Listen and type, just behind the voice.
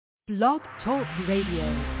Blog Talk Radio.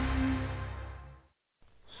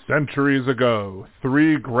 Centuries ago,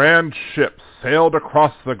 3 grand ships sailed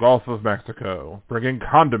across the Gulf of Mexico, bringing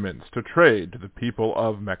condiments to trade to the people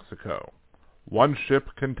of Mexico. 1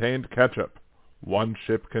 ship contained ketchup, 1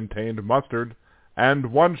 ship contained mustard,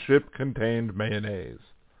 and 1 ship contained mayonnaise.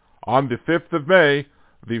 On the 5th of May,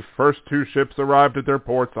 the first 2 ships arrived at their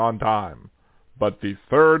ports on time, but the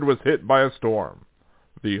third was hit by a storm.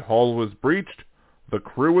 The hull was breached, the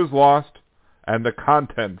crew was lost, and the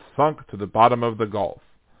contents sunk to the bottom of the Gulf.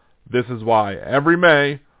 This is why every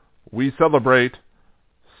May we celebrate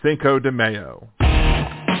Cinco de Mayo.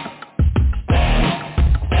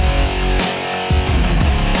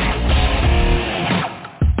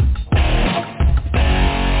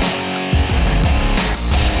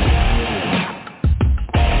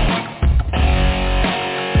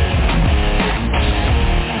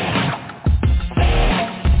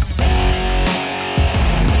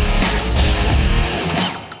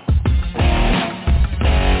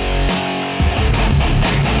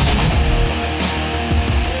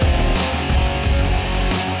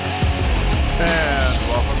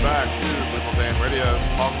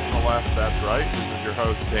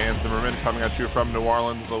 Coming at you from New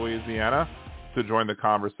Orleans, Louisiana. To join the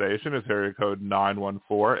conversation is area code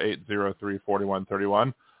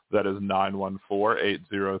 914-803-4131. That is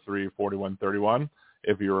 914-803-4131.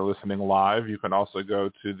 If you are listening live, you can also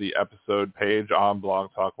go to the episode page on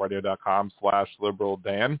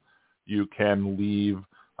blogtalkradio.com/liberaldan. You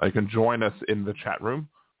can join us in the chat room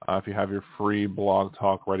if you have your free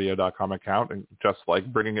blogtalkradio.com account. And just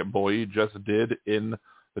like Bringing It Boy just did in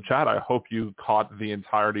the chat, I hope you caught the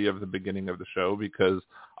entirety of the beginning of the show, because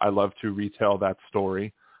I love to retell that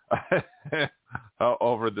story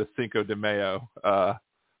over the Cinco de Mayo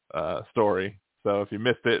story. So if you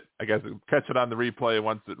missed it, I guess catch it on the replay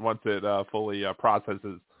once it fully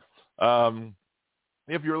processes.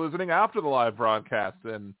 If you're listening after the live broadcast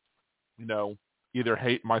and either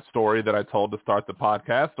hate my story that I told to start the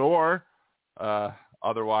podcast, or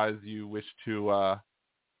otherwise you wish to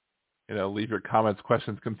leave your comments,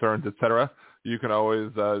 questions, concerns, etc., you can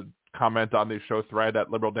always comment on the show thread at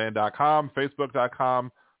liberaldan.com,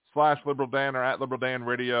 facebook.com/liberaldan, or at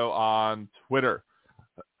liberaldanradio on Twitter.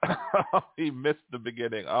 He missed the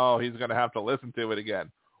beginning. Oh, he's going to have to listen to it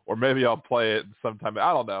again. Or maybe I'll play it sometime.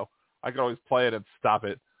 I don't know. I can always play it and stop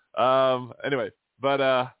it. Anyway, but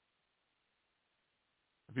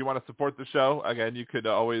if you want to support the show, again, you could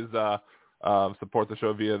always support the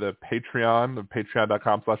show via the Patreon,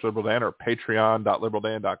 patreon.com/liberaldan, or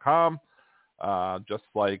patreon.liberaldan.com. Just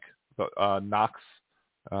like Knox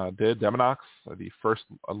did, Demonox, the first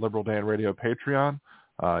Liberal Dan Radio Patreon.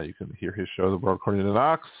 You can hear his show, The World According to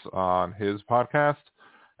Knox, on his podcast.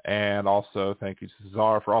 And also, thank you to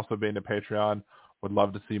Cesar for also being a Patreon. Would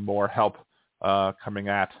love to see more help coming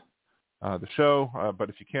at the show. But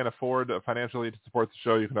if you can't afford financially to support the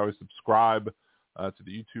show, you can always subscribe to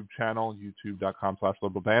the YouTube channel,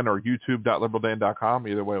 youtube.com/liberaldan, or youtube.liberaldan.com.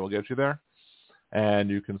 Either way will get you there. And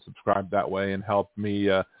you can subscribe that way and help me.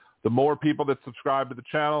 The more people that subscribe to the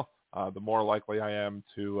channel, the more likely I am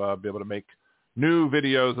to be able to make new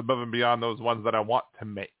videos above and beyond those ones that I want to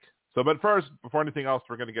make. So, but first, before anything else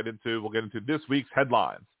we'll get into this week's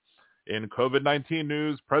headlines. In COVID-19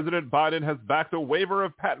 news, President Biden has backed a waiver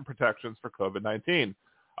of patent protections for COVID-19.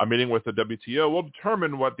 A meeting with the WTO will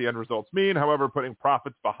determine what the end results mean. However, putting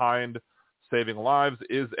profits behind saving lives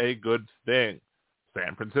is a good thing.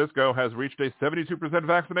 San Francisco has reached a 72%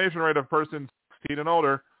 vaccination rate of persons 16 and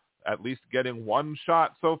older, at least getting 1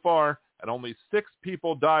 shot so far, and only 6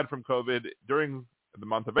 people died from COVID during the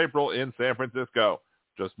month of April in San Francisco.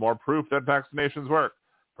 Just more proof that vaccinations work.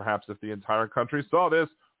 Perhaps if the entire country saw this,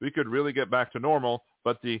 we could really get back to normal,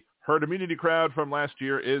 but the herd immunity crowd from last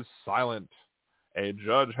year is silent. A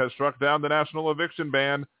judge has struck down the national eviction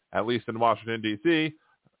ban, at least in Washington, D.C.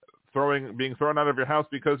 Being thrown out of your house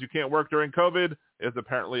because you can't work during COVID is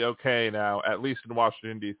apparently okay now, at least in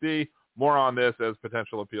Washington, D.C. More on this as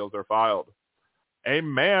potential appeals are filed. A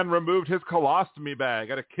man removed his colostomy bag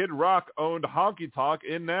at a Kid Rock-owned honky-tonk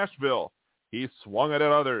in Nashville. He swung it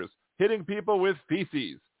at others, hitting people with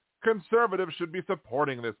feces. Conservatives should be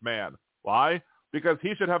supporting this man. Why? Because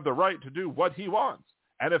he should have the right to do what he wants.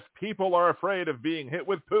 And if people are afraid of being hit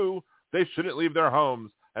with poo, they shouldn't leave their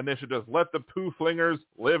homes, and they should just let the poo flingers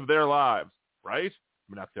live their lives, right? I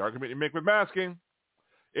mean, that's the argument you make with masking.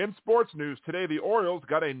 In sports news today, the Orioles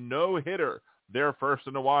got a no-hitter, their first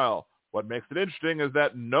in a while. What makes it interesting is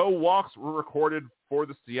that no walks were recorded for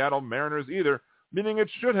the Seattle Mariners either, meaning it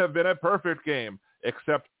should have been a perfect game,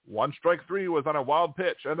 except 1 strike 3 was on a wild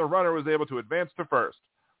pitch, and the runner was able to advance to first.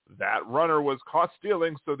 That runner was caught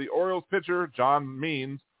stealing, so the Orioles pitcher, John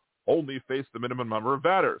Means, only faced the minimum number of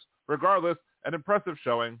batters. Regardless, an impressive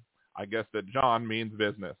showing. I guess that John means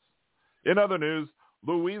business. In other news,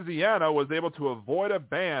 Louisiana was able to avoid a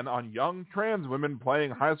ban on young trans women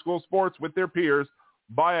playing high school sports with their peers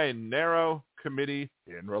by a narrow committee.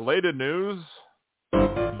 In related news,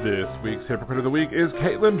 this week's Hypocrite of the Week is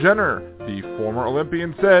Caitlyn Jenner. The former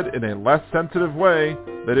Olympian said in a less sensitive way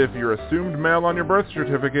that if you're assumed male on your birth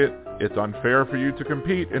certificate, it's unfair for you to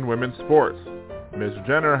compete in women's sports. Ms.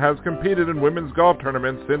 Jenner has competed in women's golf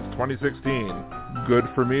tournaments since 2016. Good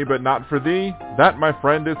for me but not for thee? That, my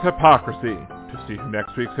friend, is hypocrisy. To see who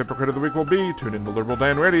next week's Hypocrite of the Week will be, tune in to Liberal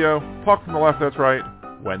Dan Radio. Talk from the left, that's right.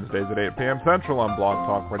 Wednesdays at 8 p.m. Central on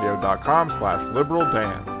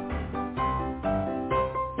blogtalkradio.com/liberaldan.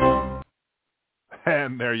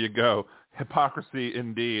 And there you go. Hypocrisy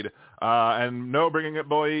indeed. And no, Bringing It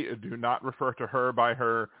Boy, do not refer to her by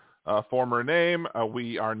her former name.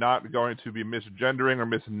 We are not going to be misgendering or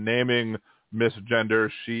misnaming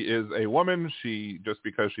misgender. She is a woman. Just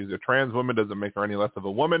because she's a trans woman doesn't make her any less of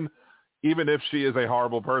a woman, even if she is a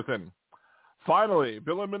horrible person. Finally,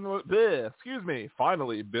 Bill and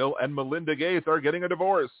Melinda Gates are getting a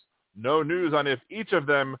divorce. No news on if each of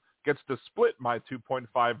them gets to split my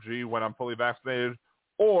 2.5G when I'm fully vaccinated,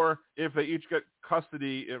 or if they each get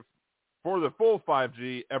custody for the full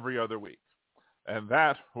 5G every other week. And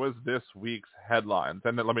that was this week's headlines.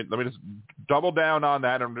 And let me just double down on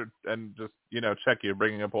that and just check you,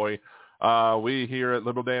 Bringing It Boy. We here at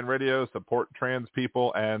Liberal Dan Radio support trans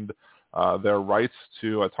people and their rights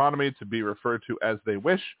to autonomy to be referred to as they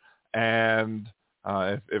wish. And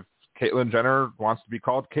if Caitlyn Jenner wants to be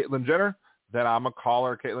called Caitlyn Jenner, then I'm going to call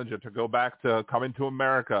her Caitlyn Jenner, to go back to Coming to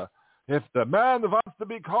America. If the man wants to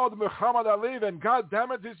be called Muhammad Ali, then God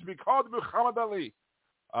damn it, he should be called Muhammad Ali.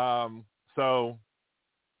 So,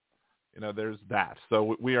 there's that.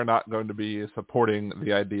 So we are not going to be supporting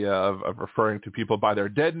the idea of referring to people by their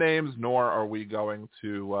dead names, nor are we going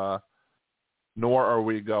to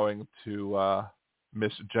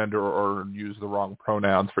misgender or use the wrong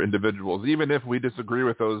pronouns for individuals, even if we disagree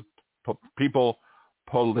with those people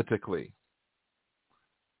politically.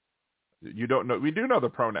 We do know the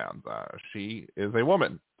pronouns. She is a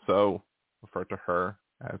woman, so refer to her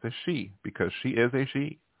as a she, because she is a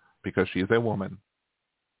she, because she is a woman.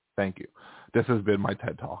 Thank you. This has been my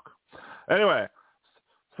TED Talk. Anyway,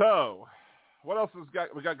 so what else we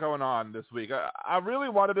got going on this week? I really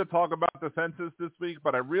wanted to talk about the census this week,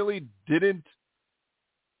 but I really didn't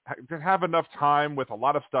have enough time with a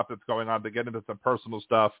lot of stuff that's going on to get into some personal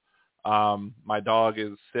stuff. My dog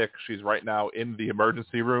is sick. She's right now in the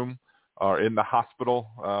emergency room or in the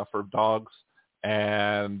hospital for dogs,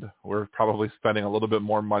 and we're probably spending a little bit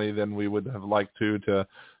more money than we would have liked to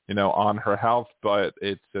on her health, but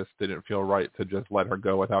it just didn't feel right to just let her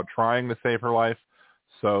go without trying to save her life.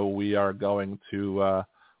 So we are going to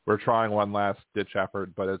we're trying one last ditch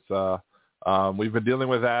effort, but it's we've been dealing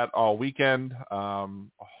with that all weekend.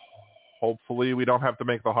 Hopefully we don't have to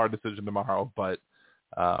make the hard decision tomorrow, but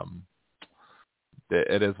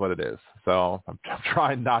it is what it is. So I'm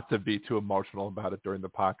trying not to be too emotional about it during the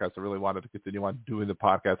podcast. I really wanted to continue on doing the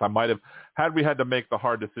podcast. I might have, had we had to make the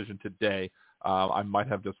hard decision today, I might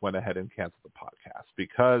have just went ahead and canceled the podcast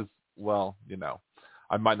because, well,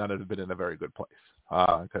 I might not have been in a very good place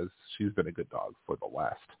because she's been a good dog for the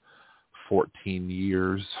last 14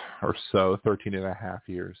 years or so, 13 and a half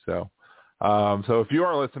years. So if you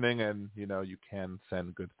are listening and, you can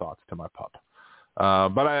send good thoughts to my pup.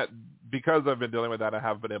 But because I've been dealing with that, I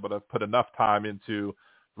have been able to put enough time into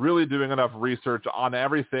really doing enough research on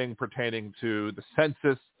everything pertaining to the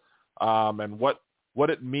census and what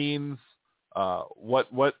it means,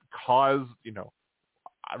 what caused,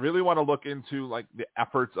 I really want to look into like the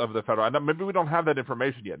efforts of the federal. And maybe we don't have that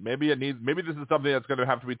information yet. Maybe this is something that's going to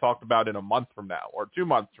have to be talked about in a month from now or 2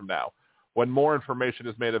 months from now, when more information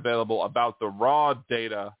is made available about the raw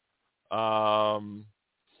data. But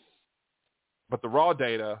the raw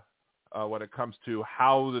data, when it comes to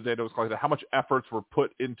how the data was collected, how much efforts were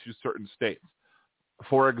put into certain states.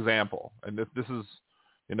 For example, and this is,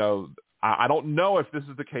 I don't know if this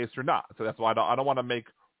is the case or not. So that's why I don't want to make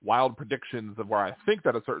wild predictions of where I think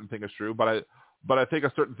that a certain thing is true, but I think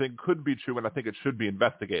a certain thing could be true, and I think it should be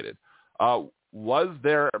investigated. Was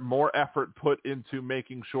there more effort put into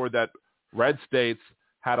making sure that red states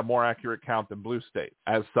had a more accurate count than blue states?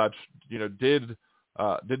 As such, did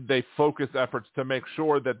they focus efforts to make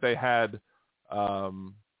sure that they had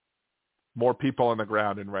more people on the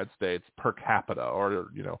ground in red states per capita, or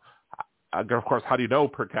of course, how do you know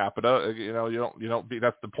per capita? You don't.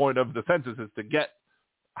 That's the point of the census, is to get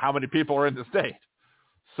how many people are in the state.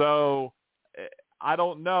 So I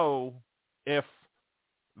don't know if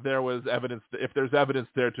there was evidence, if there's evidence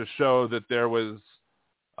there to show that there was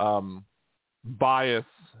bias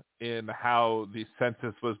in how the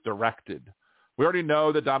census was directed. We already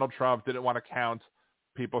know that Donald Trump didn't want to count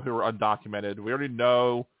people who were undocumented. We already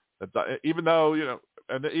know that even though,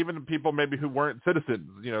 and even people maybe who weren't citizens,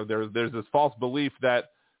 there's this false belief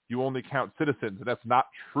that you only count citizens, and that's not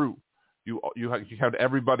true. You count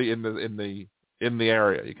everybody in the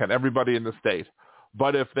area. You count everybody in the state.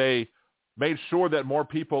 But if they made sure that more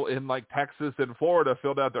people in like Texas and Florida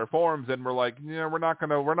filled out their forms and were like, we're not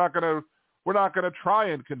gonna try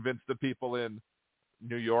and convince the people in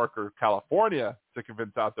New York or California to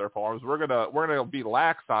convince out their forms. We're gonna be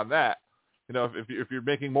lax on that. If you're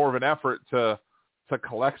making more of an effort to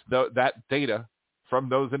collect that data from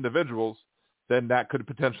those individuals, then that could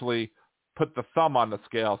potentially put the thumb on the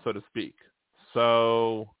scale, so to speak.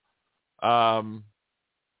 So, but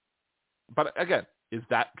again, did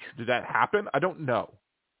that happen? I don't know.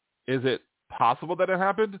 Is it possible that it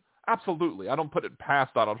happened? Absolutely. I don't put it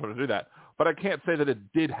past Donald Trump to do that. But I can't say that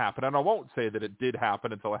it did happen, and I won't say that it did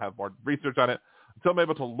happen until I have more research on it, until I'm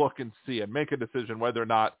able to look and see and make a decision whether or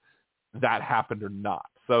not that happened or not.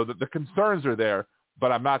 So the concerns are there,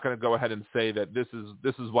 but I'm not going to go ahead and say that this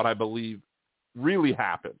is what I believe really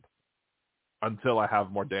happened until I have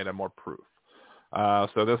more data, more proof.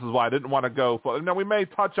 So this is why I didn't want to go. Now, we may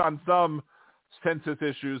touch on some census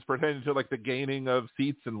issues pertaining to like the gaining of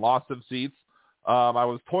seats and loss of seats. I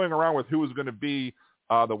was toying around with who was going to be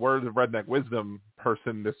the Words of Redneck Wisdom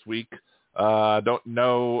person this week. Don't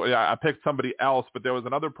know. Yeah, I picked somebody else, but there was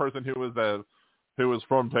another person who was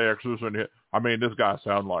from Texas, and this guy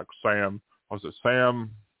sounded like Sam. Was it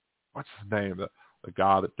Sam? What's his name? The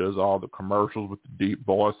guy that does all the commercials with the deep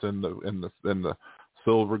voice and the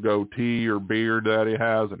silver goatee or beard that he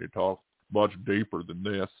has, and he talks much deeper than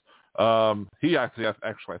this. He actually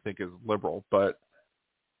I think is liberal, but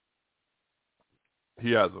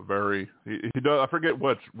he has a very he does. I forget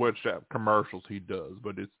which commercials he does,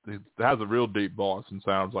 but it has a real deep voice and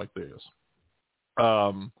sounds like this.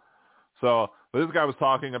 So this guy was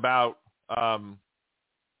talking about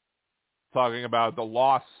the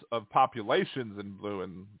loss of populations in blue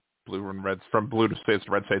and reds, from blue states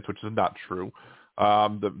to red states, which is not true.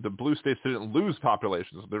 The blue states didn't lose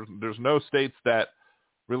populations. There's no states that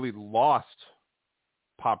really lost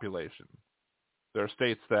population. There are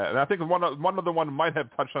states that, and I think one other one might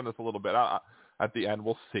have touched on this a little bit at the end.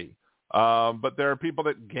 We'll see. But there are people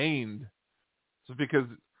that gained, just because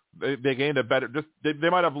they gained a better. They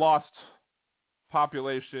might have lost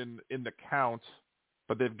population in the count,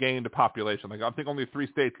 but they've gained a population. Like, I think only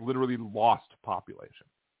 3 states literally lost population.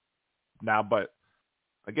 Now, but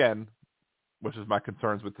again, which is my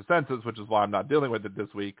concerns with the census, which is why I'm not dealing with it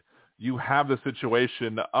this week. You have the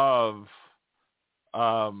situation of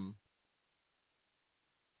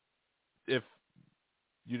if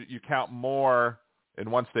you count more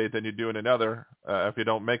in one state than you do in another, if you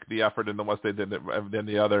don't make the effort in the one state than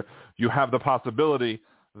the other, you have the possibility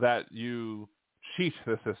that you cheat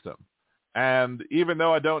the system. And even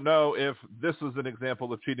though I don't know if this is an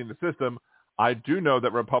example of cheating the system, I do know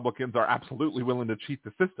that Republicans are absolutely willing to cheat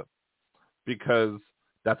the system, because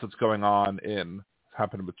that's what's going on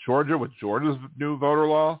happened with Georgia's new voter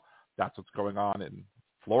law. That's what's going on in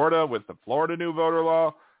Florida with the Florida new voter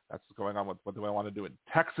law. That's what's going on with what they want to do in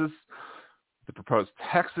Texas, the proposed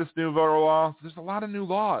Texas new voter law. There's a lot of new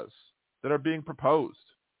laws that are being proposed,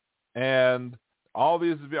 and all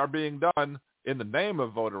these are being done in the name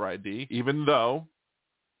of voter ID, even though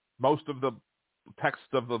most of the text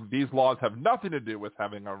of these laws have nothing to do with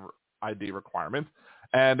having an ID requirement.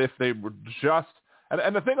 And if they were just,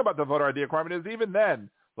 and the thing about the voter ID requirement is, even then,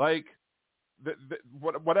 like,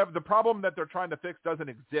 whatever the problem that they're trying to fix doesn't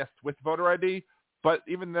exist with voter ID. But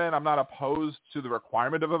even then, I'm not opposed to the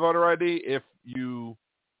requirement of a voter ID if you,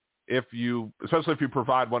 especially if you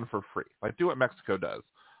provide one for free. Like, do what Mexico does.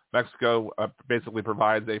 Mexico basically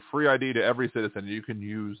provides a free ID to every citizen. You can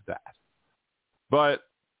use that. But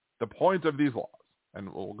the point of these laws,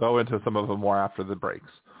 and we'll go into some of them more after the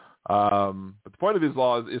breaks, but the point of these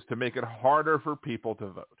laws is to make it harder for people to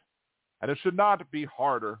vote. And it should not be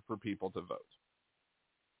harder for people to vote.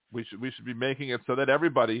 We should be making it so that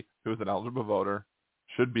everybody who is an eligible voter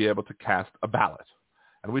should be able to cast a ballot.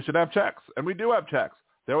 And we should have checks. And we do have checks.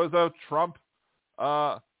 There was a Trump,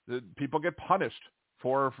 people get punished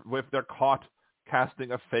if they're caught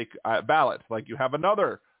casting a fake ballot. Like, you have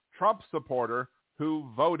another Trump supporter who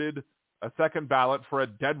voted a second ballot for a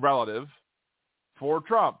dead relative for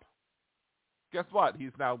Trump. Guess what?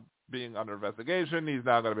 He's now being under investigation. He's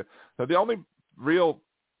now going to be. So the only real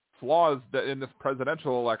flaws that in this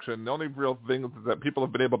presidential election, the only real things that people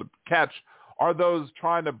have been able to catch are those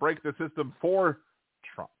trying to break the system for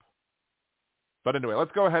Trump. But anyway,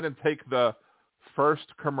 let's go ahead and take the first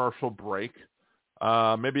commercial break.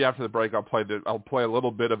 Maybe after the break, I'll play a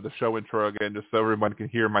little bit of the show intro again, just so everyone can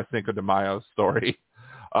hear my Cinco de Mayo story.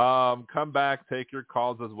 Come back, take your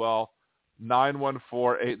calls as well.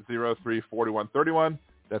 914-803-4131.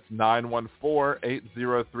 That's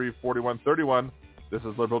 914-803-4131. This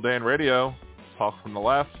is Liberal Dan Radio. Talk from the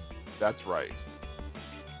left. That's right.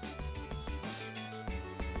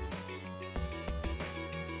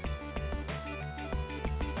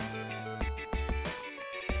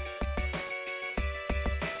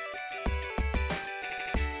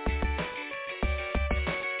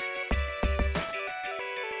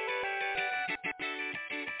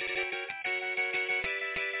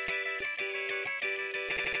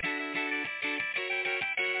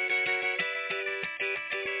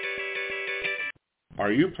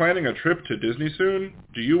 Are you planning a trip to Disney soon?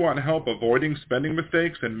 Do you want help avoiding spending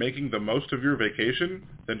mistakes and making the most of your vacation?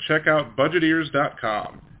 Then check out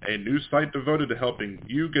Budgeteers.com, a new site devoted to helping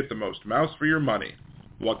you get the most mouse for your money.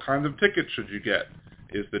 What kinds of tickets should you get?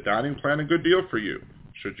 Is the dining plan a good deal for you?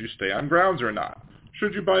 Should you stay on grounds or not?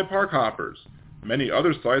 Should you buy park hoppers? Many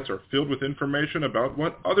other sites are filled with information about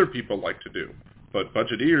what other people like to do, but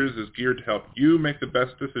Budgeteers is geared to help you make the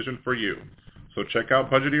best decision for you. So check out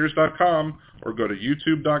Budgeteers.com or go to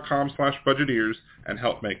YouTube.com/Budgeteers and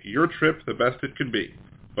help make your trip the best it can be.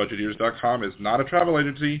 Budgeteers.com is not a travel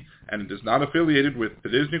agency and it is not affiliated with the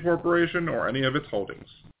Disney Corporation or any of its holdings.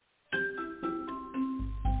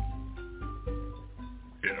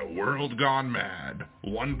 In a world gone mad,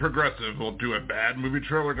 one progressive will do a bad movie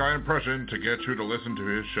trailer guy impression to get you to listen to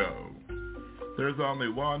his show. There's only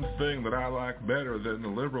one thing that I like better than the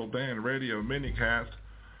Liberal Dan Radio minicast.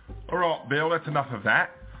 All right, Bill, that's enough of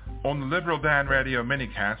that. On the Liberal Dan Radio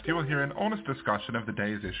minicast, you will hear an honest discussion of the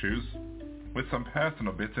day's issues, with some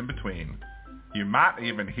personal bits in between. You might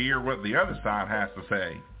even hear what the other side has to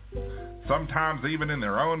say, sometimes even in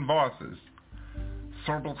their own voices.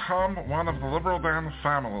 So become one of the Liberal Dan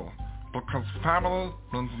family, because family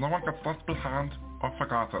means no one gets left behind or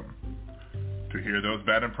forgotten. To hear those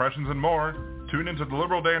bad impressions and more, tune into the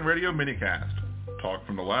Liberal Dan Radio minicast. Talk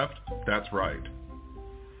from the left, that's right.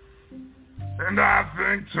 And I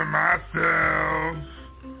think to myself,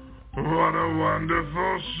 what a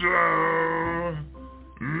wonderful show.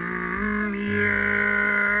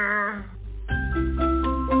 Yeah.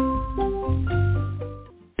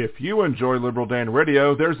 If you enjoy Liberal Dan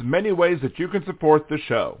Radio, there's many ways that you can support the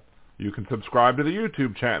show. You can subscribe to the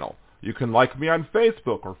YouTube channel. You can like me on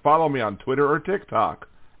Facebook or follow me on Twitter or TikTok.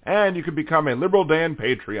 And you can become a Liberal Dan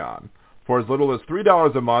Patreon. For as little as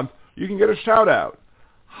 $3 a month, you can get a shout-out.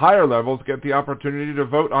 Higher levels get the opportunity to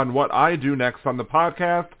vote on what I do next on the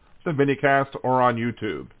podcast, the minicast, or on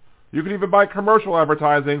YouTube. You can even buy commercial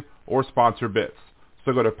advertising or sponsor bits.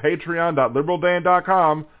 So go to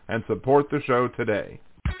patreon.liberaldan.com and support the show today.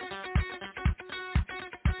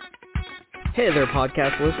 Hey there,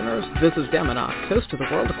 podcast listeners. This is Deminox, host of The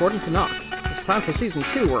World According to Knox. It's time for Season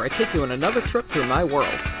 2, where I take you on another trip through my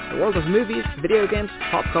world. The world of movies, video games,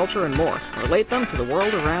 pop culture, and more. Relate them to the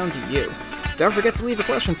world around you. Don't forget to leave a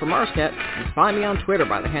question for Marscat, and find me on Twitter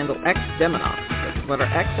by the handle XDeminox. That's the letter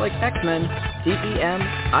X like X-Men,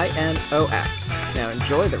 DEMINOX. Now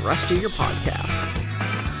enjoy the rest of your podcast.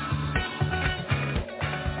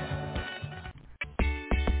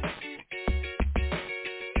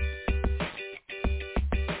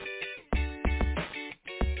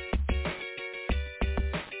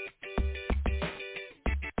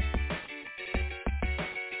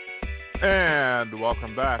 And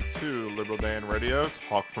welcome back to Liberal Dan Radio,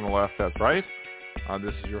 Talk from the Left, that's right.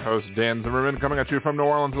 This is your host, Dan Zimmerman, coming at you from New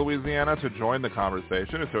Orleans, Louisiana. To join the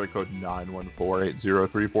conversation, it's area code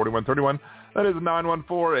 914-803-4131. That is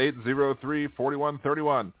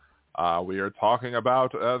 914-803-4131. We are talking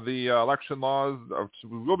about the election laws.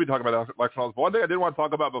 We will be talking about election laws. But one thing I did want to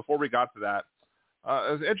talk about before we got to that,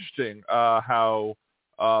 it's interesting how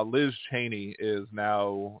Liz Cheney is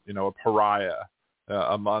now, a pariah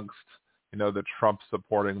amongst the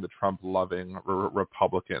Trump-supporting, the Trump-loving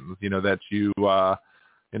Republicans, that you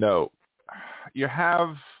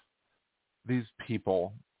have these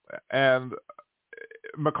people. And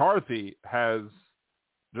McCarthy has,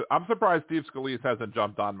 I'm surprised Steve Scalise hasn't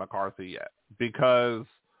jumped on McCarthy yet, because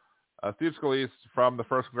Steve Scalise from the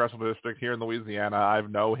 1st Congressional District here in Louisiana, I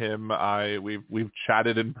know him. We've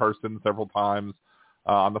chatted in person several times,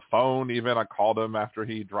 on the phone even. I called him after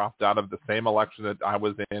he dropped out of the same election that I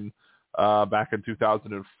was in back in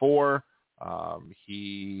 2004. I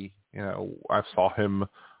saw him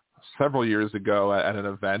several years ago at an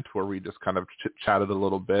event where we just kind of chatted a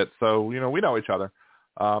little bit. So, we know each other.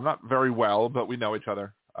 Not very well, but we know each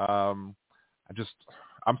other. I'm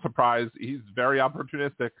surprised. He's very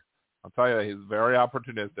opportunistic. I'll tell you, he's very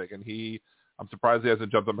opportunistic, and I'm surprised he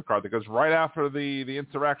hasn't jumped on McCarthy, because right after the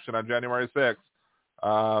insurrection on January 6th,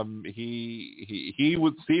 he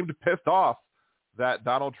seemed pissed off that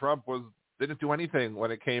Donald Trump didn't do anything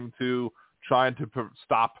when it came to trying to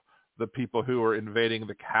stop the people who were invading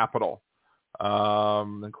the Capitol,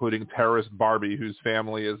 including terrorist Barbie, whose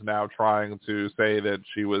family is now trying to say that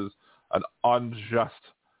she was an unjust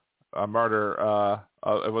murder.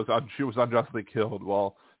 She was unjustly killed.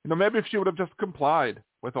 Well, maybe if she would have just complied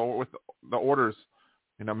with the orders,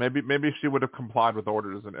 maybe she would have complied with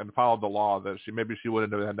orders and followed the law, that maybe she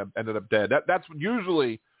wouldn't have ended up dead. That's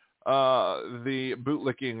usually the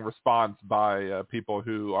bootlicking response by people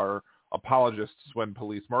who are apologists when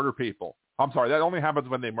police murder people. I'm sorry, that only happens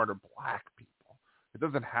when they murder black people. It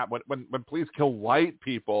doesn't happen when police kill white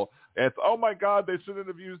people. It's, oh my God, they shouldn't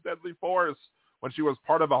have used deadly force, when she was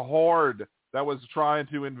part of a horde that was trying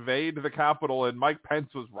to invade the Capitol, and Mike Pence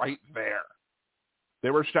was right there. They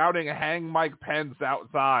were shouting, "Hang Mike Pence"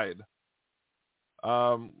 outside.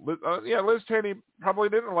 Liz Cheney probably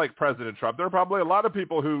didn't like President Trump. There are probably a lot of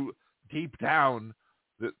people who, deep down,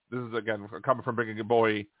 this is, again, coming from Big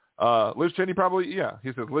Boy, Liz Cheney probably,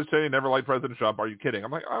 he says, Liz Cheney never liked President Trump. Are you kidding?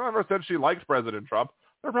 I'm like, I never said she liked President Trump.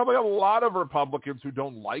 There are probably a lot of Republicans who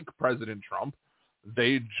don't like President Trump.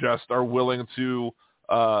 They just are willing to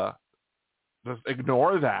just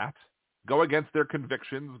ignore that, go against their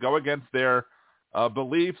convictions, go against their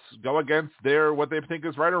beliefs, go against what they think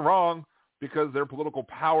is right or wrong, because their political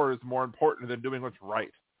power is more important than doing what's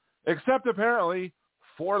right. Except apparently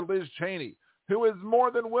for Liz Cheney, who is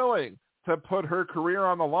more than willing to put her career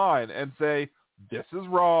on the line and say, this is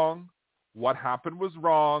wrong, what happened was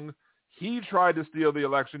wrong, he tried to steal the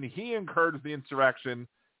election, he encouraged the insurrection,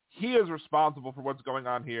 he is responsible for what's going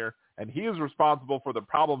on here, and he is responsible for the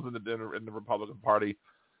problems in the Republican Party.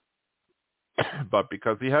 But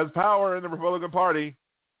because he has power in the Republican Party,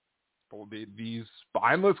 these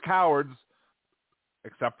spineless cowards,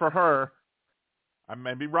 except for her, and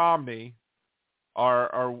maybe Romney,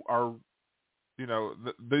 are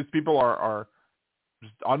these people are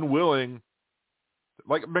just unwilling.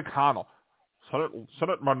 Like McConnell,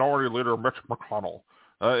 Senate Minority Leader Mitch McConnell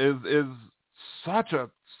is such a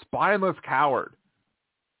spineless coward.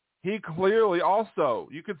 He clearly also,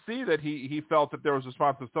 you could see that he felt that there was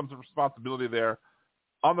some responsibility there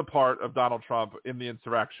on the part of Donald Trump in the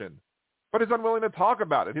insurrection. But he's unwilling to talk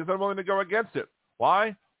about it. He's unwilling to go against it.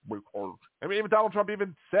 Why? Because, even Donald Trump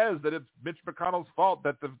even says that it's Mitch McConnell's fault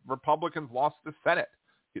that the Republicans lost the Senate.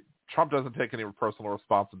 Trump doesn't take any personal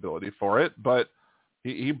responsibility for it, but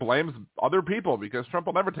he blames other people, because Trump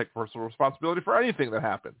will never take personal responsibility for anything that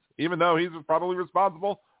happens, even though he's probably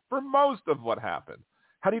responsible for most of what happened.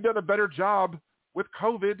 Had he done a better job with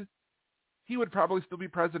COVID, he would probably still be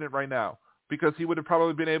president right now, because he would have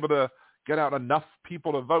probably been able to get out enough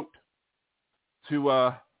people to vote to,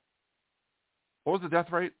 what was the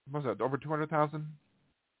death rate? What was that, over 200,000?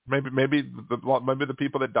 Maybe the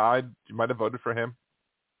people that died, you might have voted for him.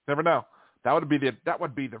 Never know. That would be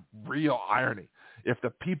the real irony, if the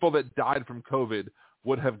people that died from COVID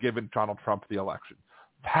would have given Donald Trump the election.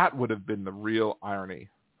 That would have been the real irony.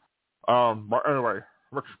 But anyway,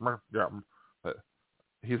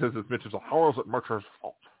 he says it's Mitch's. How is it Mitch's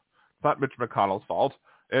fault? It's not Mitch McConnell's fault.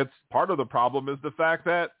 It's part of the problem is the fact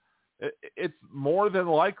that it's more than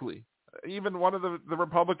likely. Even one of the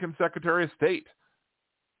Republican Secretary of State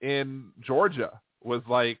in Georgia was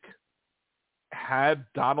like, had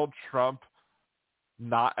Donald Trump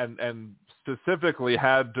not, and specifically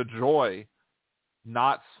had DeJoy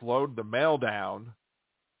not slowed the mail down,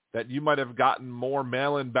 that you might have gotten more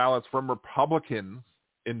mail-in ballots from Republicans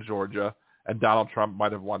in Georgia, and Donald Trump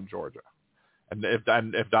might have won Georgia. And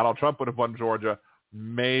if Donald Trump would have won Georgia,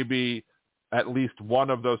 maybe at least one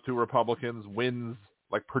of those two Republicans wins,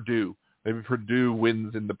 like Purdue. Maybe Purdue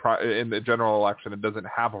wins in the general election and doesn't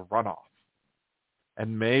have a runoff.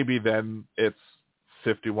 And maybe then it's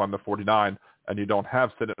 51-49, and you don't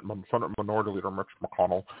have Senate Minority Leader Mitch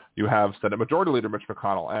McConnell. You have Senate Majority Leader Mitch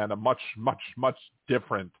McConnell, and a much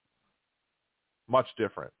different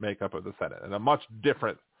makeup of the Senate, and a much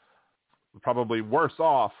different, probably worse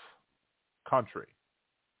off country.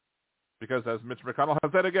 Because as Mitch McConnell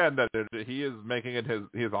has said again, that he is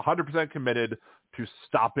he is 100% committed to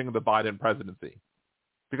stopping the Biden presidency.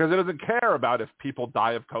 Because he doesn't care about if people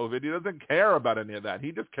die of COVID. He doesn't care about any of that.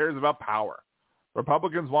 He just cares about power.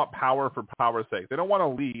 Republicans want power for power's sake. They don't want to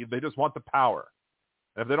lead. They just want the power.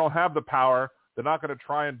 And if they don't have the power, They're not going to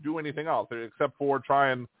try and do anything else except for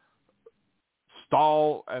try and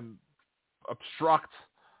stall and obstruct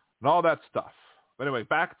and all that stuff. But anyway,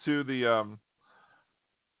 back to the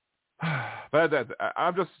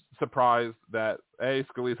I'm just surprised that A,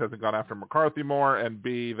 Scalise hasn't gone after McCarthy more, and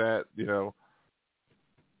B, that, you know,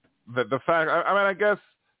 the fact, I mean, I guess,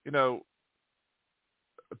 you know,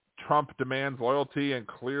 Trump demands loyalty, and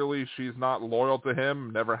clearly she's not loyal to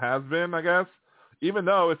him, never has been, I guess. Even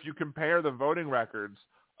though if you compare the voting records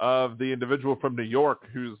of the individual from New York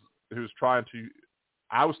who's trying to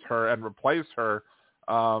oust her and replace her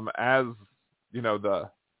as, you know,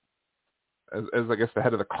 as I guess the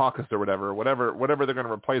head of the caucus or whatever they're going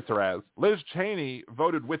to replace her as. Liz Cheney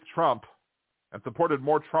voted with Trump and supported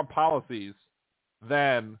more Trump policies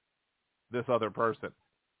than this other person.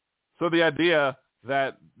 So the idea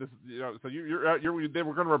that this, you know, so they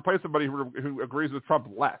were going to replace somebody who agrees with Trump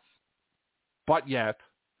less, but yet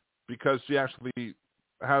because she actually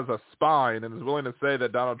has a spine and is willing to say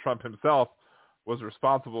that Donald Trump himself was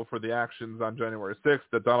responsible for the actions on January 6th,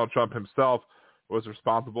 that Donald Trump himself was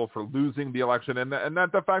responsible for losing the election, and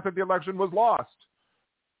that the fact that the election was lost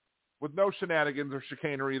with no shenanigans or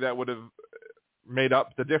chicanery that would have made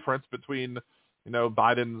up the difference between, you know,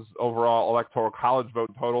 Biden's overall electoral college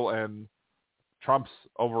vote total and Trump's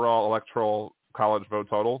overall electoral college vote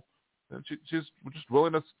total. And she's just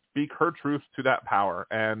willing to speak her truth to that power.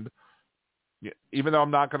 And even though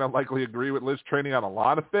I'm not going to likely agree with Liz Cheney on a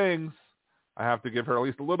lot of things, I have to give her at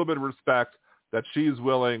least a little bit of respect that she's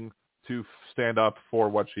willing to stand up for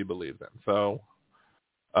what she believes in. So,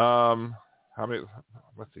 let's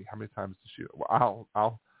see, how many times did she? Well,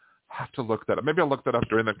 I'll have to look that up. Maybe I'll look that up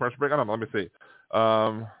during the commercial break. I don't know. Let me see.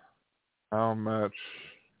 How much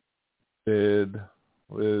did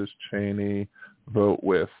Liz Cheney vote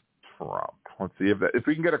with Trump? Let's see if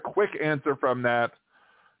we can get a quick answer from that.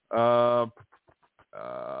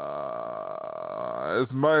 As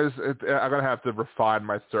much as I'm gonna have to refine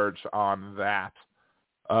my search on that,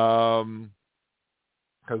 because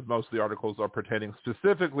most of the articles are pertaining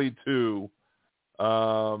specifically to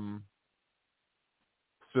maybe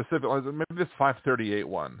this 538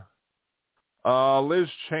 one. Liz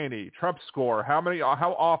Cheney, Trump score.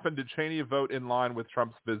 How often did Cheney vote in line with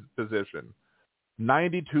Trump's position?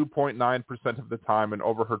 92.9% of the time, and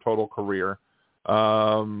over her total career.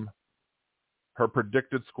 Her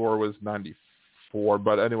predicted score was 94.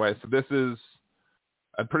 But anyway, so this is,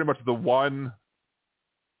 and pretty much the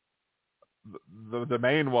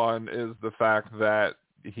main one is the fact that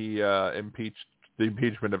he the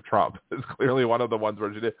impeachment of Trump is clearly one of the ones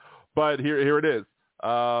where she did. But here it is.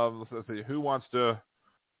 Let's see. Who wants to?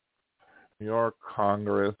 New York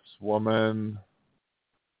Congresswoman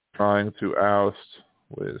trying to oust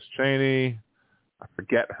Liz Cheney. I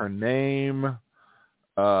forget her name.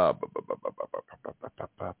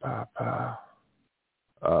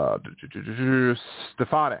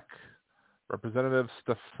 Stefanik. Representative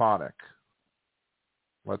Stefanik.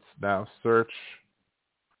 Let's now search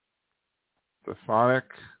Stefanik.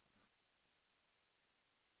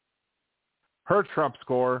 Her Trump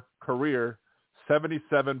score, career,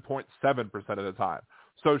 77.7% of the time.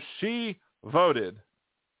 So she voted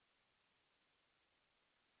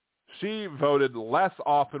less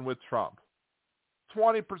often with Trump.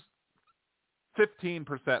 20%,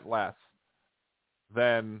 15% less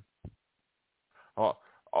than of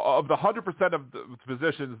the 100% of the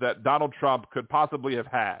positions that Donald Trump could possibly have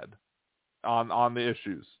had on the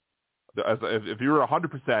issues. If you were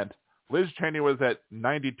 100%, Liz Cheney was at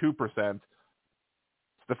 92%.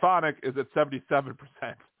 Stefanik is at 77%.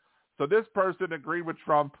 So this person agreed with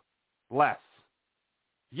Trump less.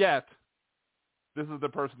 Yet, this is the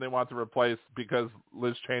person they want to replace because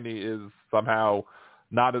Liz Cheney is somehow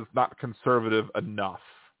not conservative enough.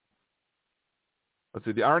 Let's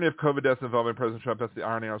see. The irony of COVID deaths involving President Trump. That's the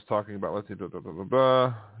irony I was talking about. Let's see. Blah, blah, blah, blah,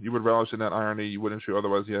 blah. You would relish in that irony. You wouldn't shoot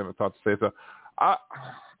otherwise. You haven't thought to say so.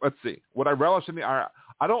 Let's see. Would I relish in the irony?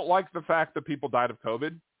 I don't like the fact that people died of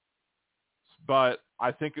COVID, but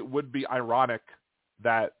I think it would be ironic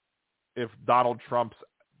that if Donald Trump's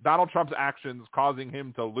actions causing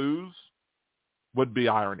him to lose would be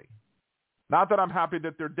irony. Not that I'm happy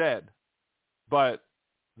that they're dead, but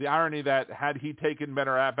the irony that had he taken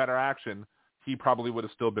better action, he probably would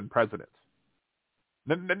have still been president.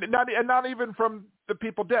 Not even from the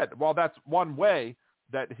people dead. Well, that's one way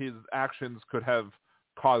that his actions could have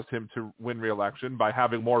caused him to win re-election by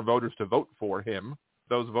having more voters to vote for him.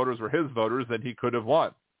 Those voters were his voters, then he could have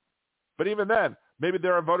won. But even then, maybe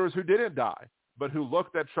there are voters who didn't die, but who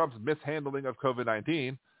looked at Trump's mishandling of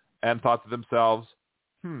COVID-19 and thought to themselves,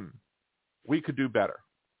 we could do better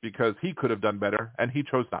because he could have done better, and he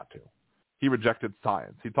chose not to. he rejected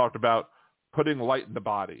science. He talked about putting light in the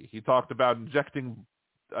body. He talked about injecting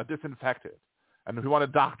a disinfectant. And he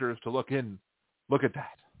wanted doctors to look at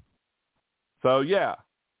that. So, yeah,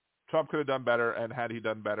 Trump could have done better, and had he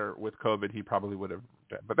done better with COVID, he probably would have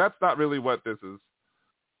done. But that's not really what this is.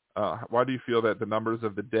 Why do you feel that the numbers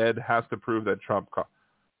of the dead has to prove that Trump?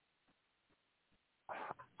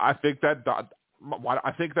 I think that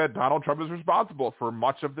Donald Trump is responsible for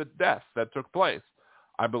much of the deaths that took place.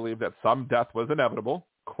 I believe that some death was inevitable,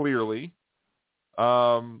 clearly,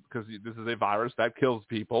 because this is a virus that kills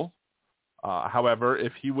people. However,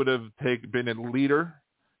 if he would have been a leader,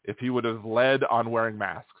 if he would have led on wearing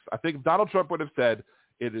masks, I think Donald Trump would have said,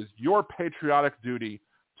 it is your patriotic duty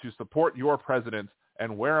to support your president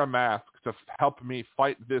and wear a mask to help me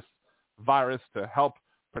fight this virus, to help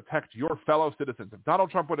protect your fellow citizens. If Donald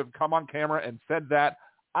Trump would have come on camera and said that,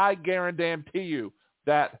 I guarantee you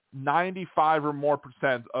that 95 or more %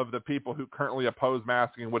 of the people who currently oppose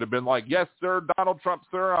masking would have been like, yes, sir, Donald Trump,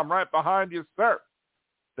 sir, I'm right behind you, sir.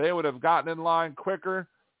 They would have gotten in line quicker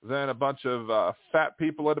than a bunch of fat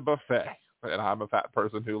people at a buffet. And I'm a fat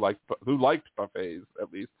person who liked buffets,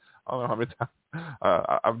 at least. I don't know how many times.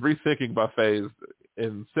 I'm rethinking buffets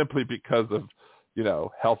simply because of,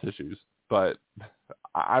 health issues. But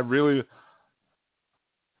I believe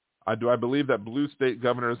that blue state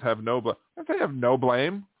governors have no blame. If they have no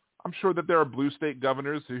blame, I'm sure that there are blue state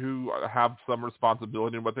governors who have some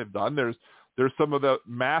responsibility in what they've done. There's some of the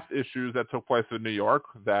math issues that took place in New York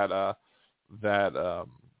that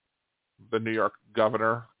the New York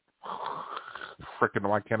governor,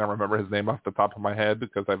 why can't I remember his name off the top of my head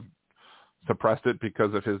because I've suppressed it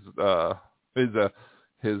because of his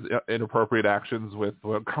inappropriate actions with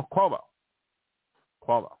Cuomo,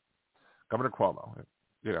 Governor Cuomo.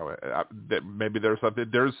 Maybe there's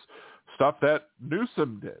stuff that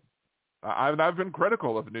Newsom did. I've been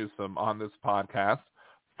critical of Newsom on this podcast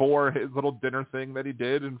for his little dinner thing that he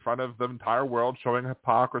did in front of the entire world, showing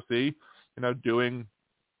hypocrisy, doing,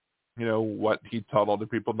 what he told other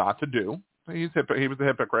people not to do. He was a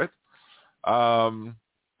hypocrite.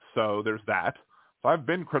 So there's that. So I've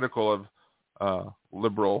been critical of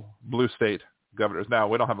liberal blue state governors. Now,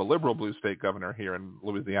 we don't have a liberal blue state governor here in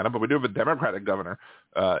Louisiana, but we do have a Democratic governor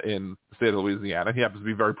in the state of Louisiana. He happens to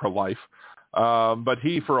be very pro-life. But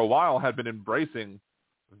he, for a while, had been embracing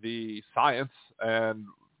the science and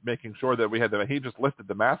making sure that we had he just lifted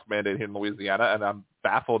the mask mandate here in Louisiana, and I'm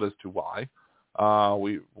baffled as to why.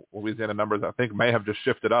 Louisiana numbers, I think, may have just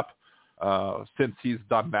shifted up since he's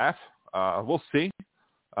done that. We'll see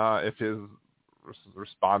if his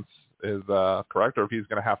response is correct, or if he's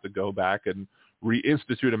going to have to go back and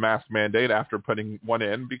reinstitute a mask mandate after putting one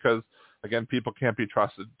in, because, again, people can't be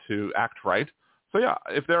trusted to act right. So, yeah,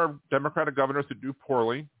 if there are Democratic governors who do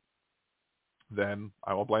poorly, then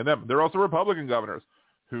I will blame them. There are also Republican governors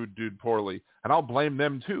who did poorly, and I'll blame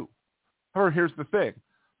them too. However, here's the thing.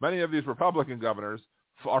 Many of these Republican governors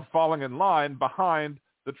are falling in line behind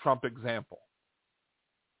the Trump example,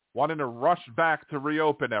 wanting to rush back to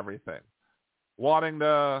reopen everything, wanting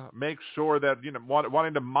to make sure that,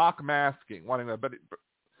 wanting to mock masking, but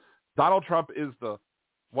Donald Trump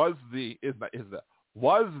was the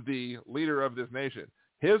leader of this nation.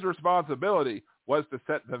 His responsibility was to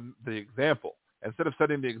set the example. Instead of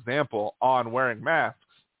setting the example on wearing masks,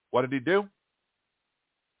 what did he do?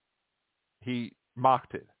 He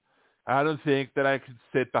mocked it. I don't think that I could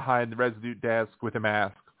sit behind the Resolute desk with a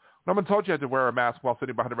mask. No one told you had to wear a mask while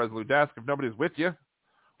sitting behind a Resolute desk if nobody's with you,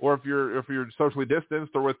 or if you're socially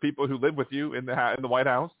distanced, or with people who live with you in the White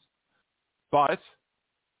House. But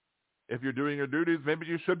if you're doing your duties, maybe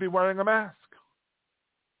you should be wearing a mask.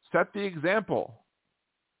 Set the example.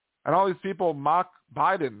 And all these people mock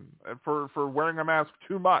Biden for wearing a mask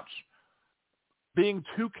too much. Being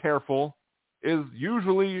too careful is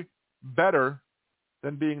usually better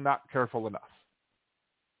than being not careful enough.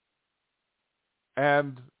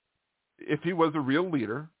 And if he was a real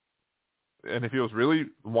leader, and if he was really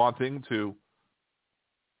wanting to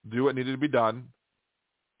do what needed to be done,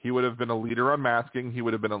 he would have been a leader on masking. He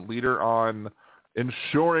would have been a leader on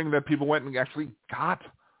ensuring that people went and actually got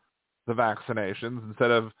the vaccinations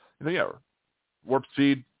instead of, warp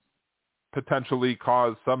speed potentially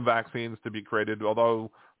caused some vaccines to be created, although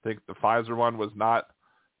I think the Pfizer one was not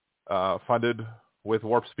funded with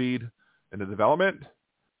warp speed in the development.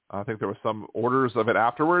 I think there were some orders of it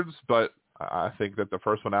afterwards, but I think that the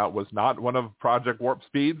first one out was not one of Project Warp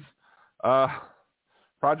Speed's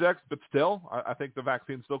projects, but still, I think the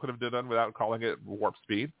vaccine still could have been done without calling it warp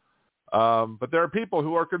speed. But there are people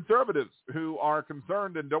who are conservatives who are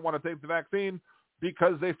concerned and don't want to take the vaccine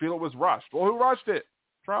because they feel it was rushed. Well, who rushed it?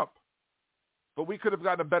 Trump. but we could have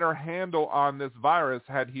gotten a better handle on this virus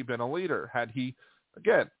had he been a leader, had he,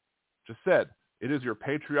 again, just said, it is your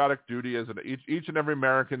patriotic duty as each and every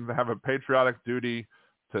American to have a patriotic duty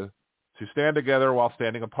to stand together while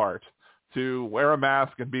standing apart, to wear a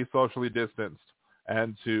mask and be socially distanced,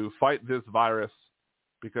 and to fight this virus,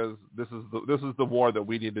 because this is the war that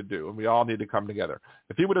we need to do, and we all need to come together.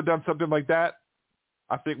 If he would have done something like that,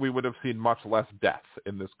 I think we would have seen much less deaths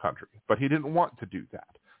in this country. But he didn't want to do that.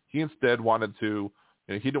 He instead wanted to,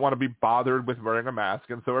 he didn't want to be bothered with wearing a mask,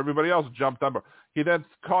 and so everybody else jumped on board. He then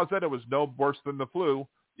said it was no worse than the flu,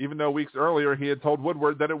 even though weeks earlier he had told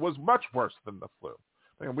Woodward that it was much worse than the flu.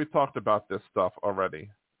 And we've talked about this stuff already.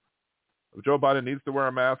 Joe Biden needs to wear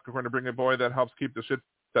a mask according to Bring a Boy. That helps keep the shit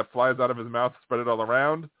that flies out of his mouth, spread it all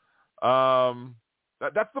around.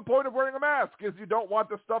 That's the point of wearing a mask, is you don't want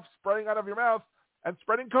the stuff spraying out of your mouth and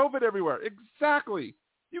spreading COVID everywhere. Exactly.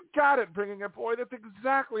 You got it, Bringing a Boy. That's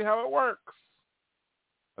exactly how it works.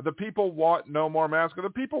 The people want no more masks. The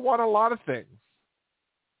people want a lot of things.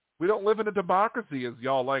 We don't live in a democracy, as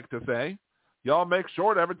y'all like to say. Y'all make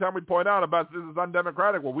sure that every time we point out about this is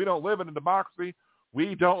undemocratic. Well, we don't live in a democracy.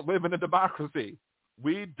 We don't live in a democracy.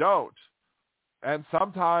 We don't. And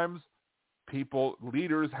sometimes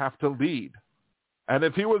leaders have to lead. And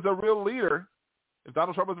if he was a real leader, if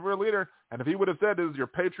Donald Trump was a real leader, and if he would have said it is your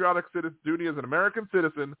patriotic duty as an American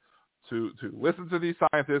citizen to listen to these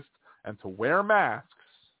scientists and to wear masks,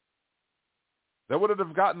 that would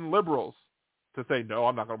have gotten liberals to say, no,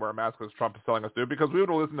 I'm not going to wear a mask because Trump is telling us to, because we would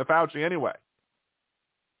have listened to Fauci anyway.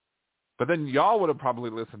 But then y'all would have probably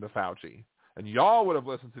listened to Fauci, and y'all would have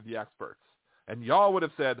listened to the experts, and y'all would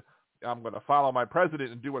have said, I'm going to follow my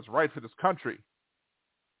president and do what's right for this country,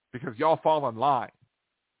 because y'all fall in line.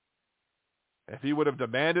 If he would have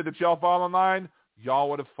demanded that y'all fall in line, y'all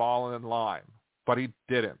would have fallen in line. But he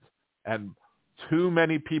didn't. And too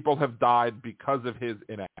many people have died because of his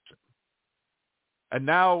inaction. And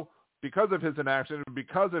now, because of his inaction,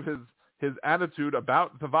 because of his attitude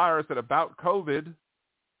about the virus and about COVID,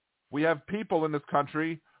 we have people in this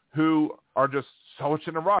country who are just so much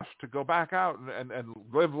in a rush to go back out and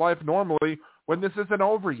live life normally when this isn't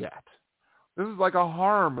over yet. This is like a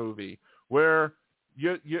horror movie where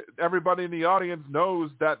everybody in the audience knows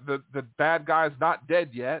that the bad guy's not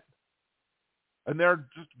dead yet, and they're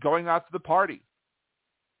just going out to the party.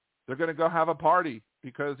 They're going to go have a party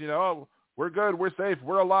because, we're good, we're safe,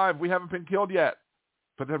 we're alive, we haven't been killed yet.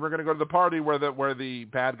 But then we're going to go to the party where the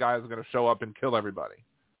bad guy is going to show up and kill everybody.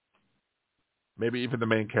 Maybe even the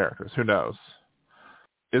main characters. Who knows?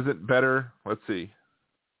 Is it better? Let's see.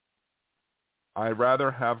 I'd rather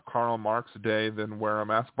have Karl Marx Day than wear a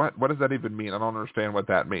mask. What does that even mean? I don't understand what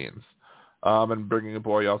that means. And Bringing a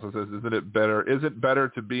Boy also says, Is it better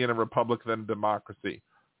to be in a republic than a democracy?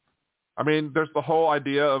 I mean, there's the whole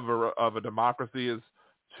idea of a democracy is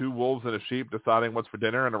two wolves and a sheep deciding what's for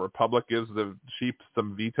dinner, and a republic gives the sheep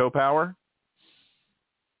some veto power.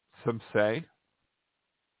 Some say.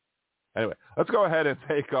 Anyway, let's go ahead and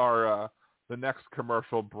take the next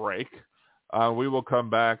commercial break. We will come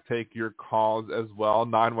back, take your calls as well,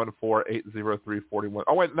 914-803-41.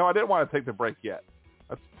 Oh, wait, no, I didn't want to take the break yet.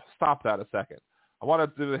 Let's stop that a second. I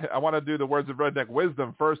want to do the words of Redneck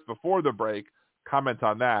Wisdom first before the break, comment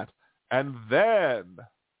on that, and then, let's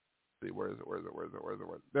see, where is it?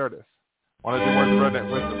 There it is. I want to do words of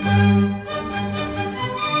Redneck Wisdom.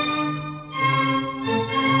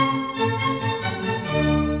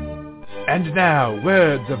 And now,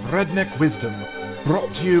 Words of Redneck Wisdom,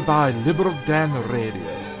 brought to you by Liberal Dan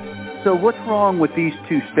Radio. So what's wrong with these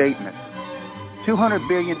two statements? $200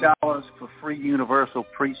 billion for free universal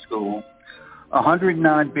preschool,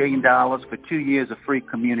 $109 billion for 2 years of free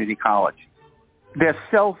community college. They're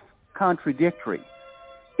self-contradictory.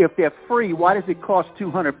 If they're free, why does it cost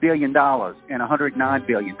 $200 billion and $109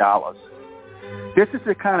 billion? This is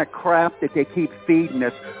the kind of crap that they keep feeding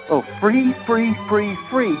us. Oh, free, free, free,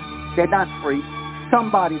 free. They're not free.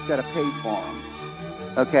 Somebody's got to pay for them.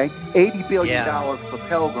 Okay? $80 billion for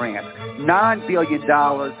Pell Grants. $9 billion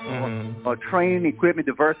for training, equipment,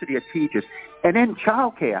 diversity of teachers. And then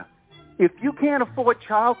child care. If you can't afford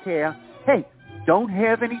child care, hey, don't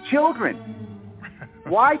have any children.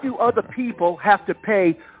 Why do other people have to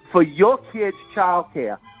pay for your kids' child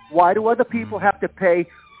care? Why do other people have to pay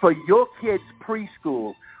for your kids'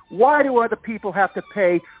 preschool? Why do other people have to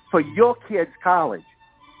pay for your kids' college?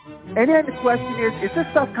 And then the question is this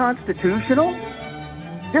stuff constitutional?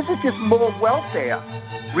 This is just more welfare,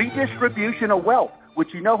 redistribution of wealth,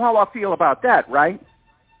 which you know how I feel about that, right?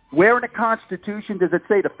 Where in the Constitution does it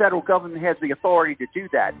say the federal government has the authority to do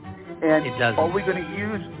that? And it doesn't. Are we going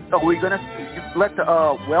to let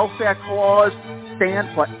the welfare clause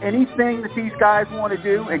stand for anything that these guys want to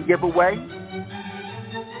do and give away?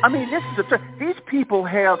 I mean, these people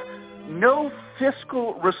have no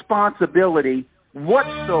fiscal responsibility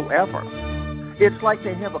whatsoever. It's like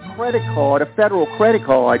they have a credit card, a federal credit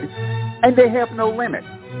card, and they have no limit.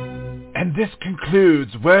 And this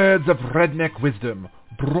concludes Words of Redneck Wisdom,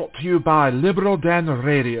 brought to you by Liberal Dan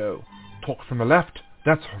Radio. Talk from the left,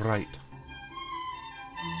 that's right.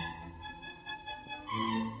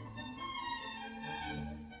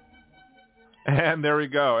 And there we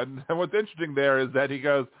go. And what's interesting there is that he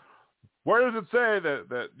goes, where does it say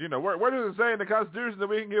where does it say in the Constitution that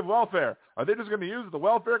we can give welfare? Are they just going to use the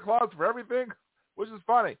welfare clause for everything? Which is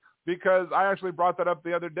funny, because I actually brought that up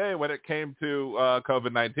the other day when it came to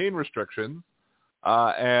COVID-19 restrictions.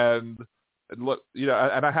 And look,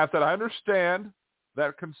 and I have said I understand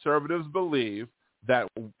that conservatives believe that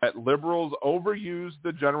liberals overuse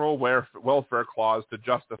the general welfare clause to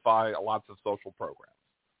justify lots of social programs.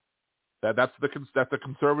 That's the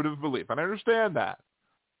conservative belief, and I understand that.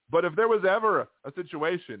 But if there was ever a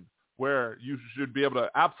situation where you should be able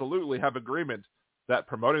to absolutely have agreement that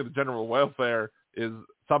promoting the general welfare is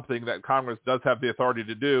something that Congress does have the authority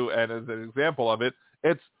to do, and as an example of it,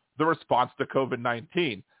 it's the response to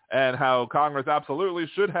COVID-19 and how Congress absolutely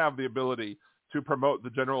should have the ability to promote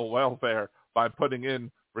the general welfare by putting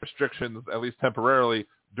in restrictions, at least temporarily,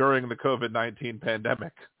 during the COVID-19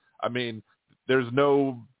 pandemic. I mean,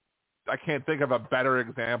 I can't think of a better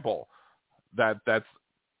example that's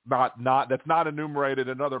not enumerated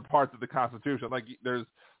in other parts of the Constitution. Like there's,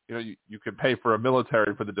 you can pay for a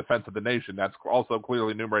military for the defense of the nation. That's also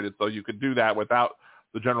clearly enumerated, so you can do that without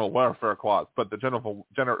the general welfare clause. But the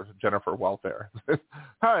Jennifer welfare.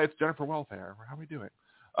 Hi, it's Jennifer welfare. How are we doing?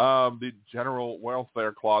 The general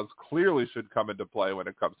welfare clause clearly should come into play when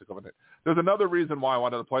it comes to COVID-19. There's another reason why I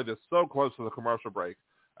wanted to play this so close to the commercial break,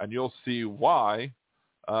 and you'll see why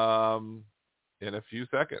in a few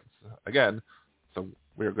seconds. Again, so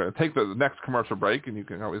we're going to take the next commercial break, and you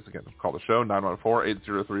can always, again, call the show,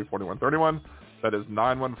 914-803-4131. That is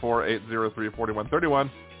 914-803-4131.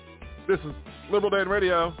 This is Liberal Dan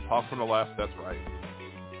Radio. Talk from the left, that's right.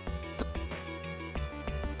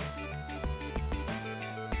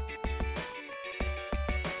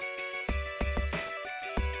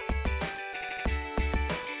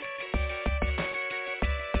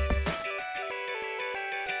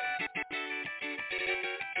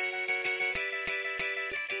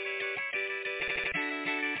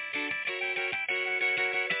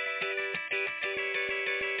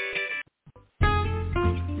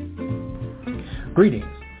 Greetings.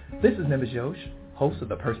 This is Nimbus Yosh, host of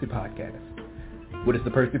the Percy Podcast. What is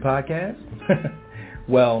the Percy Podcast?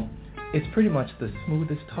 Well, it's pretty much the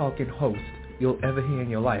smoothest talking host you'll ever hear in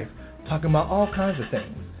your life, talking about all kinds of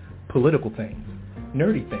things. Political things,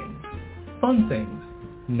 nerdy things, fun things,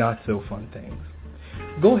 not so fun things.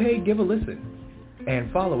 Go ahead, give a listen,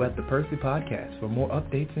 and follow at the Percy Podcast for more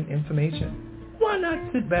updates and information. Why not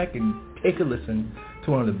sit back and take a listen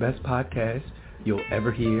to one of the best podcasts you'll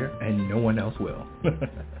ever hear, and no one else will.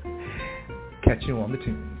 Catch you on the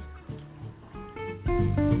tunes.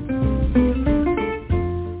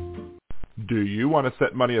 Do you want to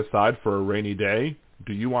set money aside for a rainy day?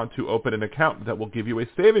 Do you want to open an account that will give you a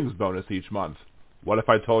savings bonus each month? What if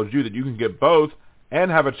I told you that you can get both and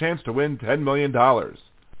have a chance to win $10 million?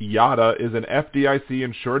 YADA is an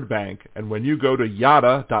FDIC-insured bank, and when you go to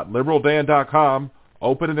yada.liberaldan.com,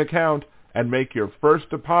 open an account, and make your first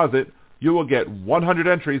deposit, you will get 100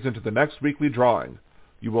 entries into the next weekly drawing.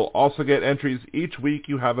 You will also get entries each week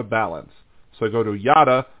you have a balance. So go to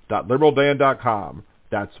yada.liberaldan.com.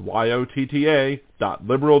 That's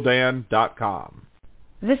YOTTA.liberaldan.com.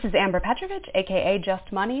 This is Amber Petrovich, aka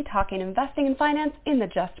Just Money, talking investing and finance in the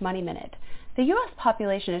Just Money Minute. The U.S.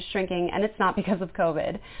 population is shrinking, and it's not because of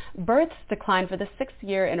COVID. Births declined for the 6th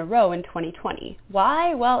year in a row in 2020.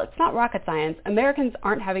 Why? Well, it's not rocket science. Americans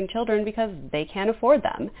aren't having children because they can't afford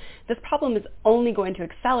them. This problem is only going to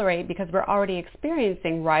accelerate because we're already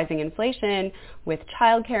experiencing rising inflation with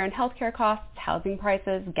childcare and healthcare costs, housing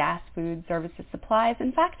prices, gas, food, services, supplies.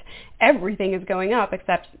 In fact, everything is going up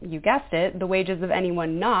except, you guessed it, the wages of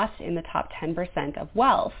anyone not in the top 10% of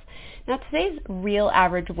wealth. Now, today's real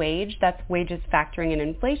average wage, that's wages factoring in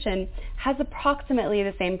inflation, has approximately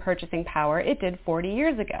the same purchasing power it did 40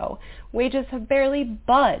 years ago. Wages have barely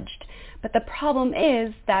budged. But the problem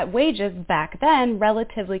is that wages back then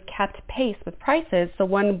relatively kept pace with prices, so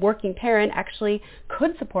one working parent actually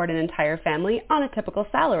could support an entire family on a typical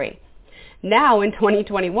salary. Now in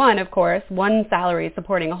 2021, of course, one salary is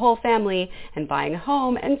supporting a whole family and buying a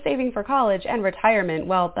home and saving for college and retirement.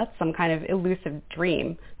 Well, that's some kind of elusive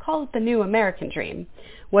dream. Call it the new American dream.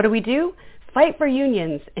 What do? Fight for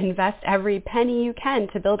unions, invest every penny you can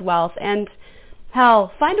to build wealth, and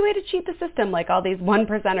hell, find a way to cheat the system like all these one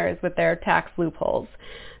percenters with their tax loopholes.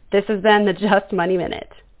 This has been the Just Money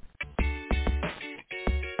Minute.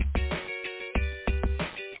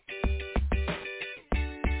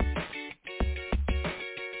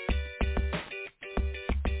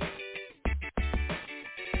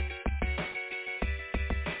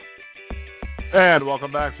 And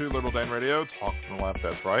welcome back to Liberal Dan Radio, Talk from the Left,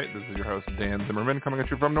 that's right. This is your host, Dan Zimmerman, coming at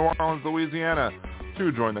you from New Orleans, Louisiana. To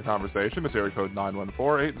join the conversation, it's area code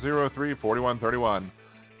 914-803-4131.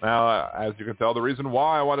 Now, as you can tell, the reason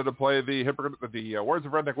why I wanted to play the Words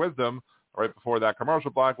of Redneck Wisdom right before that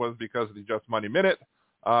commercial block was because of the Just Money Minute,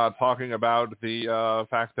 talking about the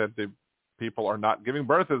fact that the people are not giving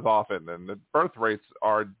birth as often, and the birth rates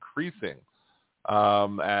are increasing.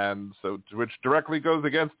 And so, which directly goes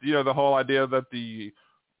against, the whole idea that the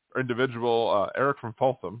individual, Eric from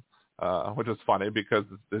Folsom, which is funny because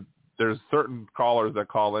there's certain callers that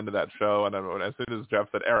call into that show. And as soon as Jeff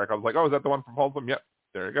said Eric, I was like, oh, is that the one from Folsom? Yep.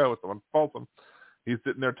 There you go. It's the one from Folsom. He's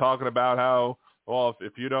sitting there talking about how, well,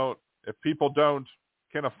 if people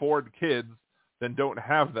can afford kids, then don't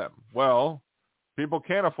have them. Well, people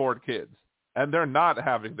can afford kids and they're not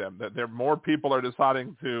having them. That more people are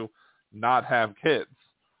deciding to not have kids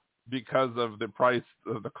because of the price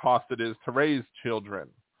of the cost it is to raise children.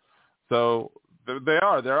 So the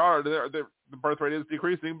birth rate is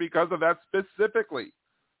decreasing because of that specifically.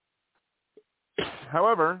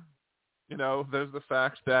 However, there's the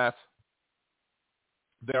fact that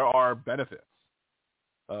there are benefits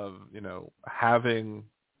of, having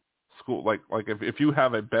school, like if you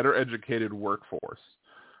have a better educated workforce,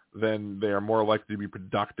 then they are more likely to be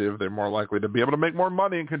productive. They're more likely to be able to make more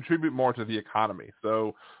money and contribute more to the economy.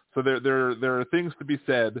 So there are things to be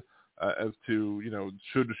said as to,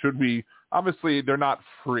 should we, obviously they're not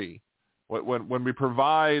free. When we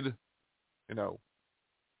provide,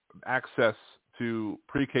 access to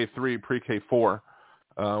pre-K3, pre-K4,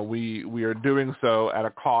 we are doing so at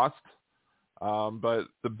a cost. But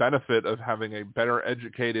the benefit of having a better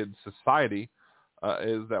educated society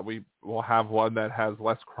is that we will have one that has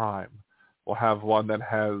less crime. We'll have one that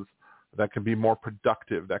can be more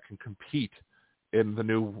productive, that can compete in the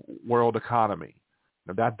new world economy.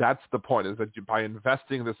 Now that's the point, is that by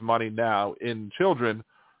investing this money now in children,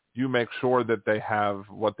 you make sure that they have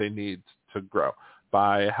what they need to grow.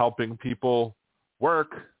 By helping people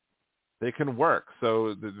work, they can work.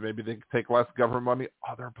 So maybe they can take less government money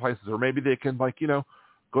other places, or maybe they can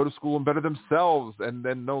go to school and better themselves and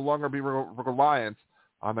then no longer be reliant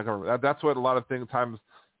on the government. That's what a lot of times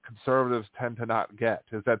conservatives tend to not get,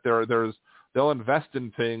 is that they'll invest in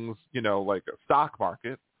things, like a stock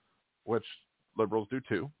market, which liberals do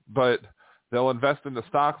too, but they'll invest in the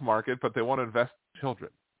stock market, but they won't invest in children.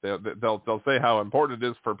 They'll say how important it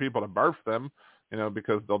is for people to birth them,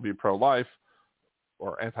 because they'll be pro-life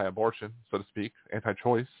or anti-abortion, so to speak,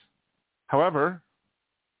 anti-choice. However,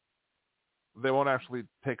 they won't actually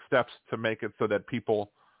take steps to make it so that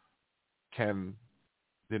people can,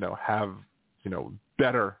 have,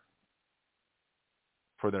 better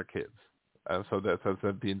for their kids. So that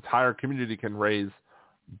the entire community can raise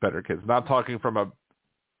better kids. Not talking from a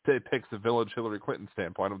it takes the village Hillary Clinton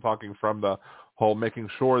standpoint. I'm talking from the whole making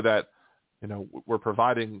sure that, we're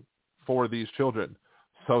providing for these children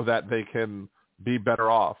so that they can be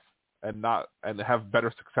better off and have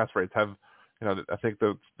better success rates. I think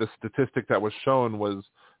the statistic that was shown was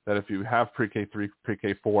that if you have pre-K3,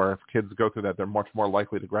 pre-K4, if kids go through that, they're much more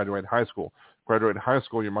likely to graduate high school. Graduate high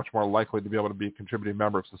school, you're much more likely to be able to be a contributing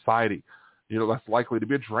member of society. You're less likely to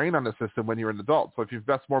be a drain on the system when you're an adult. So if you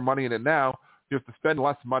invest more money in it now, you have to spend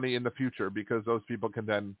less money in the future because those people can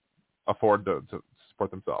then afford to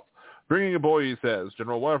support themselves. Bringing a boy, he says,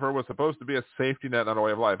 general welfare was supposed to be a safety net, not a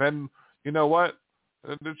way of life. And you know what?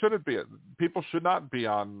 It shouldn't be. People should not be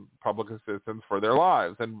on public assistance for their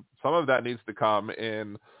lives. And some of that needs to come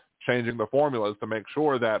in changing the formulas to make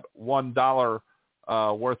sure that $1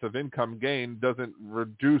 worth of income gain doesn't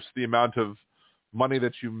reduce the amount of money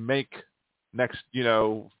that you make next,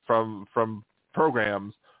 from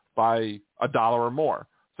programs by $1 or more.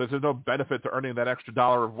 So if there's no benefit to earning that extra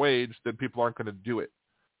dollar of wage, then people aren't going to do it.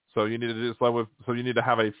 So you need to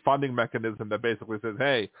have a funding mechanism that basically says,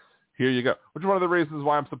 hey, here you go. Which is one of the reasons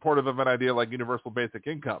why I'm supportive of an idea like universal basic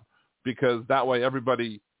income, because that way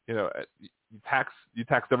everybody, you tax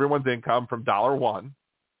everyone's income from $1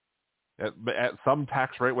 at some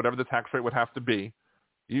tax rate, whatever the tax rate would have to be.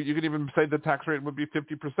 You could even say the tax rate would be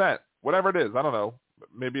 50%, whatever it is. I don't know.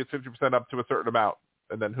 Maybe it's 50% up to a certain amount,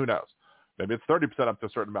 and then who knows? Maybe it's 30% up to a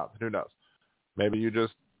certain amount, and who knows? Maybe you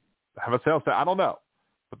just have a sales tax. I don't know.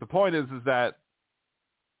 But the point is that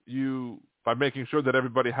you, by making sure that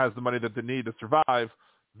everybody has the money that they need to survive,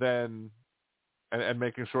 then and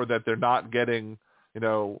making sure that they're not getting,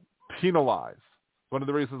 penalized. One of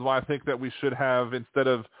the reasons why I think that we should have, instead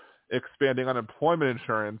of expanding unemployment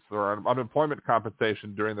insurance or unemployment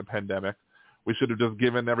compensation during the pandemic, we should have just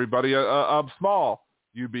given everybody a small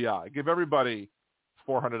UBI. Give everybody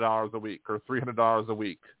 $400 a week or $300 a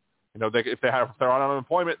week. If they're on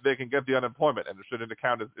unemployment, they can get the unemployment, and it shouldn't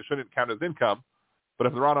count as income. But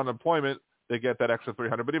if they're on unemployment, they get that extra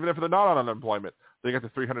 $300. But even if they're not on unemployment, they get the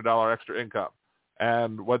 $300 extra income.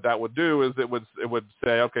 And what that would do is it would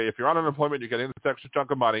say, okay, if you're on unemployment, you're getting this extra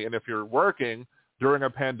chunk of money, and if you're working during a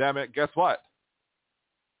pandemic, guess what?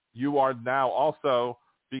 You are now also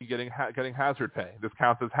getting hazard pay. This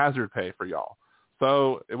counts as hazard pay for y'all.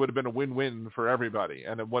 So it would have been a win-win for everybody,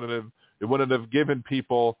 and it wouldn't have given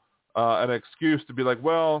people an excuse to be like,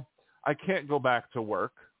 well, I can't go back to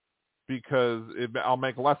work because I'll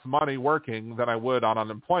make less money working than I would on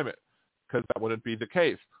unemployment, because that wouldn't be the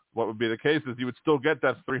case. What would be the case is you would still get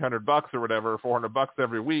that $300 or whatever, $400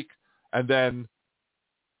 every week, and then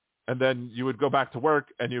you would go back to work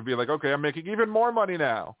and you'd be like, okay, I'm making even more money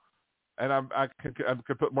now, and I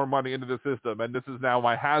could put more money into the system, and this is now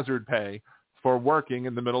my hazard pay for working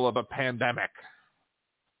in the middle of a pandemic.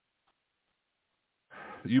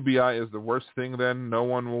 UBI is the worst thing, then no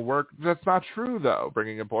one will work. That's not true, though.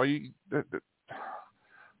 Bringing employee, the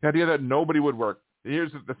idea that nobody would work.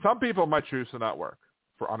 Some people might choose to not work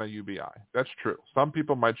on a UBI. That's true. Some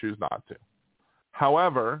people might choose not to.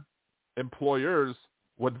 However, employers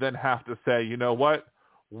would then have to say, you know what?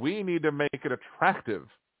 We need to make it attractive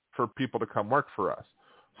for people to come work for us.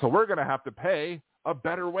 So we're going to have to pay a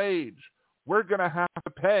better wage. We're going to have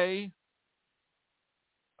to pay,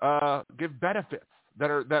 give benefits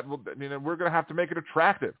we're going to have to make it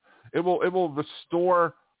attractive. It will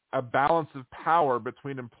restore a balance of power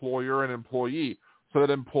between employer and employee, so that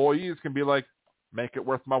employees can be like, make it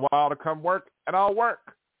worth my while to come work, and I'll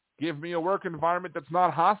work. Give me a work environment that's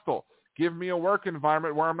not hostile. Give me a work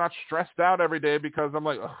environment where I'm not stressed out every day because I'm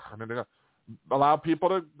like, I'm going to allow people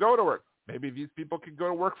to go to work. Maybe these people can go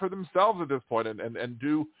to work for themselves at this point and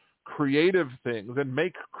do creative things and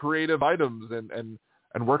make creative items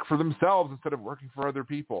and work for themselves instead of working for other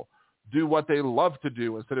people. Do what they love to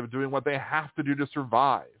do instead of doing what they have to do to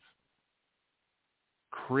survive.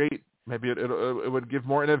 Maybe it would give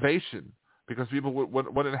more innovation, because people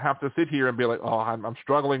wouldn't have to sit here and be like, oh, I'm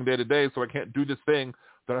struggling day to day, so I can't do this thing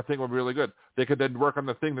that I think would be really good. They could then work on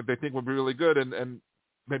the thing that they think would be really good and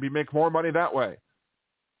maybe make more money that way.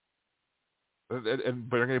 And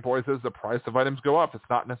Bringing Boy says the price of items go up. It's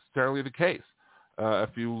not necessarily the case. If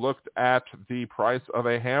you looked at the price of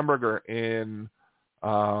a hamburger in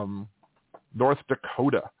North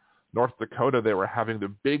Dakota, they were having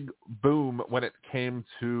the big boom when it came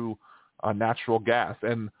to natural gas,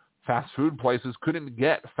 and fast food places couldn't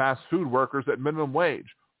get fast food workers at minimum wage.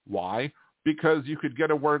 Why? Because you could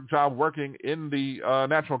get a job working in the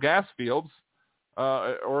natural gas fields,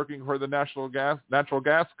 working for the natural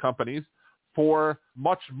gas companies for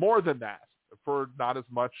much more than that, for not as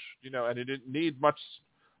much, and it didn't need much,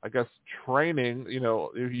 I guess, training.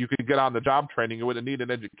 You could get on the job training. You wouldn't need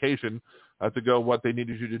an education to go what they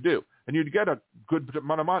needed you to do, and you'd get a good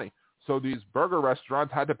amount of money. So these burger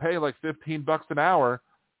restaurants had to pay like $15 an hour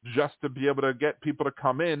just to be able to get people to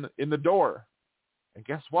come in the door. And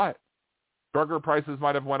guess what? Burger prices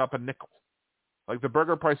might have went up a nickel. Like, the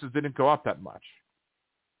burger prices didn't go up that much.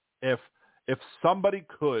 If somebody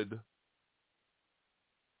could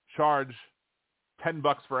charge $10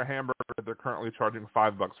 for a hamburger, they're currently charging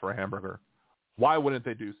 $5 for a hamburger, why wouldn't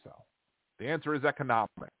they do so? The answer is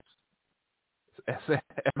economics.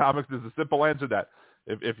 Economics is a simple answer to that.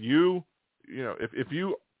 If you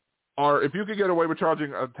could get away with charging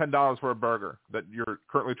 $10 for a burger that you're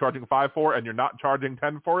currently charging $5 for, and you're not charging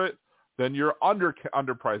 $10 for it, then you're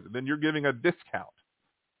underpriced. Then you're giving a discount.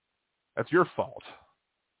 That's your fault.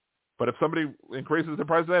 But if somebody increases the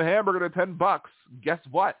price of that hamburger to $10, guess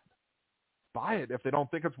what? Buy it if they don't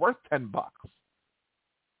think it's worth $10.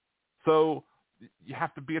 So you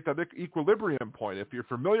have to be at that equilibrium point. If you're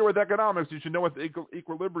familiar with economics, you should know what the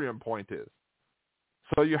equilibrium point is.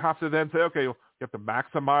 So you have to then say, okay, you have to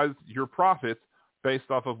maximize your profits based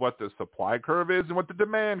off of what the supply curve is and what the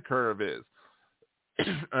demand curve is.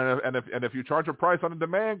 and if you charge a price on the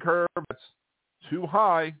demand curve that's too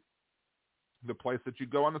high, the place that you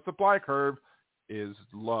go on the supply curve is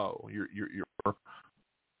low.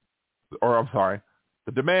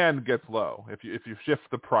 The demand gets low if you shift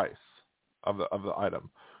the price of the item.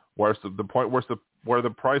 Where's the point? Where the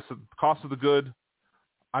price of cost of the good?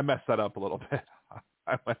 I messed that up a little bit.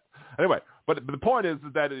 Anyway, but the point is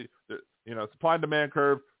that supply and demand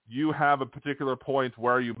curve. You have a particular point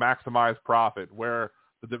where you maximize profit, where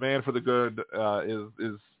the demand for the good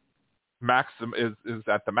is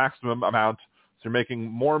at the maximum amount. So you're making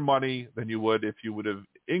more money than you would if you would have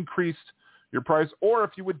increased your price or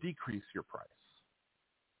if you would decrease your price.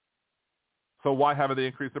 So why haven't they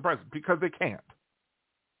increased the price? Because they can't.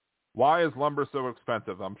 Why is lumber so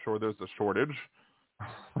expensive? I'm sure there's a shortage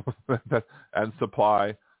and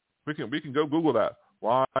supply. We can go Google that.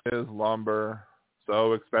 Why is lumber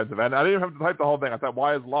so expensive? And I didn't even have to type the whole thing. I thought,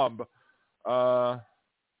 why is lumber?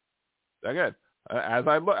 Again, as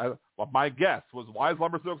I look, my guess was, why is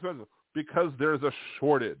lumber so expensive? Because there's a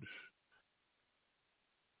shortage.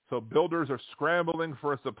 So builders are scrambling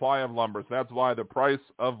for a supply of lumber. So that's why the price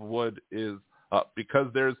of wood is up, because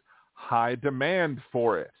there's high demand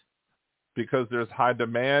for it. Because there's high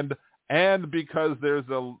demand and because there's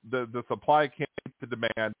the supply can't meet the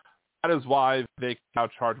demand. That is why they can now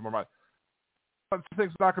charge more money. But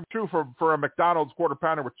things not come true for a McDonald's quarter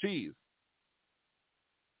pounder with cheese.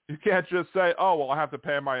 You can't just say, oh, well, I have to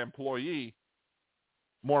pay my employee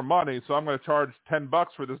more money, so I'm going to charge $10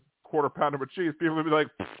 for this quarter pounder with cheese. People will be like,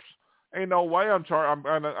 ain't no way I'm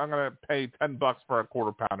going to pay $10 for a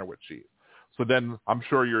quarter pounder with cheese. So then I'm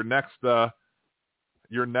sure your next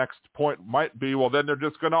point might be, well, then they're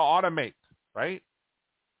just going to automate, right?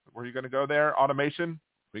 Where are you going to go there? Automation?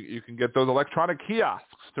 You can get those electronic kiosks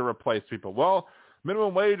to replace people. Well,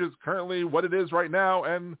 minimum wage is currently what it is right now,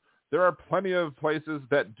 and there are plenty of places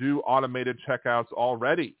that do automated checkouts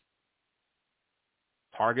already.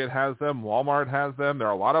 Target has them. Walmart has them. There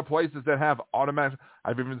are a lot of places that have automatic.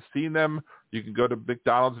 I've even seen them. You can go to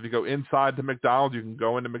McDonald's. If you go inside to McDonald's, you can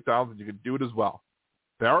go into McDonald's and you can do it as well.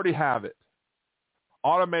 They already have it.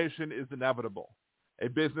 Automation is inevitable. A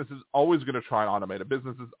business is always going to try and automate. A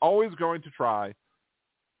business is always going to try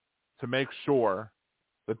to make sure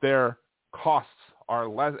that their costs are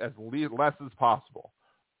less as possible.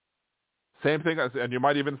 Same thing, and you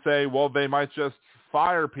might even say, well, they might just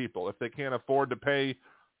fire people if they can't afford to pay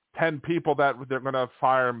 10 people that they're going to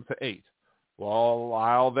fire them to 8. Well,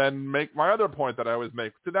 I'll then make my other point that I always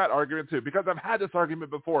make to that argument too, because I've had this argument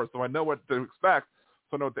before, so I know what to expect,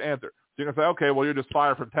 so I know what to answer. So you can say, okay, well, you're just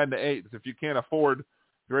fired from 10 to 8. If you can't afford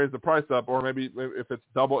to raise the price up, or maybe if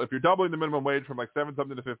you're doubling the minimum wage from like 7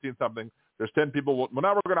 something to 15 something, there's 10 people. Well,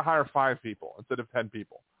 now we're going to hire 5 people instead of 10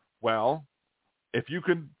 people. Well, if you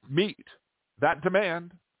can meet that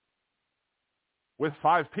demand with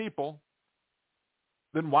 5 people,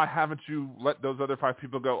 then why haven't you let those other 5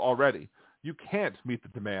 people go already? You can't meet the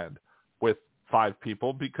demand with 5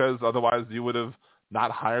 people because otherwise you would have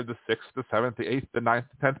not hired the 6th, the 7th, the 8th, the 9th,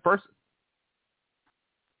 the 10th person.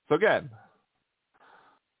 So again,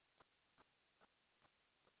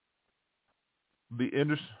 the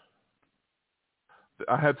industry.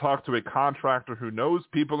 I had talked to a contractor who knows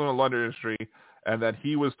people in the lumber industry, and that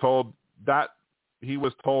he was told that he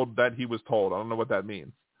was told. I don't know what that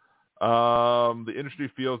means. The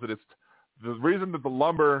industry feels that it's the reason that the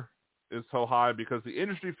lumber is so high because the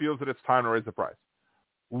industry feels that it's time to raise the price.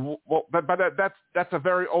 Well, but that's a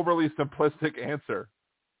very overly simplistic answer.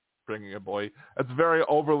 Bringing it, boy, that's very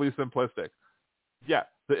overly simplistic. Yeah,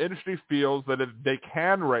 the industry feels that they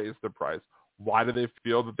can raise the price. Why do they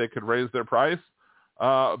feel that they could raise their price?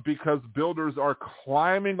 Because builders are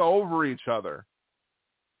climbing over each other.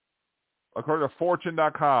 According to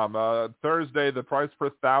Fortune.com, Thursday, the price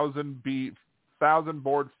per 1,000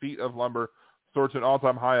 board feet of lumber soared to an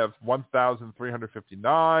all-time high of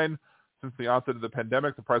 $1,359. Since the onset of the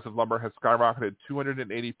pandemic, the price of lumber has skyrocketed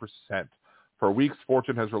 280%. For weeks,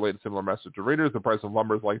 Fortune has relayed a similar message to readers. The price of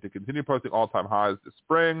lumber is likely to continue posting all-time highs this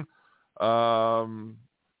spring. Signs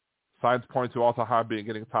point to all-time high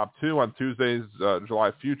getting top 2 on Tuesday's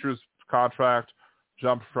July futures contract.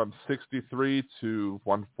 Jumped from 63 to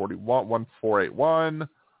 141, 1481.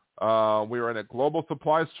 We are in a global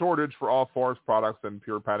supply shortage for all forest products, and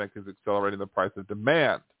pure panic is accelerating the price of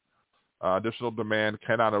demand. Additional demand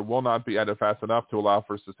cannot or will not be added fast enough to allow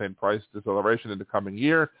for sustained price deceleration in the coming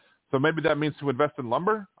year. So maybe that means to invest in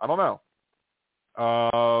lumber? I don't know.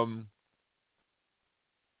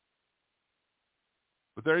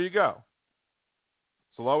 But there you go.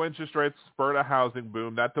 So low interest rates spurred a housing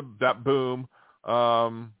boom. That boom,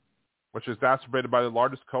 which is exacerbated by the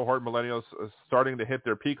largest cohort of millennials starting to hit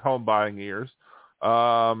their peak home buying years.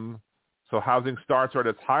 So housing starts are at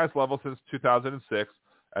its highest level since 2006,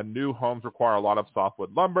 and new homes require a lot of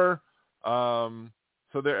softwood lumber. And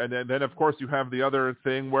then of course you have the other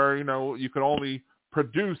thing where you can only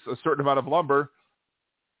produce a certain amount of lumber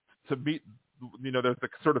to meet there's the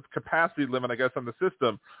sort of capacity limit, I guess, on the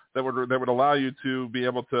system that would allow you to be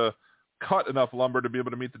able to cut enough lumber to be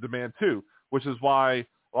able to meet the demand too, which is why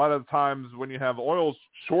a lot of the times when you have oil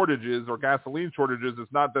shortages or gasoline shortages,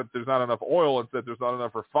 it's not that there's not enough oil, it's that there's not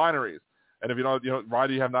enough refineries. And if why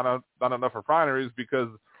do you have not enough refineries? Because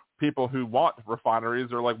people who want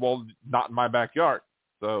refineries are like, well, not in my backyard.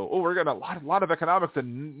 So, we're getting a lot of economics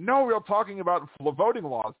and no real talking about voting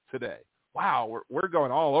laws today. Wow, we're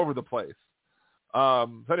going all over the place.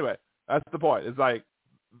 So anyway, that's the point. It's like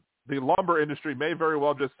the lumber industry may very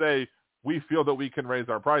well just say, we feel that we can raise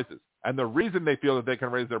our prices. And the reason they feel that they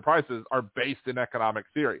can raise their prices are based in economic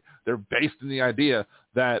theory. They're based in the idea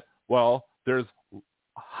that, well, there's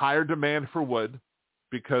higher demand for wood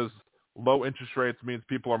because low interest rates means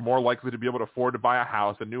people are more likely to be able to afford to buy a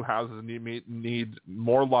house, and new houses need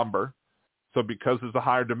more lumber. So because there's a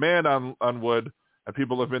higher demand on wood and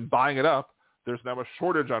people have been buying it up, there's now a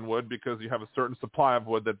shortage on wood because you have a certain supply of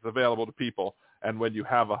wood that's available to people. And when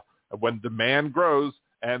when demand grows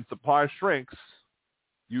and supply shrinks,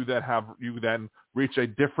 you then reach a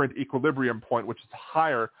different equilibrium point, which is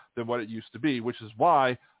higher than what it used to be, which is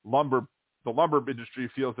why the lumber industry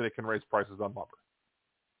feels that it can raise prices on lumber.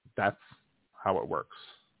 That's how it works.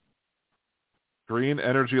 Green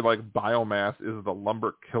energy like biomass is the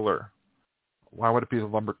lumber killer. Why would it be the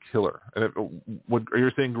lumber killer? And are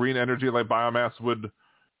you saying green energy like biomass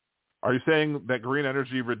are you saying that green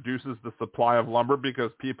energy reduces the supply of lumber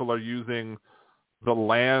because people are using the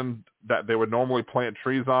land that they would normally plant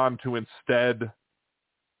trees on to instead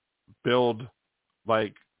build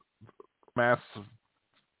like mass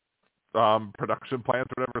production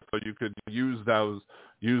plants or whatever, so you could use the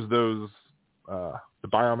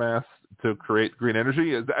biomass to create green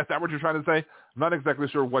energy? Is that what you're trying to say? I'm not exactly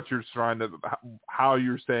sure how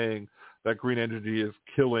you're saying that green energy is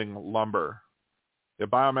killing lumber. Yeah,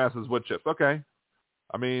 biomass is wood chips. Okay.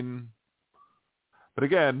 I mean, but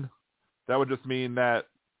again, that would just mean that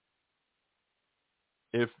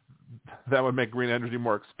if that would make green energy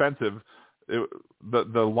more expensive, the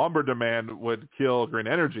lumber demand would kill green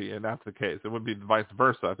energy, and that's the case. It would be vice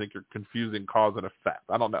versa. I think you're confusing cause and effect.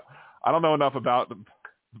 I don't know. I don't know enough about the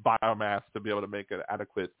biomass to be able to make an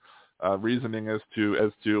adequate reasoning as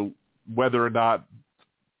to whether or not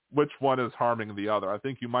which one is harming the other. I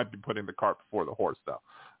think you might be putting the cart before the horse, though,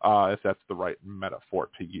 if that's the right metaphor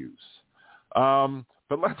to use.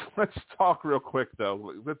 But let's talk real quick,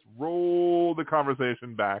 though. Let's roll the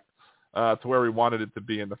conversation back to where we wanted it to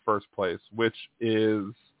be in the first place, which is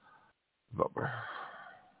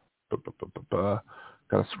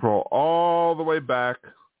gotta scroll all the way back.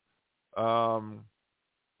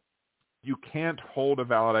 You can't hold a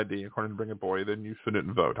valid ID, according to Bring It Boy, then you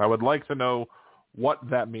shouldn't vote. I would like to know what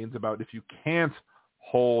that means about if you can't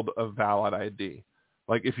hold a valid ID.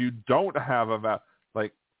 Like, if you don't have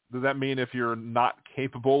does that mean if you're not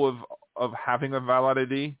capable of having a valid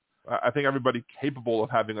ID? I think everybody capable of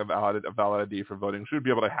having a valid ID for voting should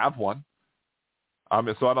be able to have one.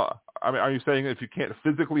 So are you saying if you can't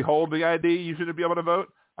physically hold the ID, you shouldn't be able to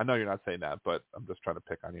vote? I know you're not saying that, but I'm just trying to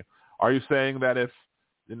pick on you. Are you saying that if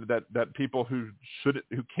that people who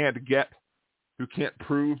can't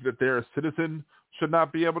prove that they're a citizen should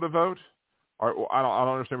not be able to vote? Or I don't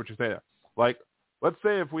understand what you're saying. Like, let's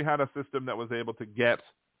say if we had a system that was able to get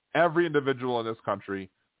every individual in this country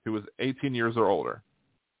who was 18 years or older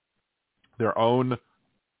their own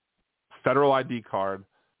federal ID card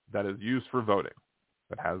that is used for voting,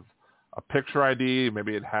 that has a picture ID,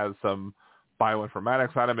 maybe it has some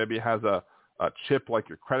bioinformatics on it, maybe it has a chip like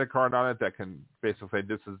your credit card on it that can basically say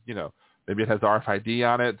this is, maybe it has RFID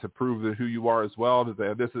on it to prove that who you are as well, to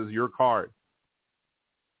say this is your card.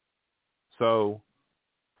 So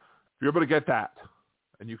if you're able to get that,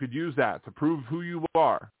 and you could use that to prove who you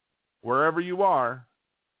are, wherever you are,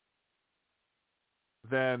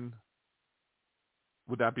 then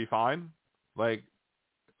would that be fine? Like,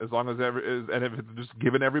 as long as and if it's just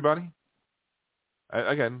given everybody?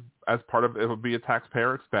 Again, as part of it would be a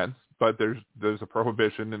taxpayer expense, but there's a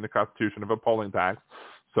prohibition in the Constitution of a polling tax,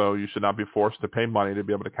 so you should not be forced to pay money to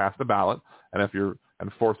be able to cast a ballot. And if you're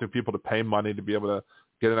forcing people to pay money to be able to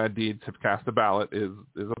get an ID to cast a ballot is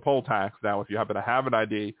a poll tax. Now, if you happen to have an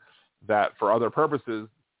ID that for other purposes,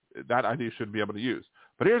 that ID should be able to use.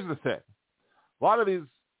 But here's the thing. A lot of these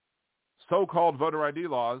so-called voter ID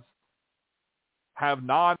laws have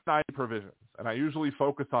non-ID provisions, and I usually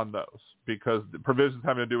focus on those because the provisions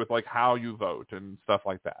having to do with like how you vote and stuff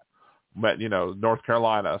like that. But, North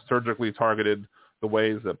Carolina surgically targeted the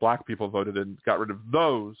ways that black people voted and got rid of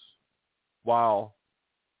those, while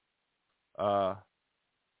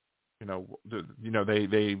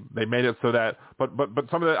they made it so that, but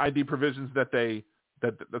some of the ID provisions that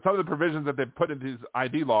some of the provisions that they put into these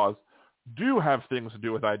ID laws do have things to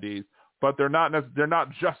do with IDs, but they're not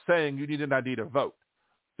just saying you need an ID to vote.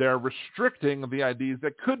 They're restricting the IDs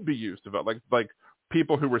that could be used to vote, like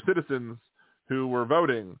people who were citizens who were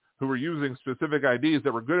voting, who were using specific IDs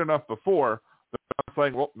that were good enough before. They're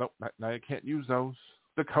saying, well, no, now you can't use those.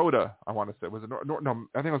 Dakota, I want to say, was it no?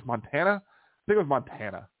 I think it was Montana. I think it was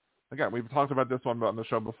Montana. Again, we've talked about this one on the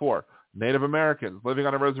show before. Native Americans living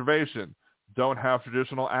on a reservation don't have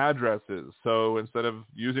traditional addresses. So instead of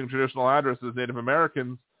using traditional addresses, Native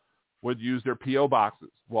Americans would use their P.O. boxes.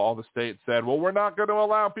 Well, all the states said, well, we're not going to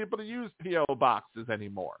allow people to use P.O. boxes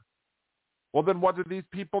anymore. Well, then what did these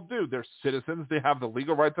people do? They're citizens. They have the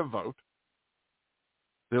legal right to vote.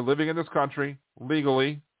 They're living in this country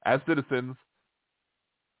legally as citizens,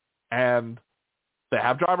 and they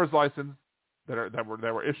have driver's license that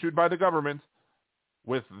were issued by the government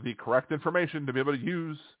with the correct information to be able to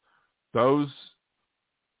use those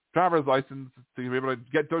driver's license, to be able to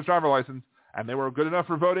get those driver's license, and they were good enough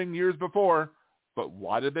for voting years before. But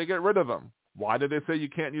why did they get rid of them? Why did they say you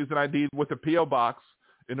can't use an ID with a P.O. box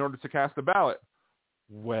in order to cast a ballot?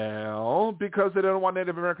 Well, because they don't want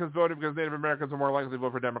Native Americans voting, because Native Americans are more likely to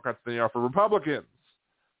vote for Democrats than they are for Republicans.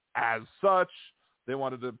 As such, they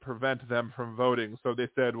wanted to prevent them from voting. So they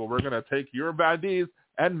said, well, we're going to take your IDs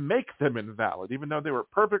and make them invalid, even though they were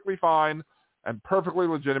perfectly fine and perfectly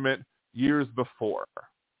legitimate years before.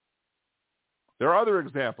 There are other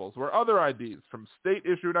examples where other IDs from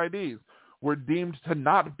state-issued IDs were deemed to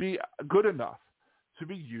not be good enough to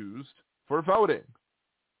be used for voting.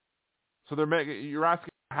 So you're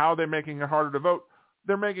asking how they're making it harder to vote.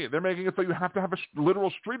 They're making it so you have to have a literal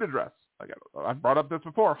street address. I've brought up this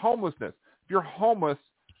before. Homelessness. If you're homeless,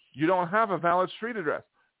 you don't have a valid street address.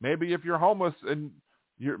 Maybe if you're homeless and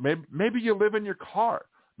maybe you live in your car.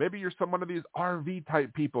 Maybe you're one of these RV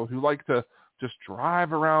type people who like to just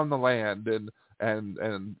drive around the land and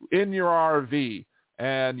in your RV,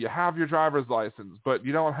 and you have your driver's license, but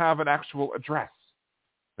you don't have an actual address.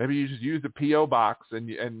 Maybe you just use a P.O. box,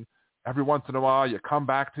 and every once in a while you come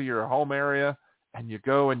back to your home area and you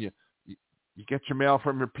go and you get your mail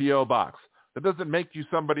from your P.O. box. That doesn't make you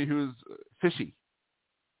somebody who's fishy.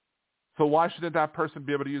 So why shouldn't that person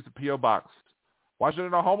be able to use a P.O. box? Why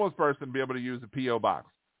shouldn't a homeless person be able to use a P.O. box?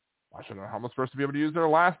 Why shouldn't a homeless person be able to use their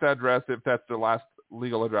last address if that's their last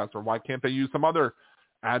legal address? Or why can't they use some other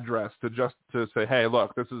address to say, hey,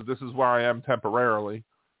 look, this is where I am temporarily,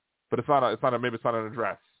 but maybe it's not an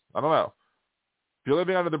address. I don't know. If you're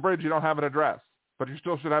living under the bridge, you don't have an address, but you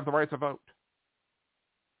still should have the right to vote.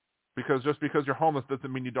 Because just because you're homeless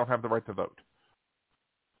doesn't mean you don't have the right to vote.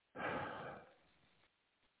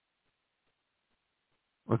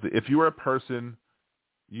 Let's see. If you are a person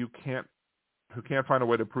who can't find a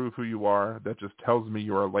way to prove who you are, that just tells me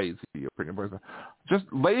you are lazy. Just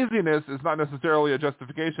laziness is not necessarily a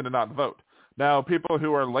justification to not vote. Now, people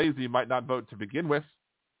who are lazy might not vote to begin with,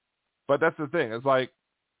 but that's the thing. It's like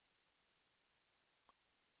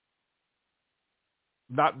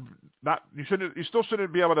you still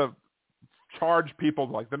shouldn't be able to charge people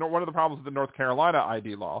like one of the problems with the North Carolina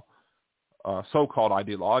ID law, so-called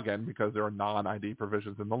ID law, again, because there are non-ID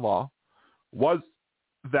provisions in the law, was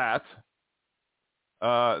that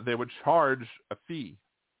they would charge a fee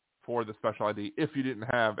for the special ID if you didn't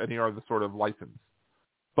have any other sort of license.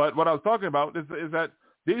 But what I was talking about is that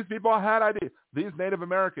these people had IDs. These Native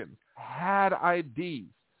Americans had IDs.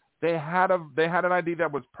 They had an ID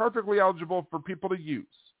that was perfectly eligible for people to use,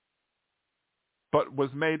 but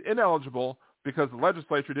was made ineligible because the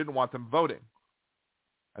legislature didn't want them voting.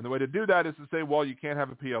 And the way to do that is to say, well, you can't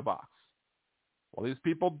have a P.O. box. Well, these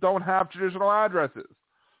people don't have traditional addresses.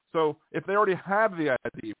 So if they already have the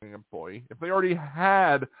ID employee, if they already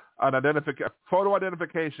had an photo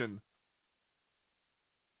identification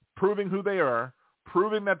proving who they are,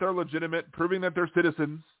 proving that they're legitimate, proving that they're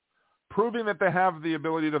citizens, proving that they have the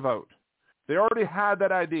ability to vote, they already had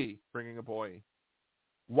that ID, bringing employee.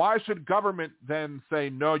 Why should government then say,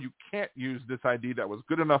 no, you can't use this ID that was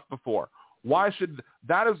good enough before?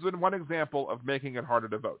 That is one example of making it harder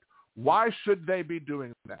to vote. Why should they be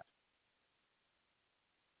doing that?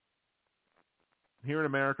 Here in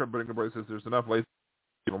America, bringing employee says there's enough lazy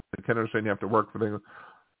people. I can understand you have to work for things.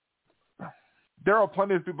 There are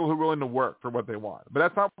plenty of people who are willing to work for what they want. But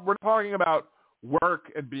that's not, we're talking about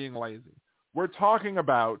work and being lazy. We're talking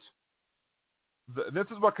about, this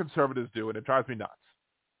is what conservatives do, and it drives me nuts.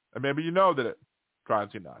 And maybe you know that it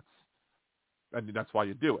drives you nuts. And that's why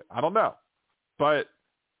you do it. I don't know. But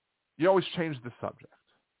you always change the subject.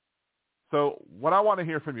 So what I want to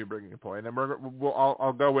hear from you, Bringing a Point, and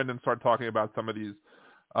I'll go in and start talking about some of these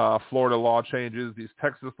Florida law changes, these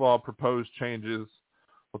Texas law proposed changes.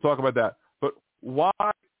 We'll talk about that. But why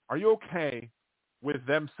are you okay with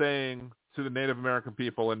them saying to the Native American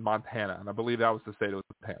people in Montana, and I believe that was the state of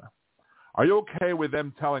Montana, are you okay with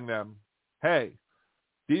them telling them, hey,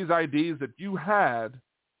 these IDs that you had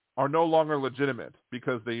are no longer legitimate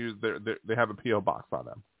because they have a P.O. box on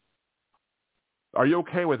them? Are you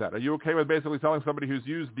okay with that? Are you okay with basically telling somebody who's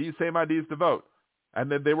used these same IDs to vote and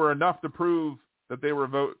that they were enough to prove that they were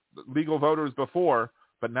legal voters before,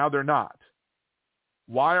 but now they're not?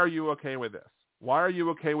 Why are you okay with this? Why are you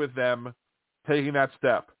okay with them taking that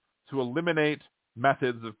step to eliminate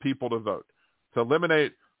methods of people to vote, to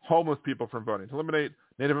eliminate homeless people from voting, to eliminate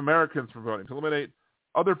Native Americans from voting, to eliminate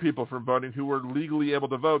other people from voting who were legally able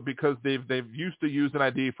to vote because they've used to use an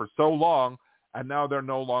ID for so long and now they're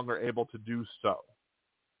no longer able to do so?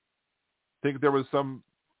 I think there was some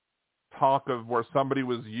talk of where somebody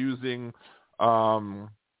was using a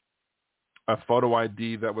photo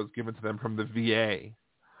ID that was given to them from the VA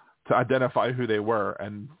to identify who they were.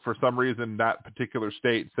 And for some reason, that particular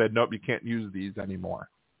state said, nope, you can't use these anymore.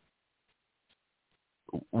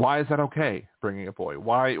 Why is that okay, Bringing a Point?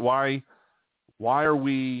 Why are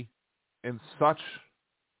we in such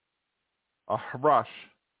a rush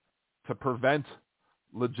to prevent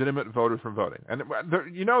legitimate voters from voting? And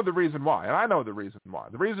you know the reason why, and I know the reason why.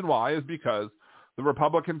 The reason why is because the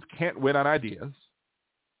Republicans can't win on ideas.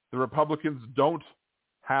 The Republicans don't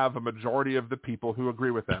have a majority of the people who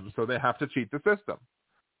agree with them, so they have to cheat the system.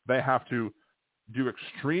 They have to do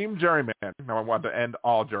extreme gerrymandering. Now, I want to end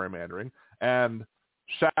all gerrymandering, and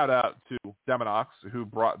shout out to Demonox, who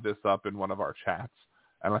brought this up in one of our chats,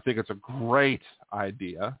 and I think it's a great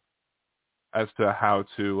idea as to how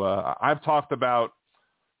to I've talked about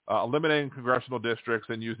eliminating congressional districts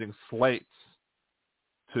and using slates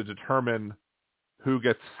to determine who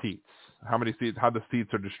gets seats, how many seats, how the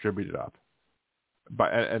seats are distributed up.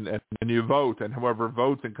 And you vote, and whoever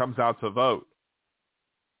votes and comes out to vote,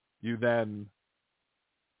 you then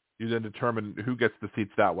determine who gets the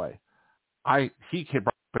seats that way. He came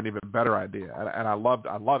up with an even better idea, and I love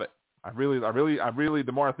it. I really,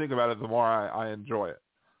 the more I think about it, the more I enjoy it.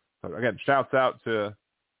 So again, shouts out to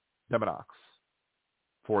Demonox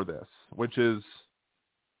for this, which is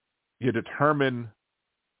you determine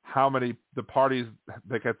how many the parties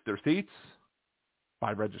that get their seats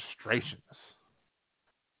by registrations.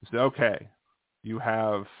 You say, okay, you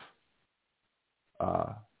have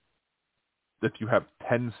if you have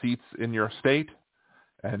 10 seats in your state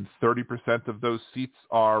and 30% of those seats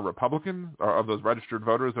are Republicans, or of those registered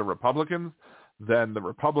voters are Republicans, then the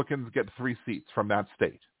Republicans get 3 seats from that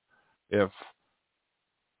state. If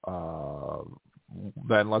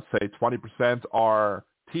then let's say 20% are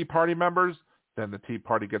Tea Party members, then the Tea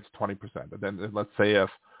Party gets 20%. And then let's say if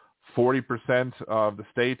 40% of the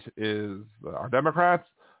state are Democrats,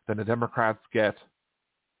 then the Democrats get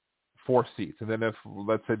 4 seats. And then if,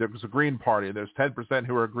 let's say there's a Green Party, and there's 10%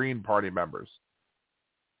 who are Green Party members,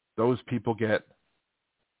 those people get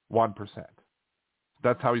 1%.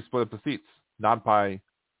 That's how you split up the seats, not by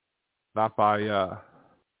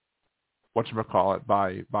whatchamacallit,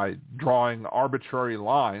 by drawing arbitrary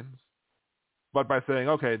lines, but by saying,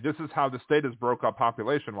 okay, this is how the state is broke up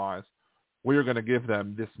population-wise. We are going to give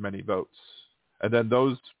them this many votes. And then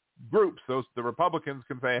those groups, the Republicans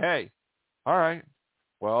can say, hey, all right,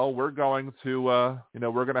 well, we're going to,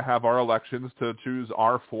 we're going to have our elections to choose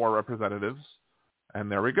our 4 representatives, and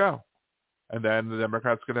there we go. And then the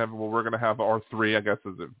Democrats can have, well, we're going to have our 3, I guess,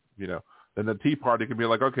 then the Tea Party can be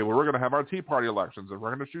like, okay, well, we're going to have our Tea Party elections, and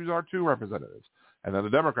we're going to choose our 2 representatives. And then the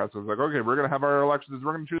Democrats will be like, okay, we're going to have our elections, and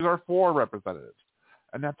we're going to choose our 4 representatives.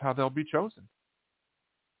 And that's how they'll be chosen.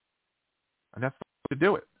 And that's the way to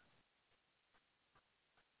do it.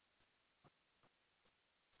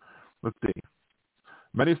 Let's see.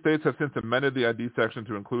 Many states have since amended the ID section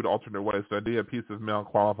to include alternate ways to ID. A piece of mail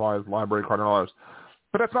qualifies, library card, and all others.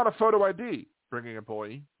 But that's not a photo ID, Bringing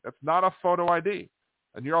Employee. That's not a photo ID.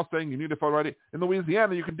 And you're all saying you need a photo ID. In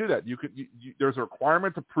Louisiana, you can do that. There's a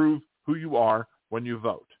requirement to prove who you are when you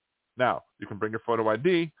vote. Now, you can bring your photo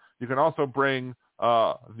ID. You can also bring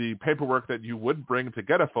the paperwork that you would bring to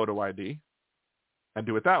get a photo ID and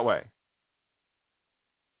do it that way.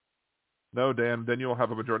 No, Dan, then you'll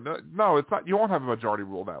have a majority. No, it's not. You won't have a majority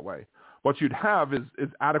rule that way. What you'd have is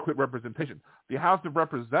adequate representation. The House of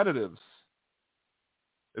Representatives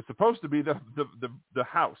is supposed to be the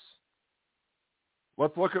House.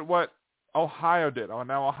 Let's look at what Ohio did. Oh,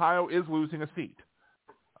 now Ohio is losing a seat.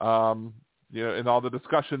 in all the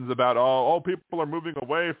discussions about, people are moving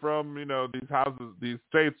away from, these houses, these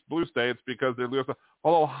states, blue states, because they're losing.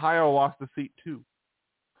 Well, Ohio lost a seat too.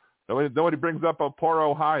 Nobody brings up poor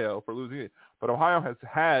Ohio for losing it. But Ohio has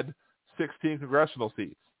had 16 congressional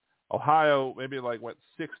seats. Ohio maybe went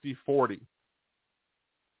 60-40.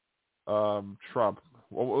 Trump.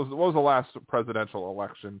 What was the last presidential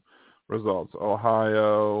election results?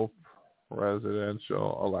 Ohio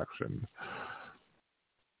presidential election.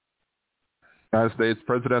 United States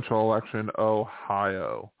presidential election,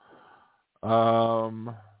 Ohio.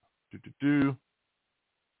 53%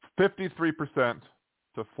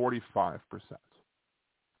 to 45%.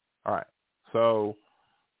 All right. So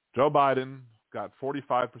Joe Biden got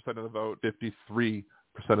 45% of the vote, 53%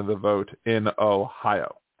 of the vote in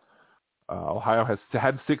Ohio. Ohio has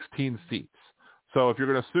had 16 seats. So if you're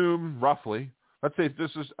going to assume roughly, let's say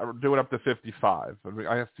this is do it up to 55.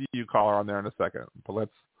 I see you caller on there in a second, but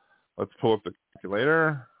let's pull up the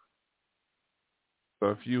calculator. So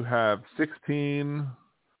if you have 16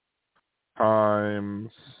 times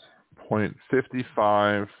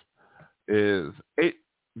 0.55 is 8,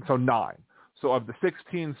 so 9. So of the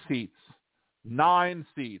 16 seats, 9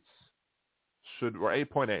 seats or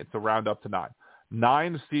 8.8, so round up to 9.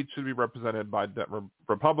 9 seats should be represented by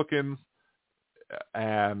Republicans,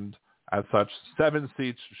 and as such, 7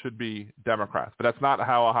 seats should be Democrats. But that's not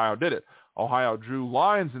how Ohio did it. Ohio drew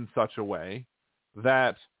lines in such a way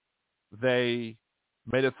that they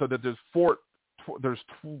made it so that there's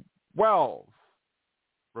 12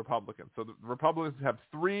 Republicans. So the Republicans have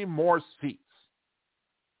 3 more seats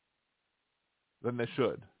than they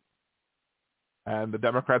should. And the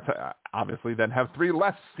Democrats obviously then have 3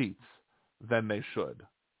 less seats than they should.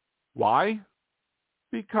 Why?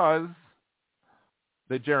 Because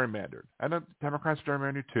they gerrymandered. And the Democrats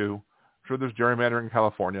gerrymandered too. I'm sure there's gerrymandering in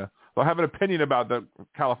California. They'll have an opinion about the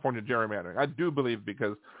California gerrymandering. I do believe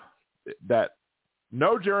because that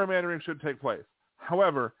no gerrymandering should take place.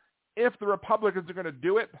 However, if the Republicans are going to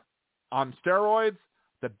do it on steroids,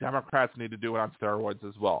 the Democrats need to do it on steroids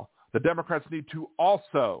as well. The Democrats need to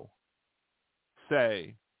also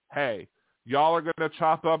say, hey, y'all are going to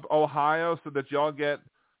chop up Ohio so that y'all get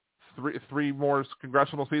three more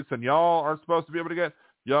congressional seats than y'all are supposed to be able to get.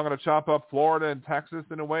 Y'all going to chop up Florida and Texas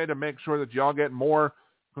in a way to make sure that y'all get more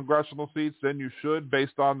congressional seats than you should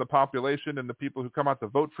based on the population and the people who come out to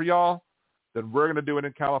vote for y'all. Then we're going to do it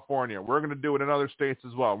in California. We're going to do it in other states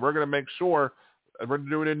as well. We're going to make sure, and we're going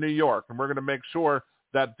to do it in New York, and we're going to make sure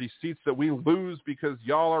that the seats that we lose because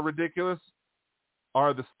y'all are ridiculous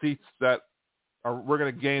are the seats that we're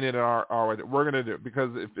going to gain it in our way. We're going to do it because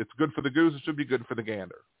if it's good for the goose, it should be good for the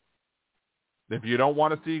gander. If you don't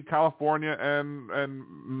want to see California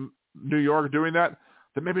and New York doing that,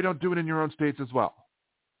 then maybe don't do it in your own states as well.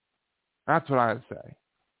 That's what I'd say.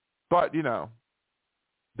 But,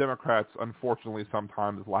 Democrats, unfortunately,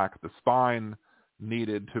 sometimes lack the spine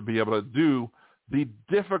needed to be able to do the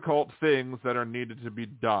difficult things that are needed to be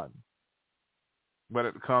done when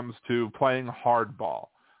it comes to playing hardball.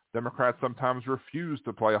 Democrats sometimes refuse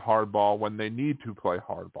to play hardball when they need to play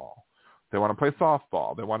hardball. They want to play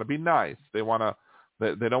softball. They want to be nice. They don't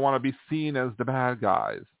want to be seen as the bad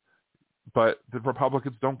guys. But the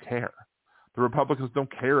Republicans don't care. The Republicans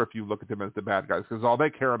don't care if you look at them as the bad guys because all they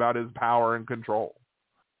care about is power and control.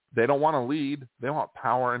 They don't want to lead. They want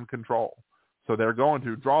power and control. So they're going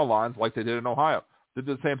to draw lines like they did in Ohio. They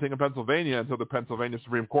did the same thing in Pennsylvania until the Pennsylvania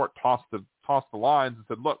Supreme Court tossed the lines and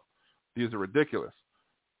said, look, these are ridiculous.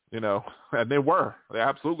 And they were. They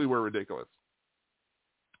absolutely were ridiculous.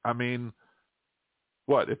 I mean,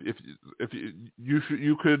 what if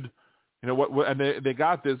you could, what and they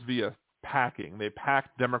got this via packing. They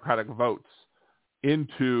packed Democratic votes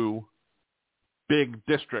into big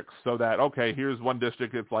districts so that, okay, here's one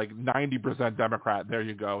district, it's like 90% Democrat. There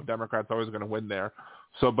you go. Democrats always going to win there.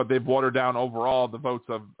 So, but they've watered down overall the votes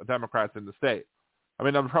of Democrats in the state. I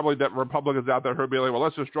mean, I'm probably Republicans out there who will be like, well,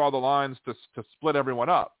 let's just draw the lines to split everyone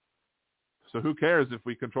up. So who cares if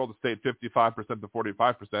we control the state 55% to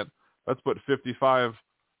 45%? Let's put 55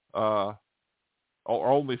 or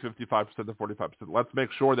only 55% to 45%. Let's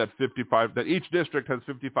make sure that each district has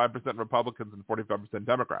 55% Republicans and 45%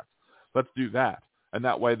 Democrats. Let's do that. And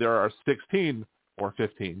that way there are 16 or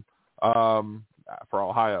 15 for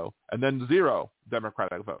Ohio and then 0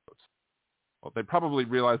 Democratic votes. Well, they probably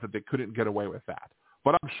realized that they couldn't get away with that.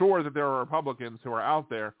 But I'm sure that there are Republicans who are out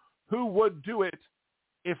there who would do it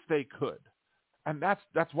if they could. And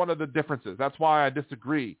that's one of the differences. That's why I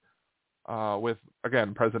disagree with,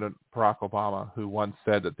 again, President Barack Obama, who once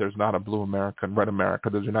said that there's not a blue America and red America,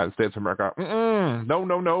 there's United States of America.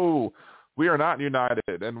 No. We are not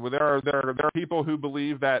united. And there are people who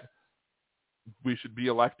believe that we should be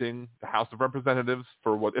electing the House of Representatives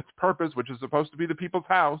for what its purpose, which is supposed to be the people's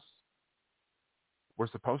house. We're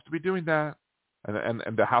supposed to be doing that. And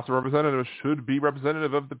the House of Representatives should be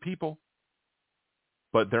representative of the people.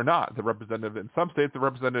 But they're not. They're representative in some states. They're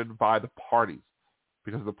represented by the parties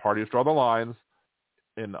because the parties draw the lines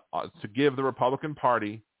in to give the Republican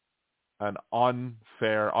Party an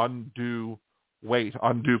unfair, undue weight,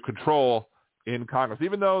 undue control in Congress.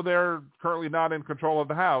 Even though they're currently not in control of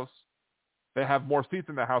the House, they have more seats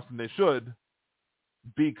in the House than they should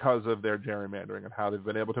because of their gerrymandering and how they've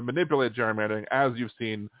been able to manipulate gerrymandering, as you've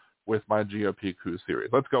seen with my GOP coup series.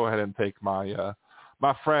 Let's go ahead and take my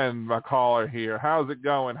friend, my caller here. How's it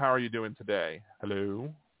going? How are you doing today?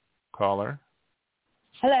 Hello, caller.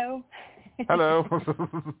 Hello. Hello.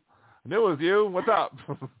 I knew it was you. What's up?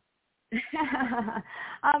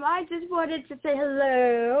 I just wanted to say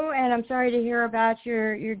hello, and I'm sorry to hear about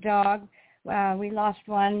your dog. We lost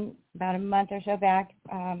one about a month or so back,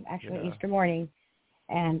 Easter morning.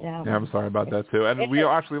 And yeah, I'm sorry about that too. And we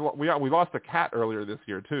lost a cat earlier this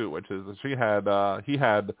year too, which is he had the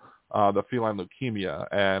feline leukemia,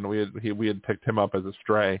 and we had picked him up as a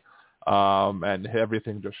stray, and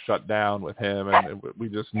everything just shut down with him, and we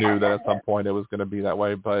just knew that at some point it was going to be that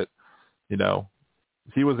way. But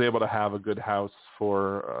he was able to have a good house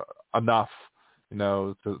for enough,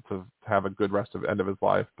 to have a good end of his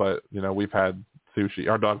life. But we've had Sushi.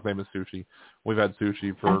 Our dog's name is Sushi. We've had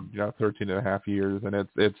Sushi for 13 and a half years, and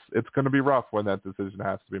it's going to be rough when that decision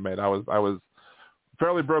has to be made. I was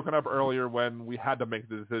fairly broken up earlier when we had to make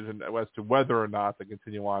the decision as to whether or not to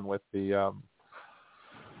continue on with the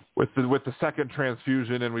second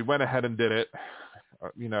transfusion, and we went ahead and did it.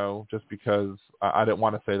 Just because I didn't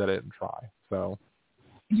want to say that I didn't try. So.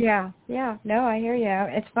 Yeah. No, I hear you.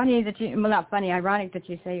 It's funny that not funny, ironic that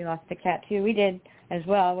you say you lost the cat too. We did as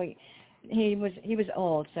well. He was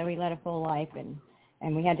old, so he led a full life, and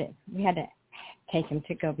we had to take him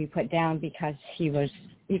to go be put down because he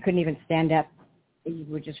couldn't even stand up. He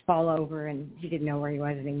would just fall over, and he didn't know where he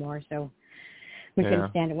was anymore. So we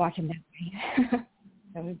couldn't stand to watch him that way.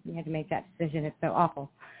 So we had to make that decision. It's so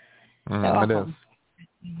awful. It is.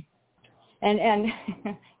 And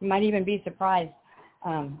you might even be surprised.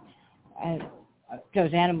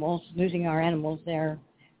 Those animals, losing our animals there,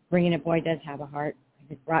 bringing a boy does have a heart.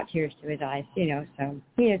 It brought tears to his eyes, so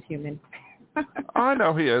he is human. I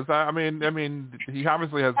know he is. I mean, he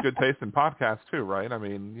obviously has good taste in podcasts too, right? I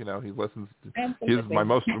mean, he listens. He's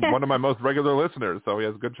one of my most regular listeners, so he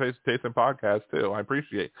has good taste in podcasts too. I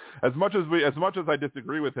appreciate as much as I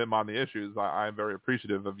disagree with him on the issues. I'm very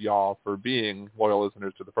appreciative of y'all for being loyal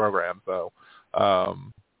listeners to the program. So,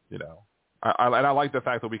 I like the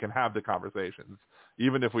fact that we can have the conversations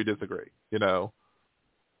even if we disagree.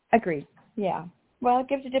 Agreed. Yeah. Well, it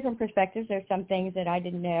gives a different perspective. There's some things that I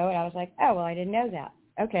didn't know, and I was like, oh, well, I didn't know that.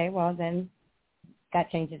 Okay, well, then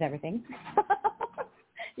that changes everything. But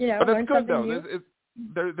it's good, though.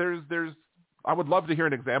 There's I would love to hear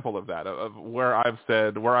an example of that, of where I've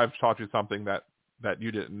taught you something that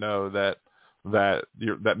you didn't know that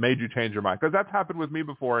made you change your mind. Because that's happened with me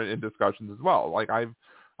before in discussions as well. Like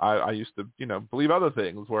I used to, believe other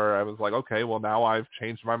things where I was like, okay, well, now I've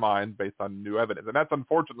changed my mind based on new evidence. And that's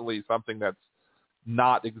unfortunately something that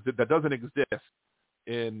doesn't exist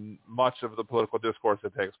in much of the political discourse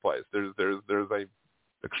that takes place. There's a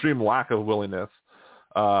extreme lack of willingness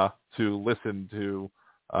to listen to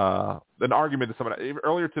an argument to someone.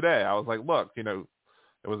 Earlier today, I was like, look, it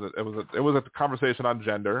was a conversation on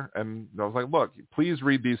gender, and I was like, look, please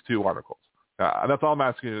read these two articles. That's all I'm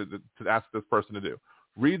asking you to ask this person to do.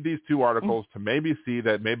 Read these two articles to maybe see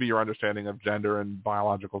that maybe your understanding of gender and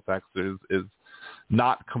biological sex is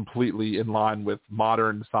not completely in line with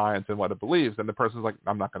modern science and what it believes. And the person's like,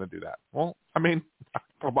 I'm not going to do that. Well, I mean,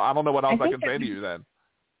 I don't know what else I can say to you then.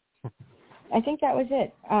 I think that was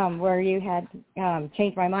it, where you had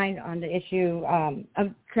changed my mind on the issue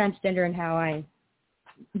of transgender and how I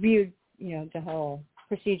viewed, the whole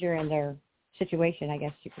procedure and their situation, I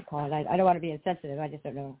guess you could call it. I don't want to be insensitive. I just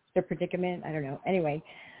don't know. Their predicament, I don't know. Anyway,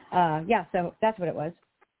 so that's what it was.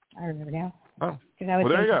 I remember now. Oh, well,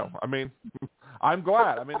 there you go. I mean, I'm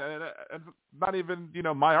glad. I mean, it's not even,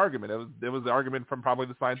 my argument. It was the argument from probably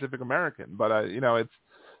the Scientific American. But,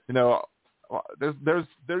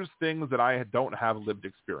 there's things that I don't have lived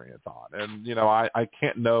experience on. And, I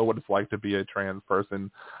can't know what it's like to be a trans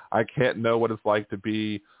person. I can't know what it's like to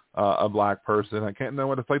be a black person. I can't know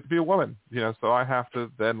what it's like to be a woman. So I have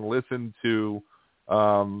to then listen to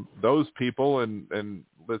those people and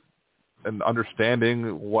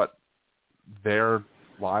understanding what their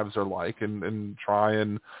lives are like and try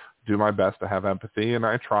and do my best to have empathy. And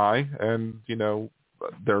I try, and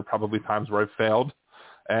there are probably times where I've failed,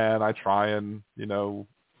 and I try and,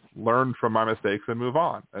 learn from my mistakes and move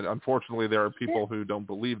on. And unfortunately, there are people who don't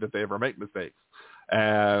believe that they ever make mistakes.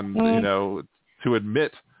 And, to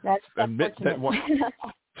admit that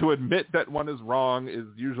one is wrong is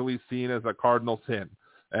usually seen as a cardinal sin.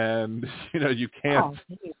 And, you can't,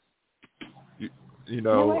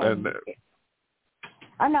 and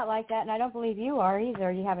I'm not like that, and I don't believe you are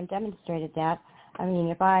either. You haven't demonstrated that. I mean,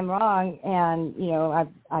 if I'm wrong and,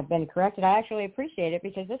 I've been corrected, I actually appreciate it,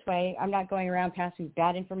 because this way I'm not going around passing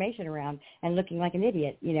bad information around and looking like an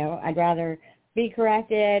idiot. I'd rather be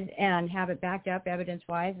corrected and have it backed up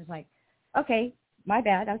evidence-wise. It's like, okay, my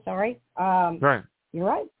bad, I'm sorry. Right. You're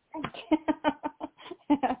right.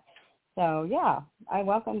 So, yeah, I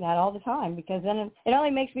welcome that all the time, because then it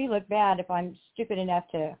only makes me look bad if I'm stupid enough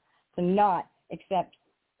to not accept,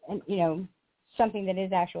 something that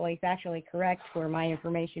is actually factually correct, where my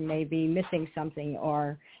information may be missing something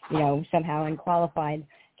or, somehow unqualified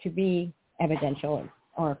to be evidential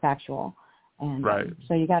or factual. And right.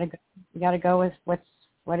 So you got to go with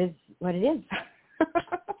what it is.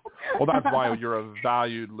 Well, that's why you're a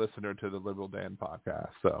valued listener to the Liberal Dan podcast.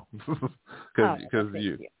 So, because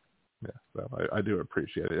you. Yeah, so I do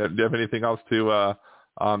appreciate it. Do you have anything else to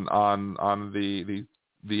on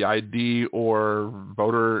the ID or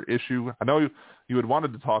voter issue? I know you had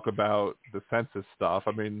wanted to talk about the census stuff.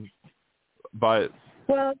 I mean, but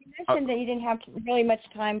well, you mentioned that you didn't have really much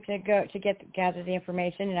time to gather the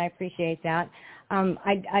information, and I appreciate that.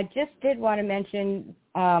 I just did want to mention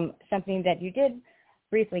something that you did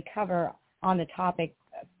briefly cover on the topic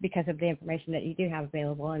because of the information that you do have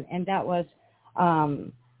available, and that was.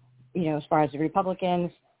 As far as the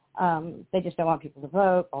Republicans, they just don't want people to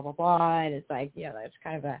vote, blah, blah, blah. And it's like, that's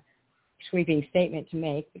kind of a sweeping statement to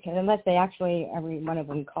make, because unless they actually, every one of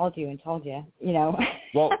them called you and told you,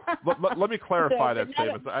 Well, let me clarify that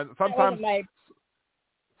statement.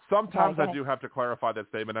 Sometimes I do have to clarify that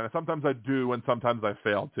statement, and sometimes I do, and sometimes I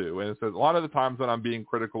fail to. And it says a lot of the times when I'm being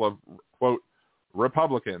critical of, quote,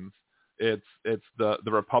 Republicans, it's the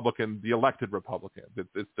Republican, the elected Republicans.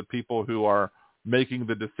 It's the people who are making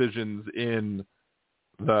the decisions in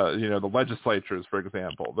the legislatures, for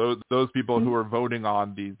example, those people who are voting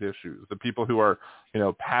on these issues, the people who are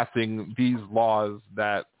passing these laws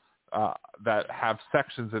that have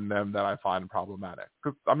sections in them that I find problematic.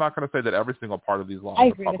 Because I'm not going to say that every single part of these laws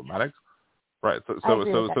are problematic, right? So it's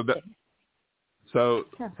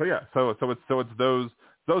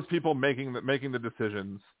those people making the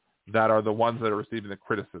decisions that are the ones that are receiving the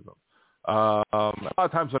criticism. A lot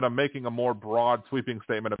of times when I'm making a more broad, sweeping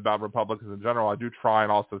statement about Republicans in general, I do try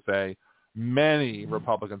and also say many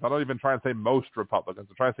Republicans. I don't even try and say most Republicans.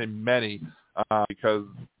 I try and say many because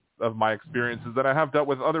of my experiences that I have dealt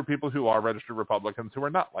with other people who are registered Republicans who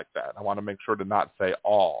are not like that. I want to make sure to not say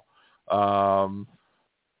all. Let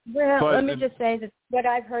me just say that what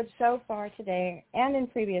I've heard so far today and in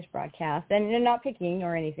previous broadcasts, and they're not picking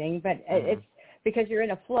or anything, but it's because you're in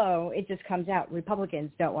a flow, it just comes out, Republicans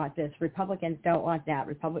don't want this, Republicans don't want that,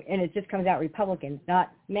 and it just comes out Republicans,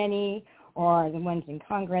 not many or the ones in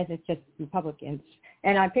Congress, it's just Republicans.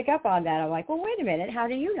 And I pick up on that. I'm like, well, wait a minute, how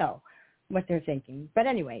do you know what they're thinking? But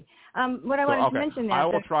anyway, what I wanted to mention that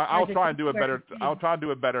I'll try and do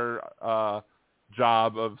a better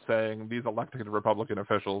job of saying these elected Republican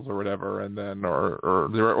officials or whatever, and then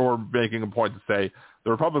or making a point to say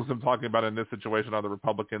the Republicans I'm talking about in this situation are the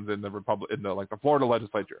Republicans in the Florida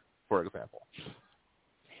legislature, for example.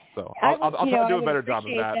 So I'll try to do a better job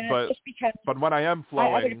of that. But when I am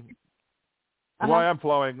flowing,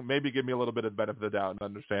 maybe give me a little bit of benefit of the doubt and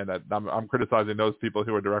understand that I'm criticizing those people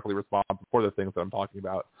who are directly responsible for the things that I'm talking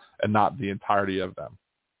about and not the entirety of them.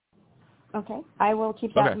 Okay, I will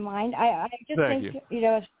keep that in mind. I just think,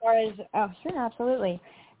 as far as, sure, absolutely,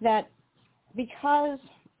 that because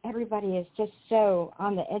everybody is just so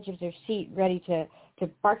on the edge of their seat, ready to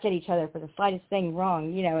bark at each other for the slightest thing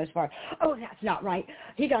wrong, as far as, oh, that's not right,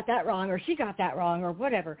 he got that wrong, or she got that wrong, or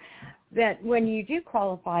whatever, that when you do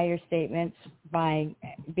qualify your statements by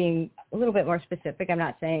being a little bit more specific, I'm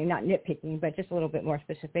not saying, not nitpicking, but just a little bit more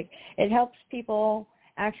specific, it helps people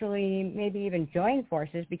actually maybe even join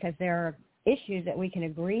forces, because there are issues that we can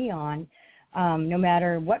agree on, no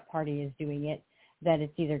matter what party is doing it, that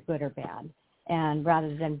it's either good or bad, and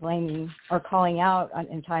rather than blaming or calling out an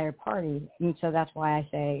entire party. And so that's why I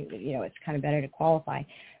say, it's kind of better to qualify,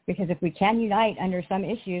 because if we can unite under some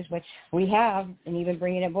issues, which we have, and even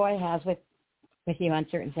Bringing It Boy has with you on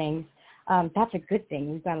certain things, that's a good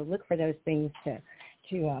thing. We've got to look for those things to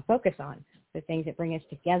focus on, the things that bring us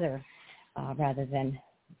together rather than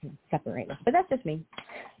separate us. But that's just me.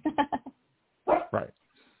 Right.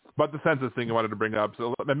 But the census thing you wanted to bring up,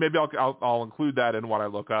 so maybe I'll include that in what I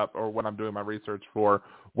look up or when I'm doing my research for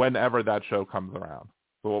whenever that show comes around.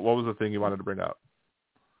 So what was the thing you wanted to bring up?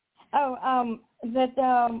 Oh,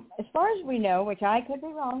 that as far as we know, which I could be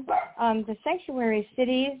wrong, the sanctuary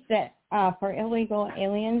cities that for illegal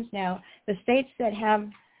aliens, now the states that have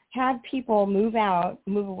had people move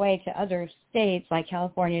away to other states like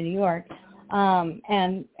California, New York, but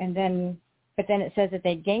then it says that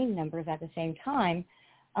they gain numbers at the same time.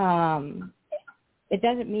 It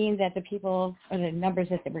doesn't mean that the people or the numbers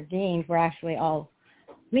that were gained were actually all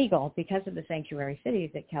legal because of the sanctuary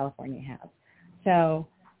cities that California has. So,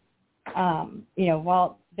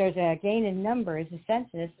 while there's a gain in numbers, the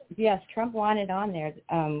census, yes, Trump wanted on there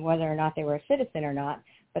whether or not they were a citizen or not,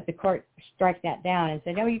 but the court struck that down and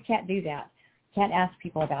said, no, you can't do that. You can't ask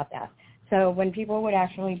people about that. So when people would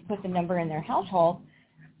actually put the number in their household,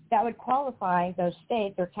 that would qualify those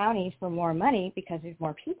states or counties for more money because there's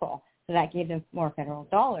more people. So that gave them more federal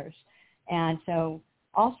dollars. And so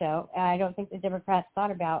also, I don't think the Democrats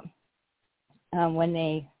thought about when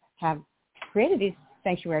they have created these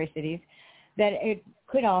sanctuary cities that it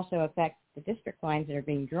could also affect the district lines that are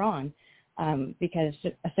being drawn because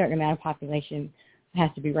a certain amount of population has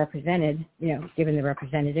to be represented, given the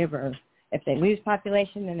representative, or if they lose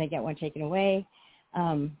population, then they get one taken away.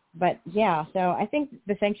 But yeah, so I think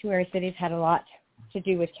the sanctuary cities had a lot to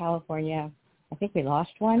do with California. I think we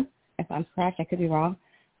lost one, if I'm correct. I could be wrong.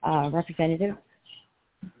 Representative.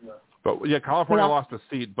 But yeah, California lost a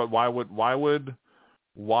seat. But why would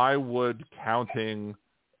counting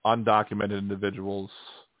undocumented individuals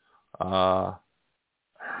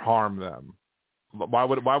harm them? Why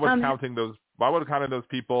would counting those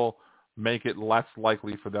people make it less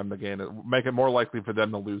likely for them to gain it, make it more likely for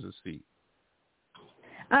them to lose a seat?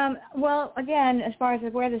 Well, again, as far as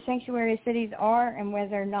where the sanctuary cities are and where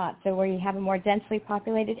they're not, so where you have a more densely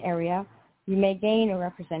populated area, you may gain a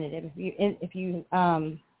representative. If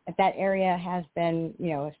that area has been,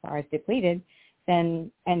 as far as depleted,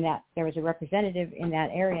 then and that there was a representative in that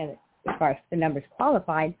area that, as far as the numbers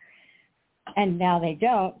qualified, and now they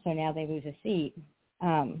don't, so now they lose a seat.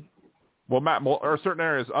 Or certain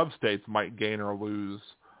areas of states might gain or lose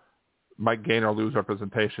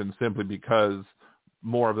representation simply because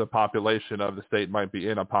more of the population of the state might be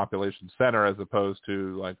in a population center as opposed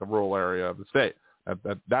to like a rural area of the state.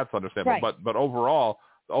 That's understandable. Right. But overall,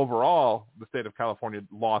 the state of California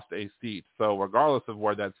lost a seat. So regardless of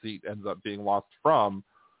where that seat ends up being lost from,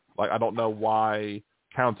 like I don't know why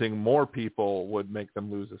counting more people would make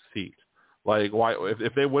them lose a seat. Like why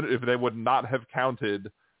if they would not have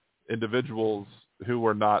counted individuals who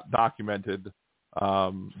were not documented,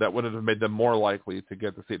 that would have made them more likely to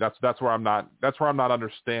get the seat. That's where I'm not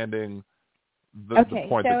understanding the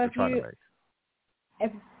point that you're trying to make.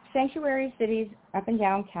 If sanctuary cities up and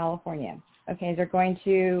down California, they're going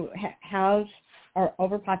to house or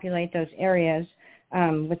overpopulate those areas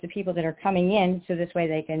with the people that are coming in, so this way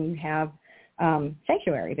they can have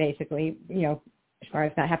sanctuary, basically, as far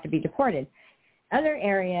as not have to be deported. Other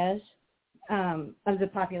areas of the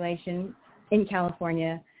population in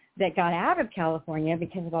California that got out of California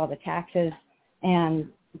because of all the taxes and,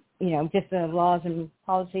 just the laws and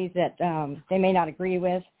policies that they may not agree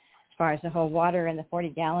with as far as the whole water and the 40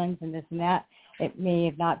 gallons and this and that, it may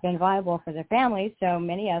have not been viable for their families, so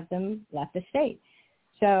many of them left the state.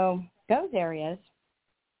 So those areas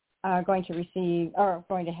are going to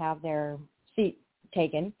have their seat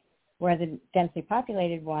taken, where the densely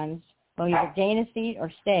populated ones will either gain a seat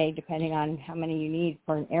or stay, depending on how many you need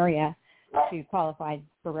for an area to qualify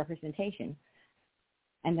for representation.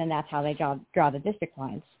 And then that's how they draw the district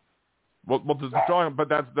lines. Well, the drawing, but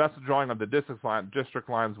that's the drawing of the district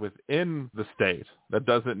lines within the state. That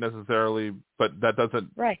doesn't necessarily, but that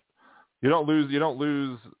doesn't. Right. You don't lose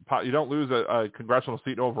a congressional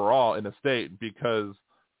seat overall in a state because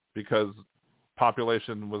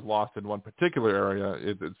population was lost in one particular area.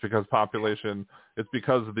 It's because population. It's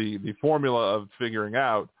because of the formula of figuring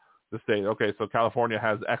out the state. Okay, so California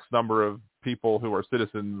has X number of people who are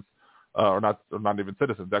citizens, or not even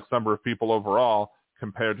citizens. X number of people overall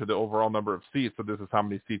compared to the overall number of seats. So this is how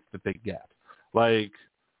many seats that they get. Like,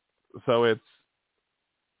 so it's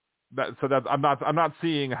that. So that I'm not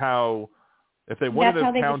seeing how if they wouldn't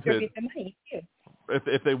have counted. The money too.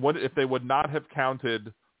 If they would not have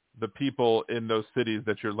counted the people in those cities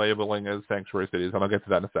that you're labeling as sanctuary cities, and I'll get to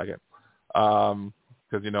that in a second,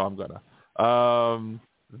 because I'm gonna. I'm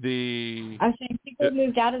saying people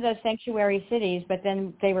moved out of those sanctuary cities, but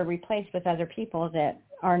then they were replaced with other people that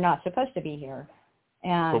are not supposed to be here.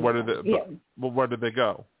 And but where did they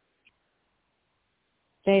go?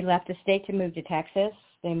 They left the state to move to Texas,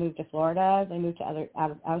 They moved to Florida. They moved to other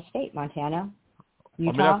out of state, Montana,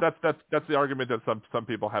 Utah. I mean, that's the argument that some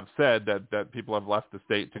people have said that people have left the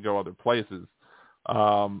state to go other places. But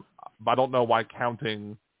I don't know why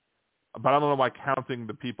counting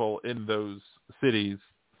the people in those cities,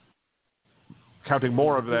 counting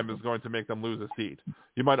more of them is going to make them lose a seat.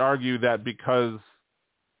 You might argue that because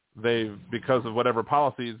of whatever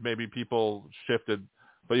policies, maybe people shifted.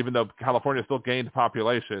 But even though California still gained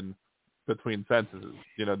population between censuses,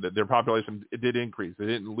 their population, it did increase. They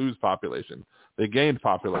didn't lose population. They gained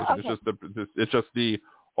population. Okay. It's just the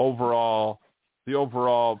overall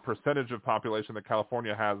percentage of population that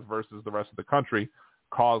California has versus the rest of the country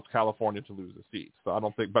caused California to lose a seat. So I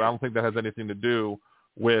don't think that has anything to do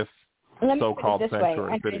with so-called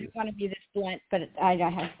sanctuary cities. I don't want to be this blunt, but I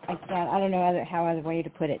don't know how other way to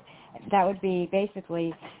put it. That would be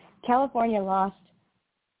basically California lost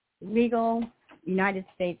legal United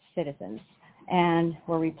States citizens and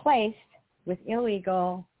were replaced with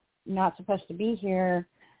illegal, not supposed to be here,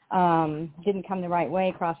 didn't come the right way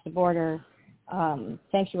across the border,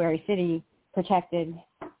 sanctuary city protected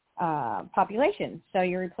population. So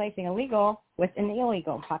you're replacing illegal with an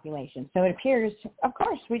illegal population. So it appears, of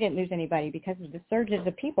course, we didn't lose anybody because of the surges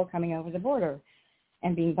of people coming over the border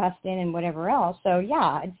and being bussed in and whatever else. So,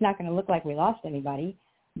 yeah, it's not going to look like we lost anybody,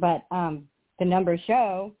 but the numbers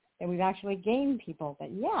show that we've actually gained people.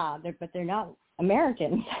 But, yeah, they're not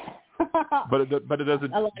Americans. But it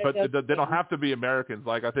doesn't. But they don't have to be Americans.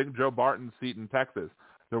 Like I think Joe Barton's seat in Texas,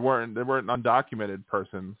 there weren't undocumented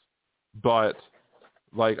persons, but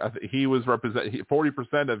like he was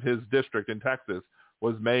 40% of his district in Texas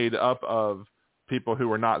was made up of people who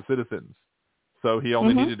were not citizens. So he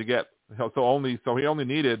only needed to get he only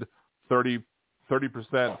needed 30%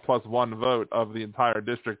 plus one vote of the entire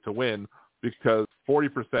district to win, because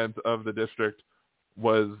 40% of the district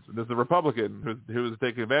was a Republican who was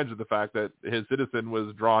taking advantage of the fact that his citizen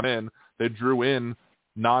was drawn in. They drew in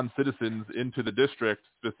non-citizens into the district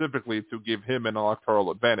specifically to give him an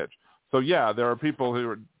electoral advantage. So, yeah, there are people who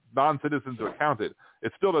are non-citizens who are counted.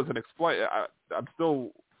 It still doesn't explain. I'm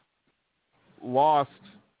still lost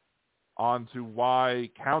onto why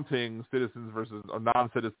counting citizens versus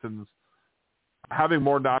non-citizens, having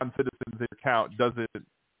more non-citizens in your count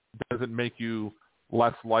doesn't make you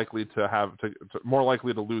less likely more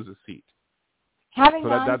likely to lose a seat. Having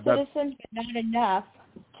non-citizens, but not enough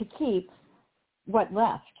to keep what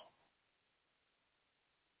left.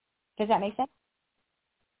 Does that make sense?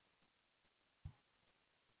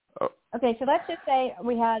 Okay, so let's just say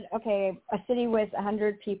we had, a city with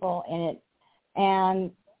 100 people in it,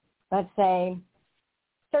 and let's say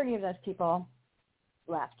 30 of those people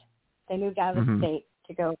left. They moved out of the state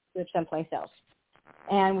to go live someplace else.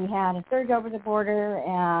 And we had a surge over the border,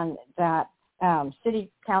 and that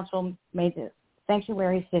city council made the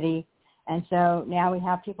sanctuary city. And so now we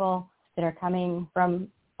have people that are coming from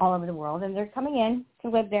all over the world, and they're coming in to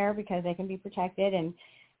live there because they can be protected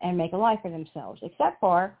and make a life for themselves, except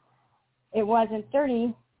for it wasn't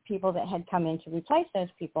 30 people that had come in to replace those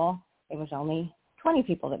people. It was only 20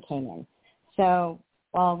 people that came in. So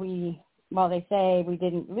while they say we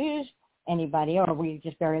didn't lose anybody, or we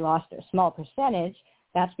just barely lost a small percentage,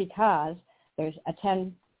 that's because there's a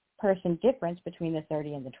 10-person difference between the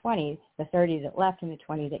 30 and the 20, the 30 that left and the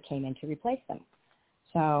 20 that came in to replace them.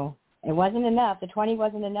 So it wasn't enough. The 20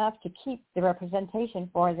 wasn't enough to keep the representation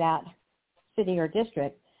for that city or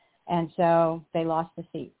district, and so they lost the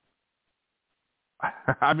seat.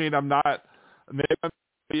 I mean, I'm not.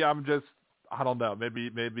 Maybe I'm just. I don't know.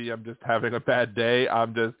 Maybe I'm just having a bad day.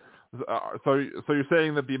 I'm just. So you're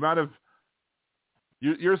saying that the amount of.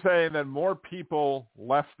 You're saying that more people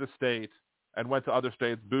left the state and went to other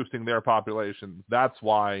states, boosting their populations. That's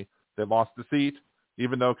why they lost the seat,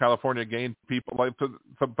 even though California gained people.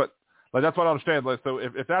 But that's what I understand. Like, so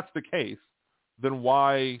if that's the case, then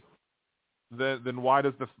why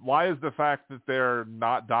is the fact that they're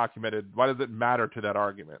not documented? Why does it matter to that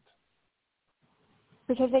argument?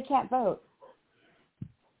 Because they can't vote.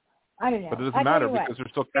 I don't know. But it doesn't matter because they're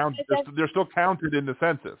still counted. They're still counted in the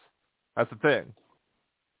census. That's the thing.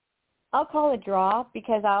 I'll call a draw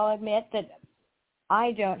because I'll admit that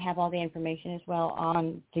I don't have all the information as well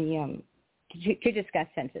on the to discuss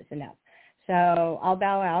census enough. So I'll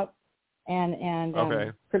bow out and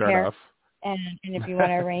okay, prepare. Fair enough. And if you want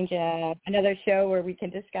to arrange another show where we can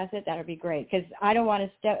discuss it, that would be great. Because I don't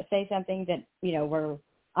want to say something that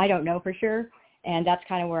I don't know for sure, and that's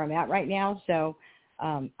kind of where I'm at right now. So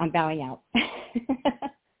I'm bowing out.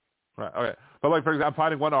 Right. Okay. But like, for example, I'm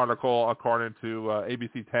finding one article according to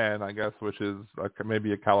ABC 10, I guess, which is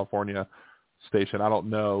maybe a California station. I don't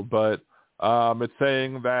know, but it's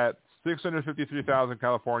saying that 653,000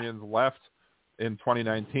 Californians left in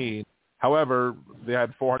 2019. However, they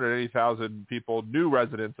had 480,000 people, new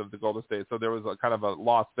residents of the Golden State, so there was a kind of a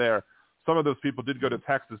loss there. Some of those people did go to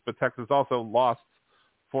Texas, but Texas also lost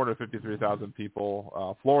 453,000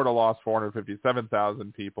 people. Florida lost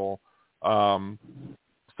 457,000 people. So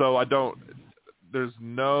there's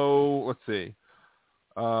no, let's see.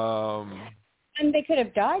 And they could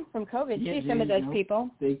have died from COVID too. Some of those people.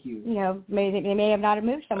 Thank you. You know, they may have not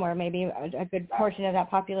moved somewhere. Maybe a good portion of that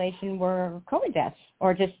population were COVID deaths,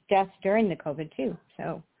 or just deaths during the COVID too.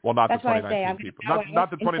 So. Well, not that's the 2019 people. Not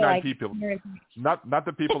the 2019 people. Not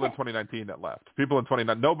the people in 2019 that left. People in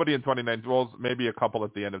 2019. Nobody in 2019. Well, maybe a couple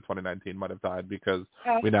at the end of 2019 might have died because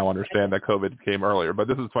we now understand that COVID came earlier. But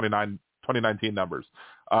this is 2019 numbers.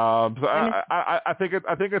 So I think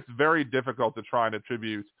it's very difficult to try and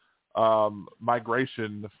attribute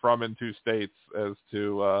migration from and to states as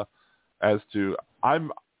to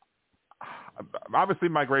I'm obviously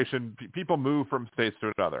migration. People move from states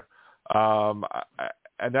to another.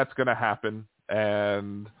 And that's going to happen.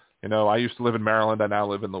 And, you know, I used to live in Maryland. I now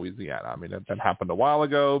live in Louisiana. I mean, that happened a while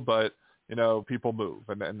ago, but, you know, people move,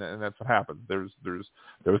 and that's what happens. There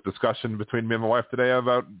was discussion between me and my wife today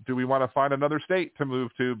about, do we want to find another state to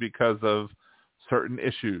move to because of certain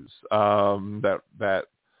issues that,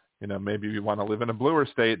 you know, maybe we want to live in a bluer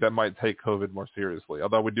state that might take COVID more seriously.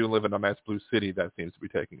 Although we do live in a nice blue city that seems to be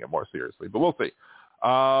taking it more seriously, but we'll see.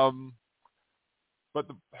 I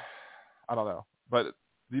don't know, but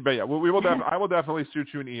yeah, we will. I will definitely shoot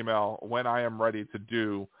you an email when I am ready to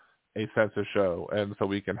do a census show, and so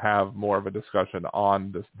we can have more of a discussion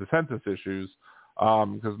on the census issues.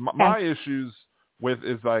 Because my issues with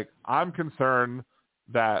is like, I'm concerned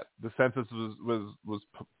that the census was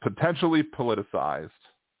potentially politicized,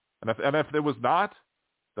 and if it was not,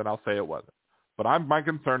 then I'll say it wasn't. But my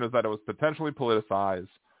concern is that it was potentially politicized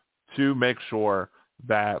to make sure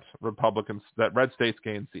that red states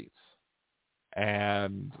gain seats.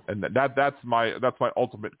 And that's my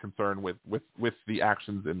ultimate concern with the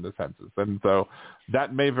actions in the census, and so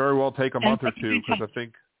that may very well take a month or two, because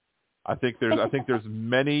I think there's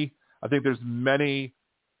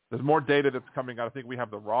more data that's coming out. I think we have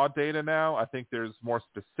the raw data now. I think there's more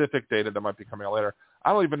specific data that might be coming out later.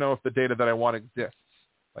 I don't even know if the data that I want exists.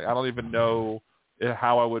 Like, I don't even know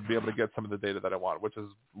how I would be able to get some of the data that I want, which is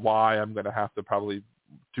why I'm going to have to probably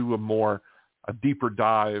do a deeper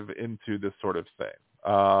dive into this sort of thing.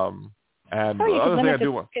 And the other thing I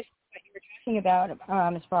do want, what you were talking about,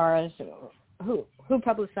 as far as who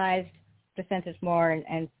publicized the census more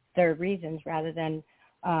and their reasons, rather than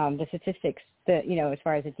the statistics, as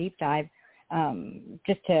far as a deep dive,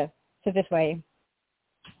 so this way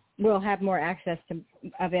we'll have more access to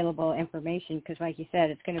available information, because like you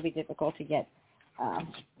said, it's going to be difficult to get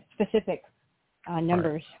specific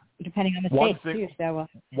numbers. Right. Depending on the state too. So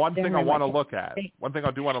one thing I want to look at, one thing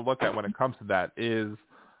I do want to look at when it comes to that is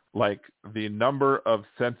like the number of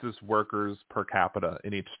census workers per capita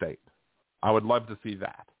in each state. I would love to see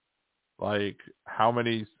that. Like how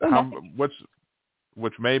many, which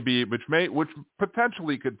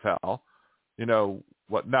potentially could tell, you know,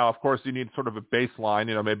 what now, of course you need sort of a baseline,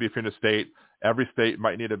 you know, maybe if you're in a state, every state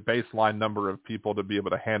might need a baseline number of people to be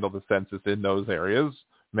able to handle the census in those areas.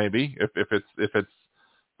 Maybe if it's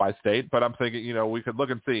by state, but I'm thinking, you know, we could look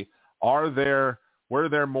and see, were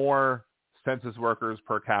there more census workers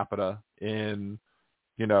per capita in,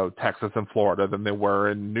 you know, Texas and Florida than there were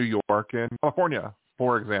in New York and California,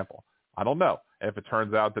 for example? I don't know. If it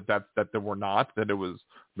turns out that there were not, that it was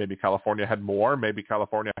maybe California had more, maybe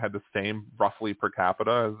California had the same roughly per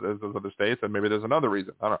capita as those other states, and maybe there's another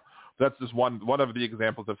reason. I don't know. That's just one of the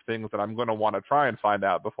examples of things that I'm going to want to try and find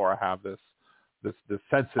out before I have this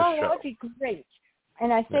census show. Oh, that would be great.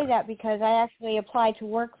 And I say that because I actually applied to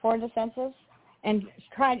work for the census and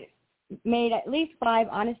made at least 5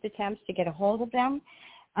 honest attempts to get a hold of them.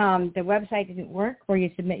 The website didn't work where you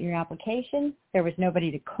submit your application. There was nobody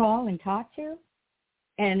to call and talk to.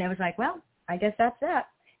 And I was like, well, I guess that's that.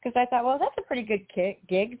 Because I thought, well, that's a pretty good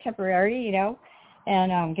gig, temporary, you know,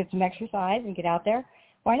 and get some exercise and get out there.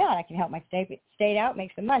 Why not? I can help my state out,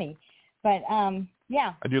 make some money. But,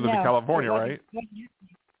 yeah. And you live in California, right?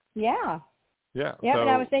 Yeah. Yeah. Yeah, and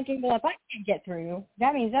I was thinking, well, if I can't get through,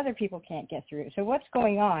 that means other people can't get through. So what's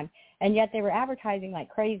going on? And yet they were advertising like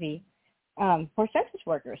crazy for census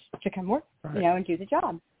workers to come work, you know, and do the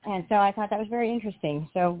job. And so I thought that was very interesting.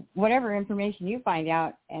 So whatever information you find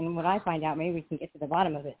out and what I find out, maybe we can get to the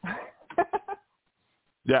bottom of it.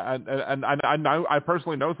 Yeah, and I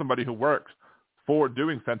personally know somebody who works for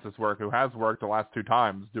doing census work, who has worked the last 2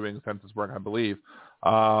 times doing census work, I believe.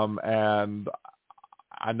 And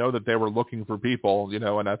I know that they were looking for people,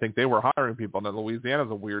 and I think they were hiring people. Now,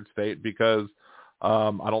 Louisiana's a weird state because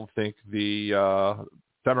I don't think the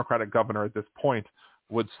Democratic governor at this point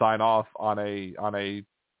would sign off on a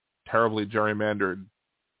terribly gerrymandered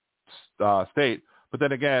state. But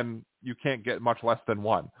then again, you can't get much less than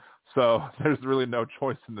one. So there's really no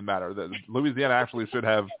choice in the matter. Louisiana actually should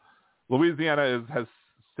have. Louisiana has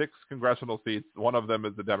 6 congressional seats. One of them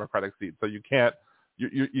is the Democratic seat. So you can't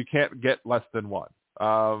get less than one.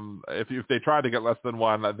 If they tried to get less than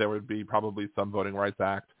one, there would be probably some Voting Rights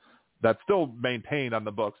Act that's still maintained on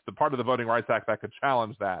the books. The part of the Voting Rights Act that could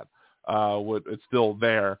challenge that it's still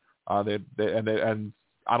there. And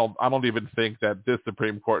I don't even think that this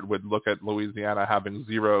Supreme Court would look at Louisiana having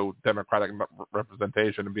 0 Democratic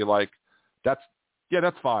representation and be like, that's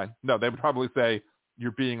fine. No, they would probably say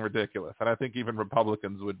you're being ridiculous. And I think even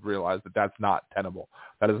Republicans would realize that that's not tenable.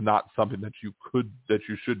 That is not something that you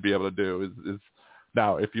should be able to do. Is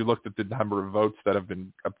now, if you looked at the number of votes that have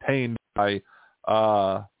been obtained by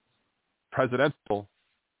presidential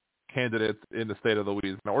candidates in the state of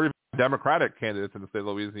Louisiana, or even Democratic candidates in the state of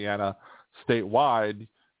Louisiana statewide,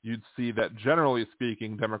 you'd see that generally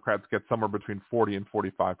speaking, Democrats get somewhere between 40 and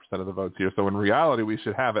 45% of the votes here. So in reality, we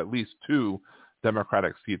should have at least 2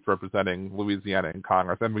 Democratic seats representing Louisiana in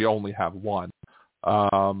Congress, and we only have 1.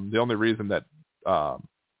 The only reason that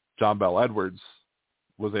John Bell Edwards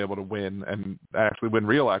was able to win and actually win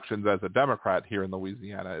re-elections as a Democrat here in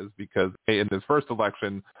Louisiana is because in his first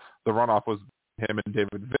election, the runoff was him and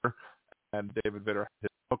David Vitter, and David Vitter had his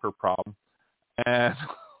hooker problem. And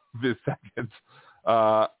the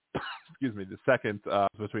second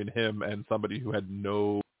between him and somebody who had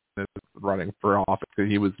no business running for office.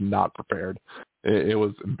 He was not prepared. It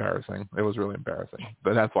was embarrassing. It was really embarrassing.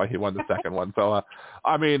 But that's why he won the second one. So,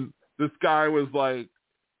 this guy was like,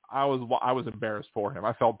 I was embarrassed for him.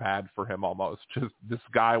 I felt bad for him almost. Just this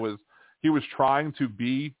guy was trying to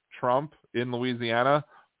be Trump in Louisiana,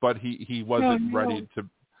 but he wasn't ready to.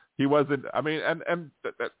 He wasn't. I mean, and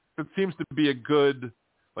it seems to be a good.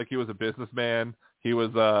 Like, he was a businessman. He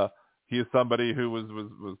is somebody who was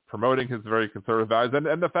promoting his very conservative values,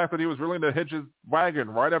 and the fact that he was willing to hitch his wagon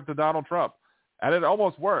right up to Donald Trump, and it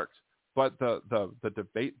almost worked. But the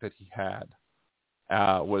debate that he had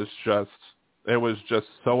was just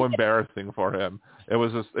so embarrassing for him. It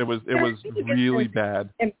was really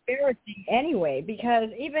bad. Embarrassing anyway, because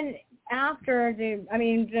even after the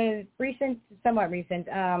somewhat recent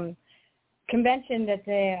convention that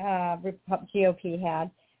the GOP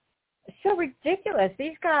had, so ridiculous.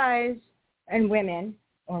 These guys and women,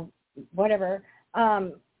 or whatever,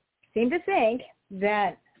 seem to think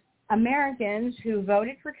that Americans who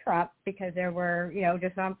voted for Trump, because there were,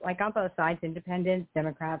 just on both sides, independents,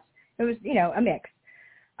 Democrats, it was, a mix,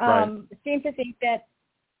 seem to think that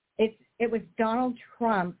it was Donald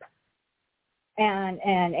Trump and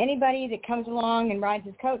anybody that comes along and rides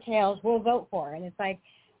his coattails will vote for. And it's like,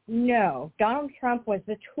 no, Donald Trump was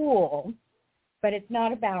the tool, but it's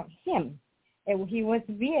not about him. He was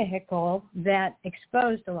the vehicle that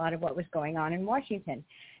exposed a lot of what was going on in Washington,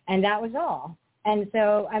 and that was all. And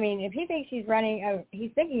so, if he thinks he's running, he's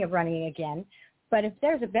thinking of running again, but if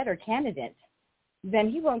there's a better candidate, then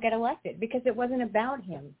he won't get elected because it wasn't about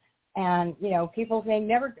him. And, people think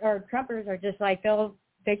Trumpers are just like,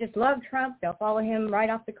 they just love Trump. They'll follow him right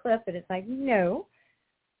off the cliff. But it's like, no.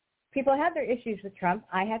 People have their issues with Trump.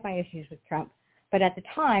 I had my issues with Trump. But at the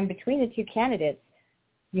time, between the 2 candidates,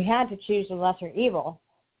 you had to choose the lesser evil,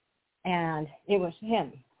 and it was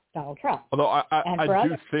him, Donald Trump. Although I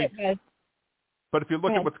do think, but if you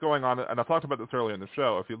look at what's going on, and I talked about this earlier in the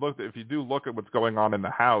show, if you do look at what's going on in the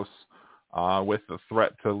House with the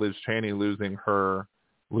threat to Liz Cheney losing her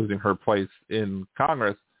place in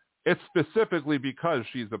Congress, it's specifically because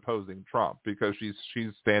she's opposing Trump, because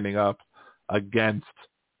she's standing up against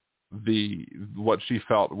what she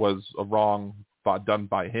felt was a wrong done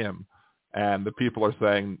by him, and the people are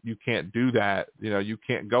saying you can't do that. You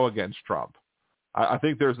can't go against Trump. I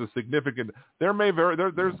think there's a significant. There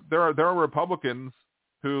are Republicans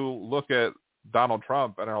who look at Donald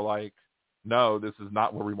Trump and are like, no, this is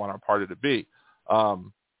not where we want our party to be. A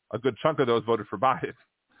good chunk of those voted for Biden,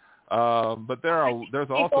 but there's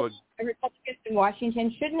also Republicans in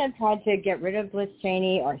Washington shouldn't have tried to get rid of Liz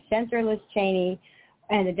Cheney or censor Liz Cheney,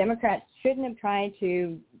 and the Democrats shouldn't have tried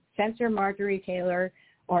to censor Marjorie Taylor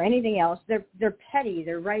or anything else. They're petty.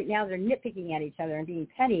 They're nitpicking at each other and being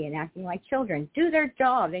petty and acting like children. Do their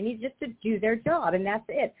job. They need just to do their job, and that's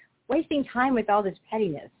it. Wasting time with all this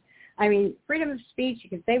pettiness. Freedom of speech, you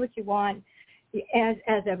can say what you want. As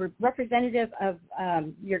a representative of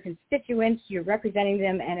your constituents, you're representing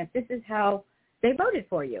them, and if this is how they voted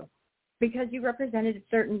for you, because you represented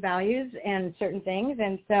certain values and certain things.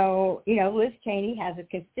 And so, Liz Cheney has a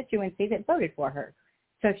constituency that voted for her.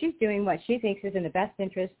 So she's doing what she thinks is in the best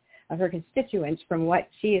interest of her constituents from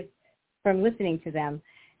listening to them.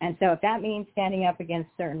 And so if that means standing up against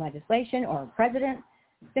certain legislation or a president,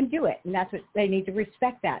 then do it. And that's what they need to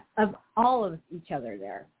respect, that of all of each other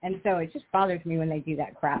there. And so it just bothers me when they do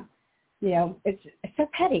that crap. It's so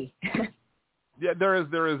petty. Yeah, there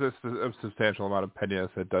is a substantial amount of pettiness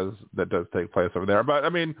that does take place over there. But I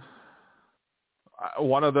mean,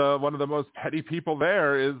 one of the most petty people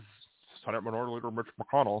there is Senate Minority Leader Mitch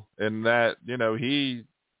McConnell, in that he's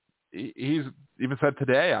even said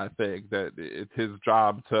today, I think, that it's his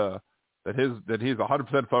job that he's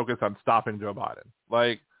 100% focused on stopping Joe Biden.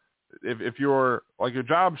 Like, if your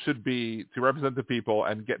job should be to represent the people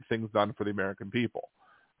and get things done for the American people.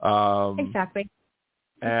 Exactly.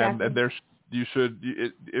 And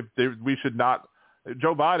we should not.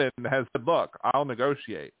 Joe Biden has said, look, I'll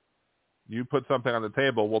negotiate. You put something on the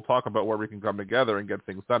table, we'll talk about where we can come together and get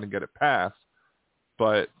things done and get it passed.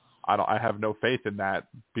 But I have no faith in that,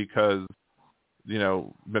 because,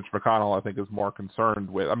 Mitch McConnell, I think, is more concerned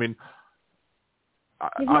with, I mean,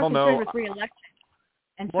 he's I don't know. With re-election.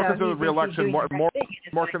 And more so concerned with re-election, more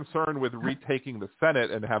right concerned with retaking the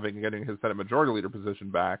Senate and getting his Senate Majority Leader position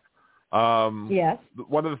back. Yes.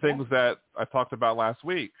 One of the things that I talked about last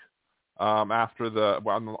week, after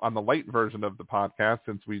on the late version of the podcast,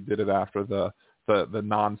 since we did it after the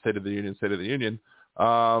non-State of the Union,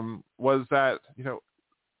 was that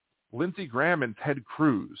Lindsey Graham and Ted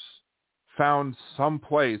Cruz found some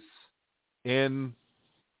place in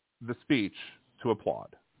the speech to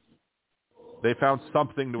applaud. They found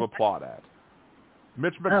something to applaud at.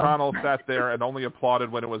 Mitch McConnell sat there and only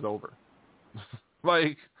applauded when it was over.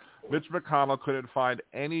 Like, Mitch McConnell couldn't find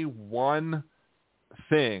any one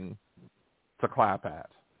thing to clap at.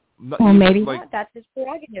 Well, maybe not. That's his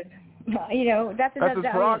prerogative. That's his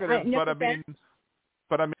prerogative.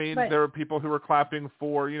 But I mean, there are people who were clapping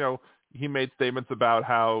for, he made statements about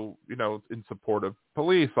how, in support of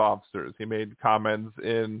police officers. He made comments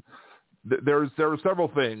there were several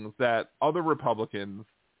things that other Republicans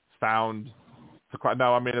found to clap.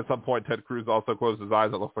 Now, I mean, at some point, Ted Cruz also closed his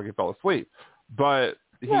eyes. It looks like he fell asleep. But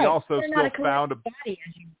he also still found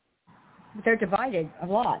they're divided a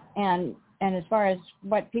lot. And as far as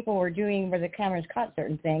what people were doing where the cameras caught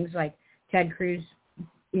certain things, like Ted Cruz,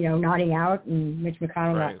 nodding out and Mitch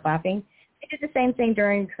McConnell not clapping, they did the same thing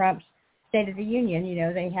during Trump's State of the Union.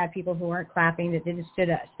 They had people who weren't clapping, that didn't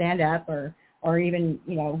stand up or even,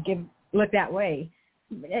 look that way.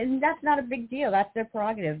 And that's not a big deal. That's their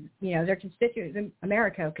prerogative. Their constituents,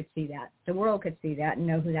 America could see that. The world could see that and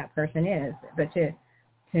know who that person is. But to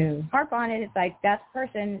harp on it, it's like that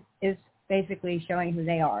person is basically showing who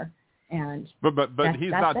they are. And but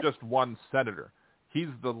he's not just one senator. He's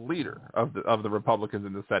the leader of the Republicans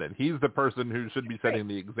in the Senate. He's the person who should be setting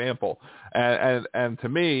the example. And to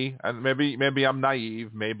me, and maybe I'm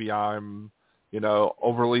naive, maybe I'm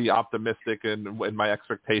overly optimistic in my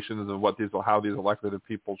expectations of how these elected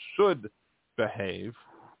people should behave.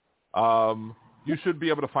 You should be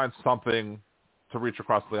able to find something to reach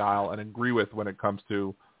across the aisle and agree with when it comes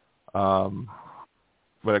to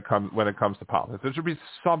politics. There should be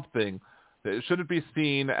something. It shouldn't be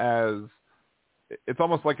seen as, it's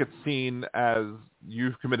almost like it's seen as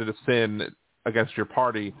you've committed a sin against your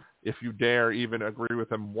party if you dare even agree with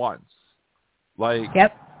them once. Like,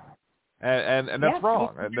 yep. And that's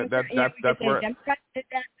wrong. And that's where Democrats did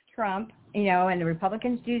that with Trump, and the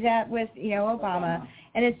Republicans do that with, Obama.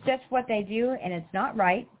 And it's just what they do, and it's not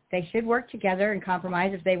right. They should work together and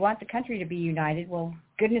compromise if they want the country to be united. Well,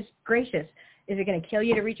 goodness gracious, is it going to kill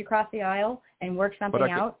you to reach across the aisle and work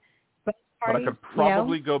something out? But I could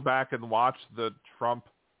probably go back and watch the Trump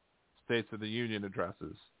States of the Union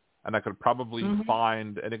addresses, and I could probably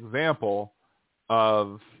find an example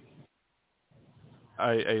of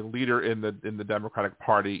a leader in the Democratic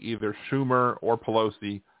Party, either Schumer or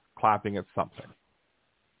Pelosi, clapping at something,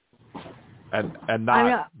 and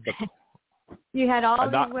not. You had all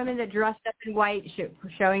these women that dressed up in white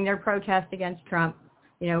showing their protest against Trump.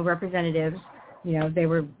 Representatives. They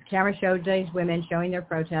were, camera showed these women showing their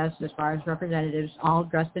protest as far as representatives, all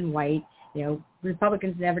dressed in white.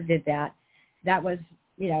 Republicans never did that. That was,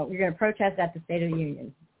 you're going to protest at the State of the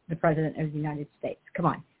Union, the President of the United States. Come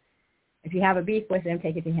on. If you have a beef with him,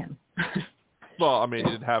 take it to him. Well, I mean,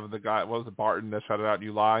 you didn't have the guy, what was it, Barton, that shouted out,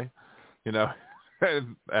 "You lie," and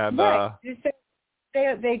right.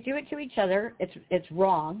 They do it to each other. It's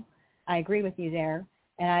wrong. I agree with you there.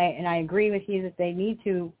 And I agree with you that they need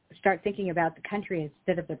to start thinking about the country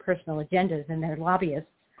instead of their personal agendas and their lobbyist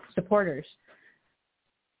supporters.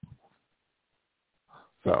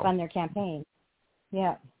 that fund their campaign.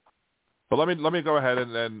 Yeah. But let me go ahead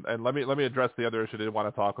and let me address the other issue I did want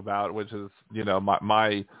to talk about, which is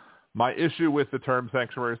my issue with the term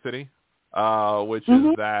sanctuary city, which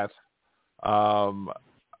is that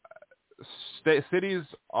cities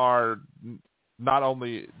are not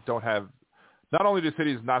only do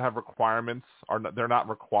cities not have requirements, they're not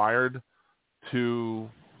required to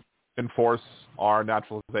enforce our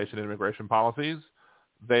naturalization and immigration policies.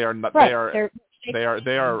 They are not. Right. They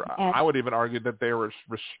are. I would even argue that they are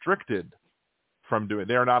restricted from doing.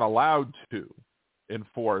 They are not allowed to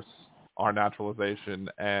enforce our naturalization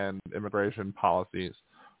and immigration policies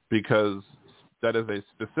because that is a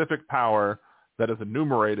specific power that is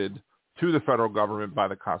enumerated to the federal government by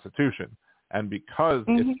the Constitution. And because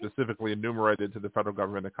it's specifically enumerated to the federal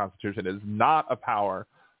government in the Constitution, it is not a power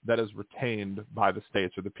that is retained by the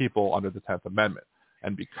states or the people under the 10th Amendment.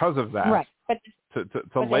 And because of that, right.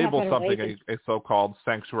 to label something a so-called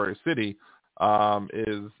sanctuary city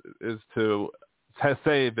is to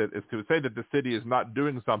say that the city is not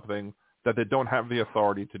doing something that they don't have the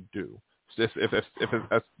authority to do. There's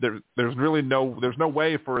no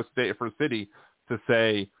way for a city to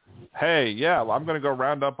say, hey, yeah, well, I'm going to go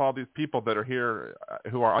round up all these people that are here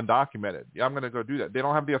who are undocumented. Yeah, I'm going to go do that. They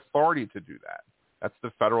don't have the authority to do that. That's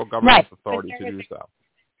the federal government's authority to do so.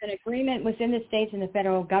 An agreement within the states and the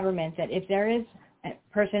federal government that if there is a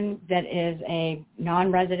person that is a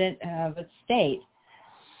non-resident of a state,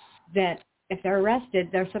 that if they're arrested,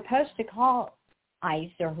 they're supposed to call ICE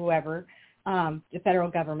or whoever, the federal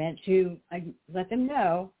government, to let them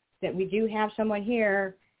know that we do have someone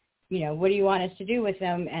here. What do you want us to do with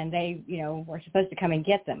them? And they, we're supposed to come and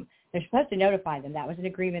get them. They're supposed to notify them. That was an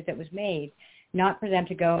agreement that was made, not for them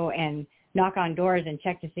to go and knock on doors and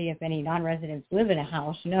check to see if any non-residents live in a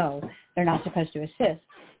house. No, they're not supposed to assist.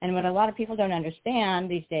 And what a lot of people don't understand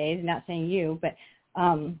these days, not saying you, but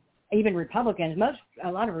even Republicans, a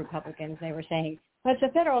lot of Republicans, they were saying, well, it's the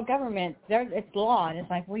federal government, it's law. And it's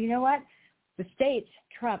like, well, you know what? The states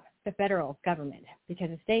trump the federal government because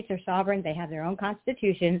the states are sovereign. They have their own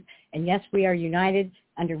constitutions. And yes, we are united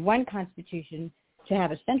under one constitution to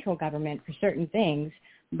have a central government for certain things.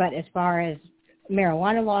 But as far as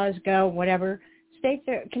marijuana laws go, whatever, states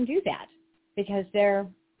can do that because they're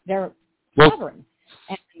sovereign.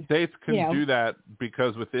 And, states can do that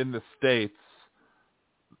because within the states,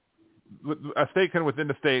 a state can within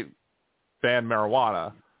the state ban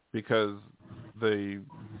marijuana because the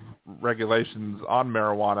regulations on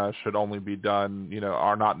marijuana should only be done,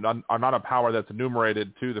 are not a power that's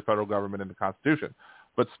enumerated to the federal government in the Constitution.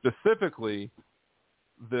 But specifically,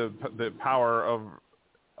 the power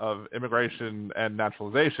of immigration and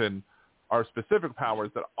naturalization are specific powers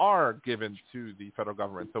that are given to the federal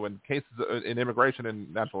government. So in cases in immigration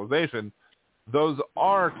and naturalization, those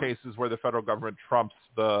are cases where the federal government trumps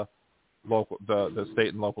the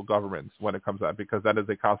state and local governments when it comes to that, because that is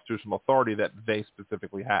a constitutional authority that they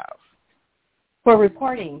specifically have. For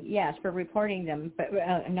reporting, yes, for reporting them, but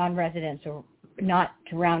non-residents, or not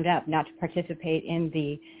to round up, not to participate in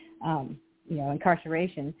the,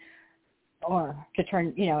 incarceration, or to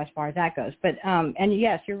turn, as far as that goes. But, and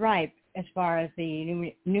yes, you're right, as far as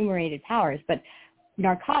the enumerated powers, but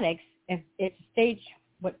narcotics, if it's stage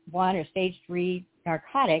 1 or stage 3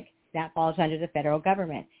 narcotic, that falls under the federal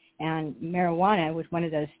government. And marijuana was one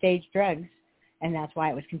of those stage drugs, and that's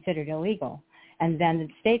why it was considered illegal. And then the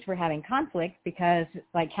states were having conflict because,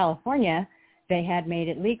 like California, they had made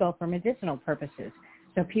it legal for medicinal purposes.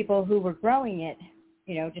 So people who were growing it,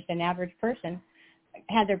 just an average person,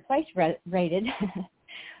 had their place raided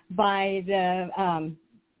by the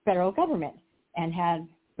federal government and had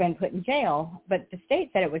been put in jail. But the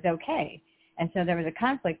state said it was okay. And so there was a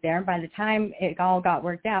conflict there. And by the time it all got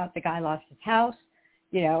worked out, the guy lost his house,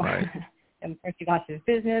 right. And first he lost his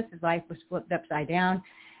business. His life was flipped upside down.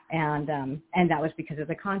 And that was because of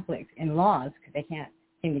the conflict in laws, because they can't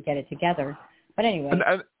seem to get it together. But anyway,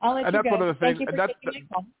 I'll let you go. One of the things, Thank you for taking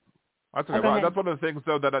my call. That's okay. That's one of the things,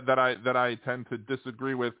 though, that I tend to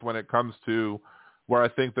disagree with when it comes to where I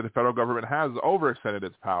think that the federal government has overextended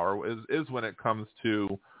its power is when it comes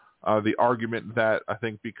to the argument that I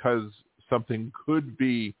think because something could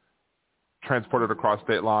be transported across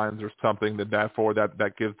state lines or something,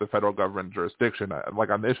 that gives the federal government jurisdiction. Like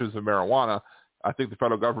on the issues of marijuana, I think the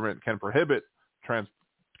federal government can prohibit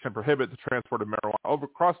the transport of marijuana over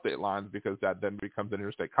across state lines because that then becomes an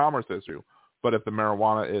interstate commerce issue. But if the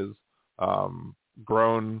marijuana is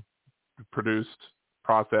grown, produced,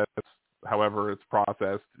 processed, however it's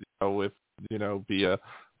processed, via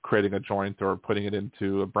creating a joint or putting it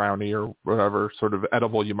into a brownie or whatever sort of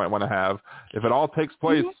edible you might want to have, if it all takes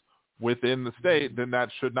place within the state, then that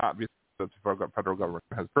should not be that the federal government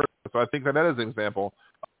has purchased. So I think that is an example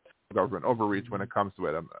of government overreach when it comes to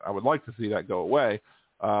it. I would like to see that go away.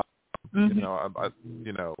 Maybe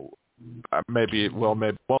it will,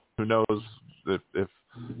 maybe it won't. Who knows if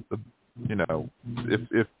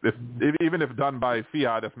even if done by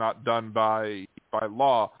fiat, if not done by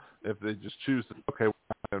law, if they just choose to, we're going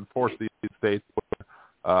to enforce these states,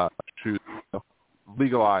 choose to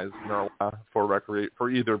legalize marijuana for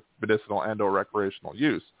either medicinal and or recreational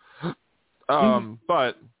use.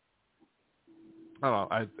 But I don't know.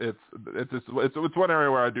 It's one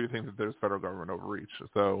area where I do think that there's federal government overreach.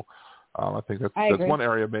 So I think that's one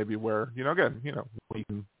area maybe where we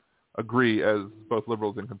can agree as both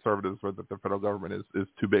liberals and conservatives that the federal government is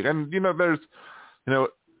too big. And there's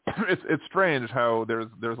it's strange how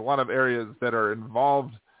there's a lot of areas that are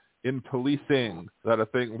involved in policing that I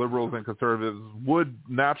think liberals and conservatives would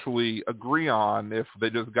naturally agree on if they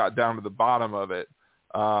just got down to the bottom of it.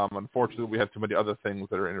 Unfortunately, we have too many other things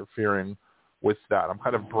that are interfering with that. I'm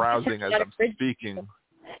kind of browsing as I'm speaking.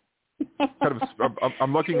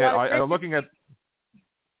 I'm looking at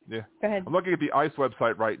the ICE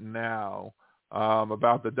website right now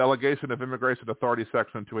about the Delegation of Immigration Authority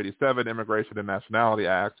Section 287, Immigration and Nationality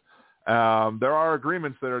Act. There are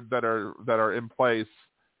agreements that are in place,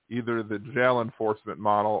 either the jail enforcement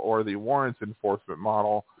model or the warrants enforcement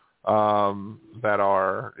model, that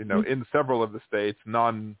are in several of the states.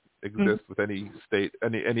 None exist with any state,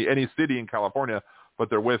 any city in California, but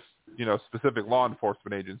they're with specific law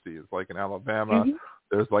enforcement agencies. Like in Alabama,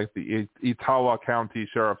 there's like the Etowah County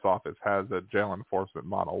Sheriff's Office has a jail enforcement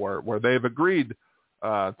model where they've agreed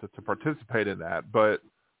to participate in that. But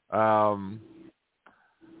well,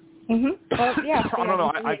 yeah, I don't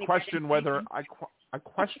know. I question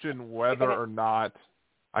whether or not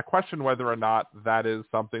that is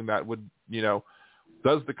something that would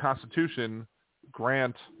does the Constitution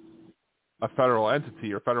grant a federal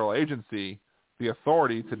entity or federal agency the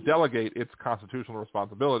authority to delegate its constitutional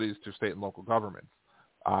responsibilities to state and local governments?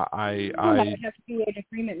 That would have to be an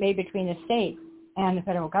agreement made between the state and the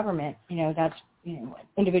federal government. That's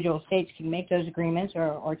individual states can make those agreements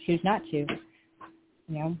or choose not to.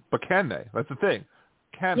 But can they? That's the thing.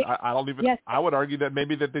 I don't even. Yes. I would argue that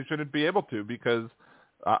maybe that they shouldn't be able to, because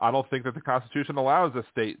I don't think that the Constitution allows a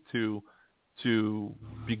state to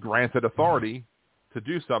be granted authority to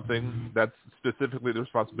do something that's specifically the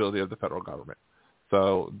responsibility of the federal government.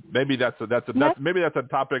 So maybe that's a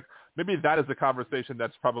topic. Maybe that is a conversation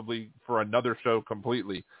that's probably for another show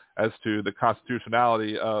completely, as to the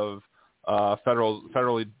constitutionality of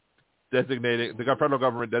federally designating the federal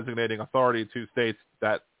government designating authority to states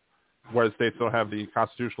where the states don't have the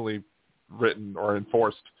constitutionally written or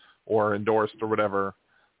enforced or endorsed or whatever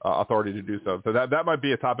authority to do so. So that might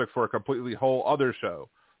be a topic for a completely whole other show.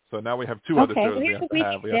 So now we have two other shows we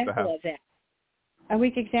have to have. A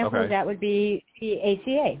weak example of that would be the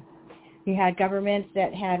ACA. You had governments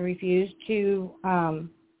that had refused to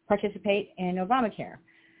participate in Obamacare,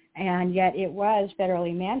 and yet it was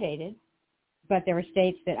federally mandated, but there were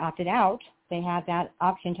states that opted out. They had that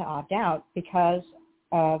option to opt out because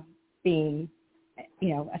of being,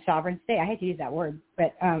 a sovereign state. I hate to use that word,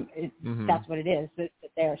 but that's what it is, that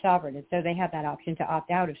they are sovereign. And so they have that option to opt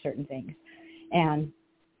out of certain things, and,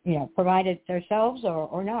 provided themselves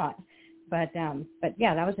or not. But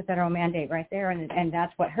yeah, that was a federal mandate right there, and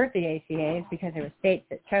that's what hurt the ACA, is because there were states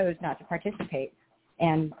that chose not to participate,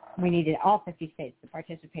 and we needed all 50 states to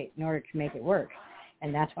participate in order to make it work,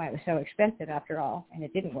 and that's why it was so expensive after all, and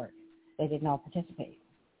it didn't work. They didn't all participate.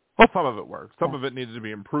 Well, some of it worked. Some of it needed to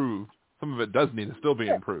be improved. Some of it does need to still be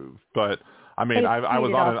improved. But I mean, I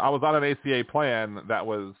was on an ACA plan that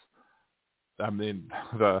was, the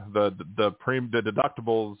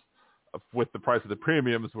deductibles with the price of the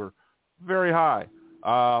premiums were very high.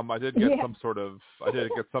 I did get some sort of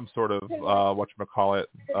whatchamacallit.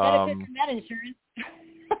 Benefit from that insurance.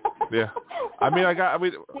 Yeah,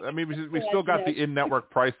 we still got the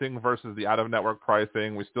in-network pricing versus the out-of-network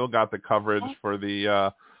pricing. We still got the coverage for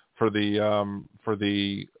the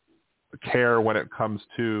care when it comes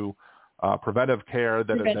to preventive care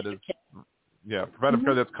preventive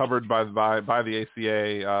care that's covered by the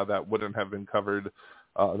ACA that wouldn't have been covered.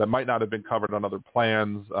 That might not have been covered on other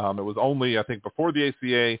plans. It was only, I think, before the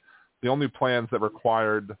ACA, the only plans that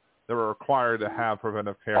were required to have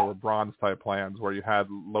preventive care were bronze type plans, where you had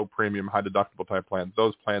low premium, high deductible type plans.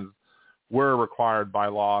 Those plans were required by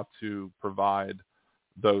law to provide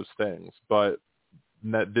those things. But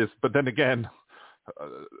then again,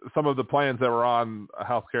 some of the plans that were on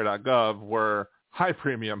healthcare.gov were high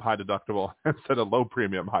premium, high deductible instead of low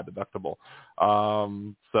premium, high deductible.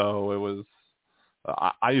 So it was.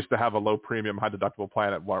 I used to have a low premium, high deductible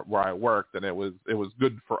plan at where I worked, and it was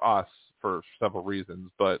good for us for several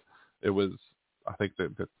reasons. But it was, I think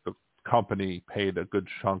that the company paid a good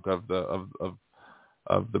chunk of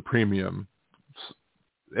the premium.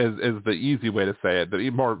 Is the easy way to say it. The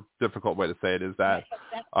more difficult way to say it is that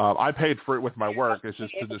I paid for it with my work. It's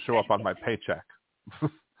just to show up on my paycheck.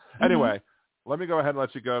 Anyway, let me go ahead and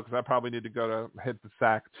let you go because I probably need to go to hit the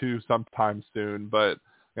sack too sometime soon. But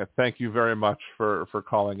thank you very much for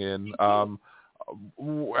calling in.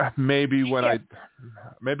 Maybe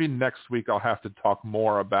next week I'll have to talk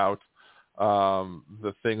more about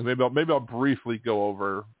the things. Maybe I'll briefly go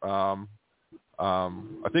over.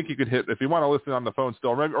 I think you could hit, if you want to listen on the phone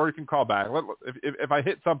still, or you can call back. If I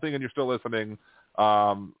hit something and you're still listening,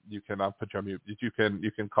 you can put you on mute. You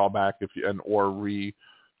can call back or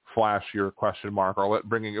re-flash your question mark, or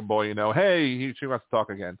bringing a boy, hey, she wants to talk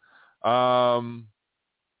again.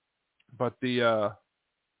 But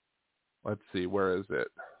let's see, where is it?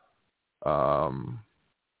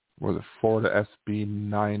 Or the Florida SB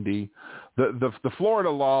 90, the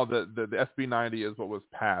Florida law, the SB 90 is what was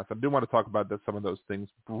passed. I do want to talk about some of those things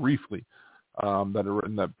briefly that are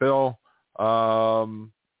in that bill.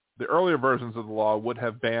 The earlier versions of the law would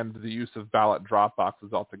have banned the use of ballot drop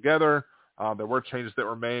boxes altogether. There were changes that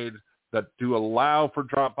were made that do allow for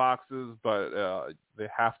drop boxes, but they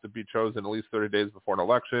have to be chosen at least 30 days before an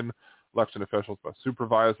election. Election officials must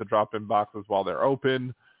supervise the drop-in boxes while they're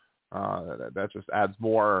open. That just adds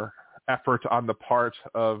more effort on the part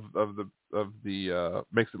of the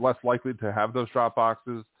makes it less likely to have those drop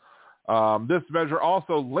boxes. This measure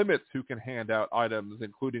also limits who can hand out items,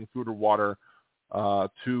 including food or water,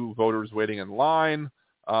 to voters waiting in line.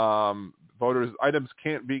 Items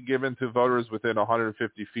can't be given to voters within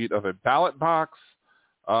 150 feet of a ballot box.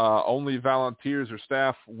 Only volunteers or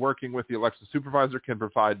staff working with the election supervisor can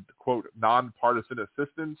provide, quote, nonpartisan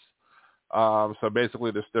assistance. So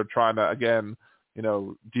basically, they're trying to, again,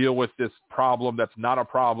 deal with this problem that's not a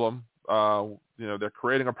problem. They're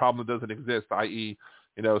creating a problem that doesn't exist, i.e.,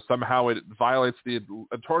 somehow it violates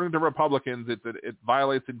according to Republicans, it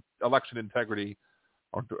violates election integrity.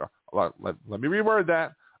 Let me reword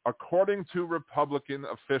that. According to Republican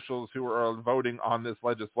officials who are voting on this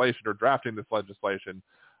legislation or drafting this legislation,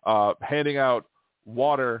 handing out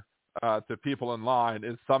water to people in line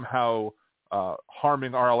is somehow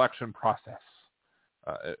harming our election process.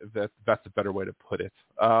 That's a better way to put it.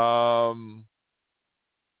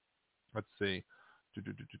 Let's see.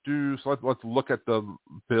 So let's look at the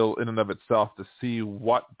bill in and of itself to see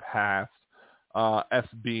what passed.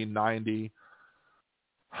 SB 90.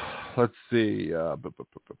 Let's see.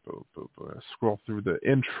 Scroll through the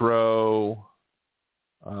intro.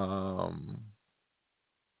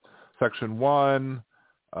 Section 1.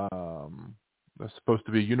 There's supposed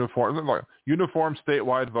to be uniform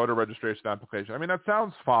statewide voter registration application. I mean, that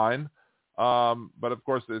sounds fine, but of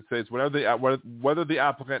course it says whether the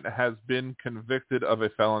applicant has been convicted of a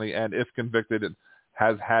felony, and if convicted, it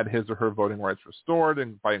has had his or her voting rights restored,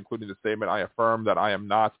 and by including the statement, I affirm that I am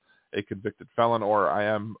not a convicted felon, or if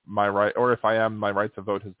I am, my right to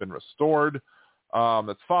vote has been restored.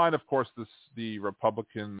 That's fine. Of course, the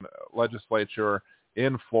Republican legislature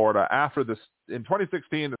in Florida after this in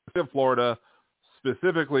 2016, the state of Florida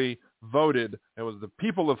specifically voted. It was the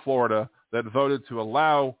people of Florida that voted to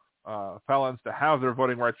allow felons to have their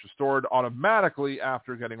voting rights restored automatically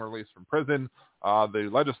after getting released from prison. The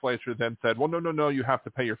legislature then said, well, no, you have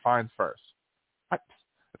to pay your fines first.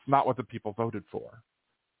 It's not what the people voted for.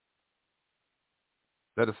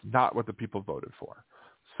 That is not what the people voted for.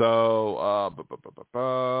 So,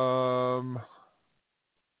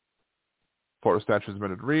 Florida statute is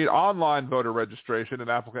amended to read, online voter registration. An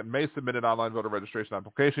applicant may submit an online voter registration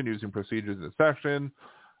application using procedures in the section,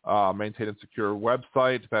 maintain and secure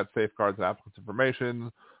website that safeguards the applicant's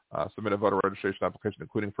information, submit a voter registration application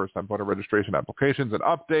including first-time voter registration applications and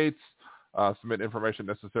updates, submit information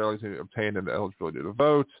necessarily to obtain an eligibility to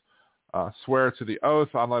vote, swear to the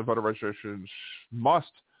oath. Online voter registration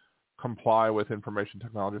must comply with information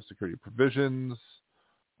technology security provisions.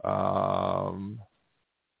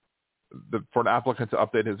 For an applicant to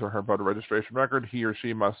update his or her voter registration record, he or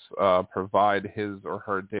she must provide his or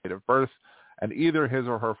her date of birth and either his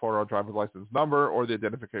or her Florida driver's license number or the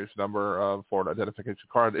identification number of Florida identification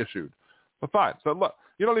card issued. So fine. So look,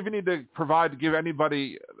 you don't even need to give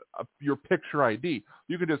anybody your picture ID.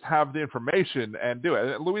 You can just have the information and do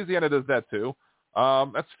it. And Louisiana does that too.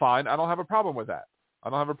 That's fine. I don't have a problem with that. I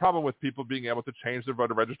don't have a problem with people being able to change their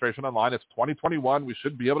voter registration online. It's 2021. We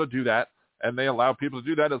should be able to do that. And they allow people to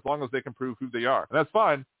do that as long as they can prove who they are. And that's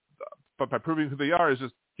fine. But by proving who they are is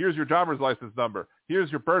just Here's your driver's license number. Here's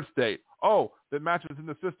your birth date. Oh, that matches in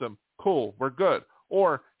the system. Cool, we're good.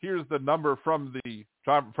 Or here's the number from the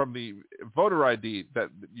voter ID that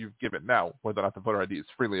you've given. Now, whether or not the voter ID is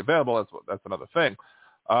freely available, that's another thing.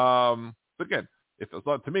 But again,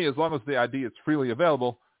 to me, as long as the ID is freely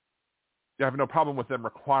available, you have no problem with them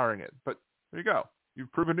requiring it. But there you go.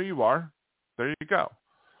 You've proven who you are. There you go.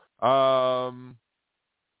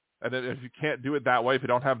 And then if you can't do it that way, if you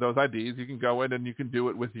don't have those IDs, you can go in and you can do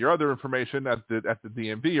it with your other information at the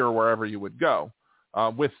DMV or wherever you would go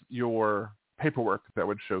with your paperwork that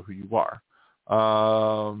would show who you are.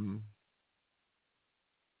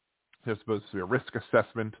 There's supposed to be a risk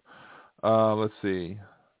assessment. Let's see.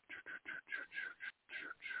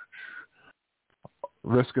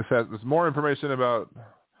 Risk assessment. There's more information about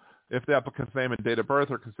if the applicant's name and date of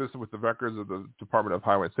birth are consistent with the records of the Department of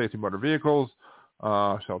Highway Safety Motor Vehicles.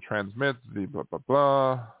 Shall transmit the blah, blah,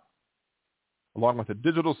 blah, along with a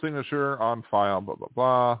digital signature on file, blah,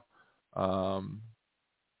 blah, blah.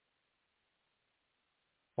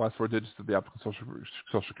 Last 4 digits of the applicant's social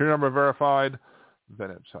security number verified.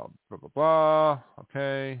 Then it shall blah, blah, blah.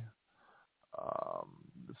 Okay.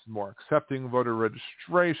 This is more accepting voter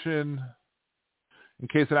registration. In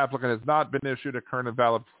case an applicant has not been issued a current and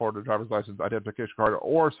valid Florida driver's license, identification card,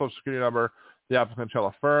 or social security number, the applicant shall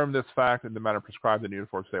affirm this fact in the manner prescribed in the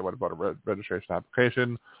Uniform Statewide Voter Registration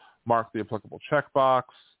Application. Mark the applicable checkbox.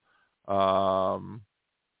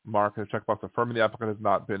 Mark the checkbox affirming the applicant has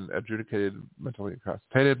not been adjudicated, mentally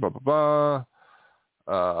incapacitated, blah, blah,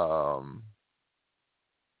 blah.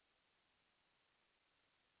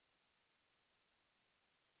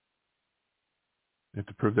 You have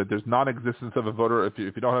to prove that there's non-existence of a voter. If you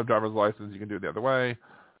don't have a driver's license, you can do it the other way.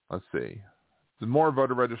 Let's see. There's more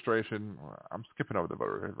voter registration. I'm skipping over the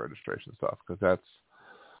voter registration stuff because that's...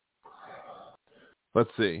 Let's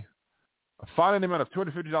see. A fine in the amount of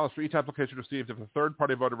 $250 for each application received if a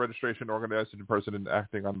third-party voter registration organization person and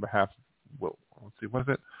acting on behalf... Let's see. What is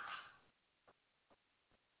it?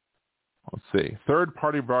 Let's see.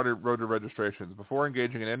 Third-party voter registrations. Before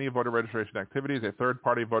engaging in any voter registration activities, a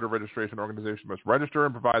third-party voter registration organization must register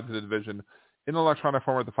and provide to the division in electronic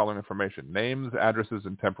format the following information: names, addresses,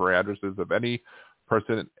 and temporary addresses of any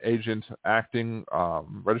person, agent, acting,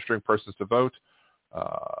 registering persons to vote.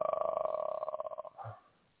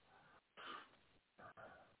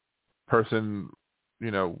 Person,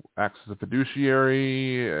 acts as a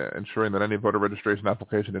fiduciary, ensuring that any voter registration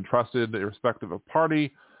application entrusted, irrespective of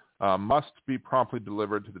party, must be promptly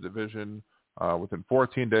delivered to the division within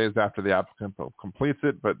 14 days after the applicant completes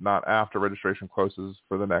it, but not after registration closes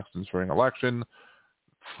for the next ensuing election.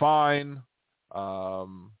 Fine. I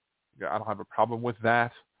don't have a problem with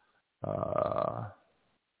that. The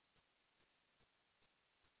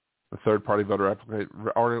third-party voter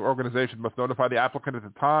organization must notify the applicant at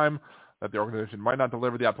the time that the organization might not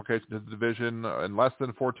deliver the application to the division in less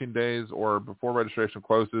than 14 days or before registration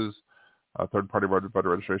closes. A third-party voter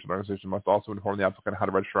registration organization must also inform the applicant how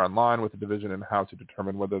to register online with the division and how to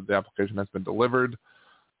determine whether the application has been delivered.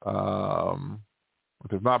 If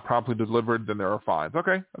it's not promptly delivered, then there are fines.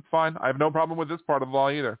 Okay, that's fine. I have no problem with this part of the law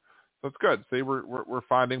either. So it's good. See, we're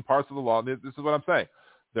finding parts of the law. This is what I'm saying.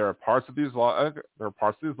 There are parts of these laws. There are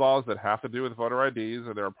parts of these laws that have to do with voter IDs,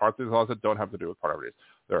 and there are parts of these laws that don't have to do with voter IDs.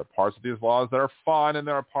 There are parts of these laws that are fine, and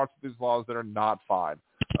there are parts of these laws that are not fine.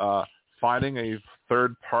 Finding a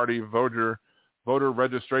third-party voter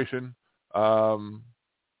registration,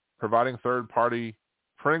 providing third-party,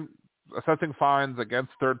 assessing fines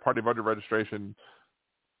against third-party voter registration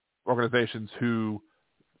organizations who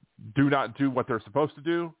do not do what they're supposed to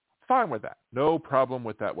do. Fine with that. No problem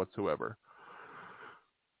with that whatsoever.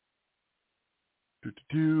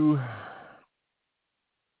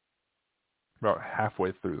 About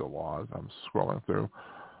halfway through the laws, I'm scrolling through.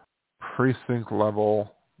 Precinct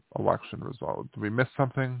level election result. Did we miss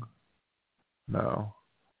something? No.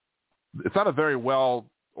 It's not a very well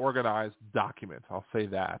organized document. I'll say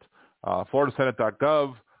that.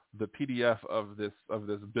 FloridaSenate.gov. The PDF of this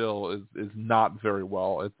bill is not very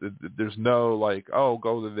well. There's no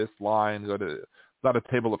go to this line. It's not a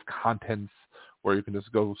table of contents where you can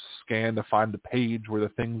just go scan to find the page where the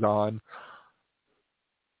thing's on.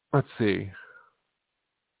 Let's see.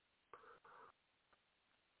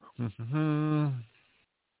 So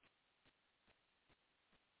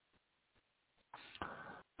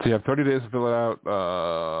you have 30 days to fill it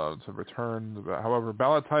out to return. However,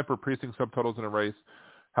 ballot type or precinct subtotals in a race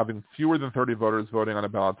having fewer than 30 voters voting on a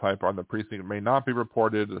ballot type on the precinct may not be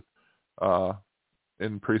reported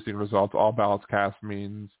in precinct results. All ballots cast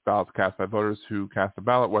means ballots cast by voters who cast a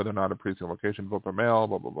ballot, whether or not a precinct location, vote by mail,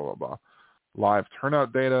 blah, blah, blah, blah, blah. Live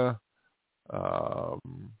turnout data.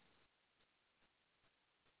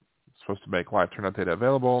 Supposed to make live turnout data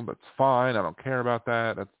available. That's fine. I don't care about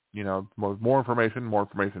that. That's, more information. More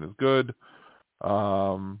information is good.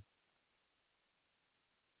 Form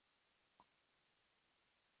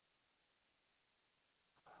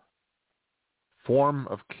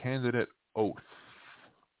of candidate oath.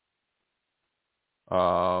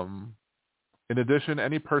 In addition,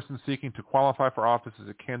 any person seeking to qualify for office as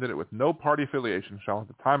a candidate with no party affiliation shall, at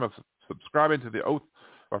the time of subscribing to the oath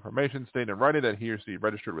of affirmation, state in writing that he or she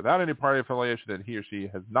registered without any party affiliation and he or she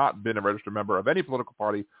has not been a registered member of any political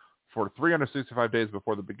party for 365 days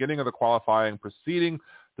before the beginning of the qualifying preceding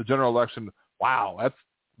the general election. Wow, that's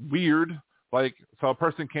weird. So a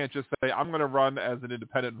person can't just say, I'm going to run as an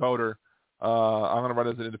independent voter. I'm going to run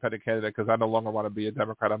as an independent candidate because I no longer want to be a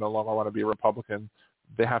Democrat. I no longer want to be a Republican.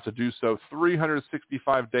 They have to do so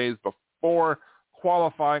 365 days before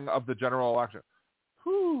qualifying of the general election.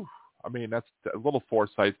 Whew. I mean, that's a little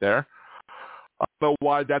foresight there. So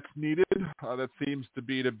why that's needed, that seems to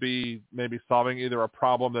be maybe solving either a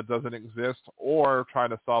problem that doesn't exist or trying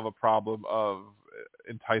to solve a problem of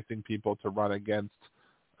enticing people to run against,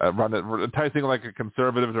 enticing like a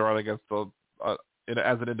conservative to run against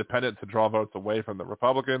as an independent to draw votes away from the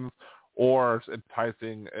Republicans, or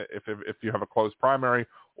enticing, if you have a close primary,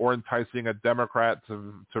 or enticing a Democrat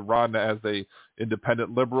to run as a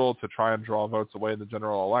independent liberal to try and draw votes away in the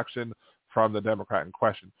general election from the Democrat in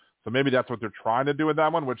question. So maybe that's what they're trying to do with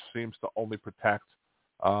that one, which seems to only protect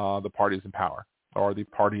the parties in power, or the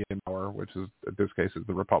party in power, which is, in this case, is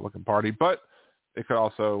the Republican Party. But it could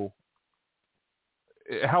also,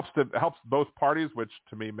 it helps both parties, which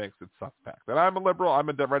to me makes it suspect. And I'm a liberal. I'm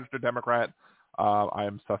a registered Democrat. I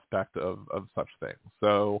am suspect of such things.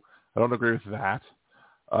 So I don't agree with that.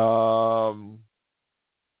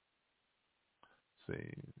 Let's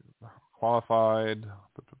see. Qualified.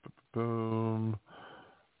 Boom.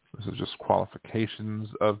 This is just qualifications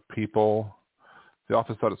of people. The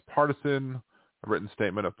office thought is partisan. A written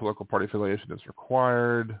statement of political party affiliation is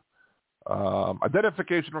required.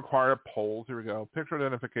 Identification required at polls. Here we go. Picture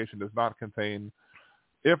identification does not contain.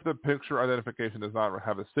 If the picture identification does not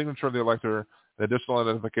have a signature of the elector, the additional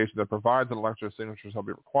identification that provides an elector's signature shall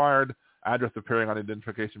be required. Address appearing on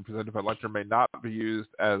identification presented by elector may not be used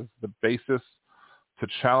as the basis to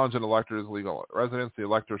challenge an elector's legal residence. The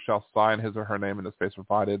elector shall sign his or her name in the space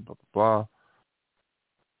provided, blah, blah, blah.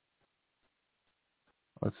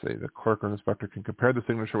 Let's see. The clerk or inspector can compare the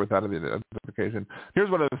signature with that of the identification. Here's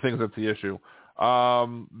one of the things that's the issue.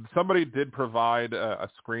 Somebody did provide a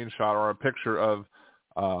screenshot or a picture of,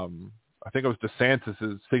 I think it was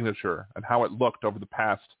DeSantis' signature and how it looked over the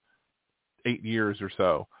past 8 years or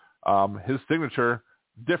so. His signature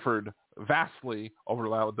differed vastly over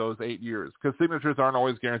those 8 years, because signatures aren't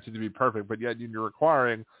always guaranteed to be perfect, but yet you're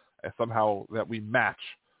requiring somehow that we match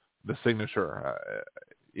the signature.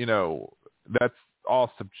 That's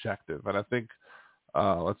all subjective. And I think,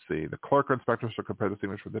 let's see, the clerk or inspector shall compare the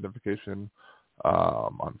signature with identification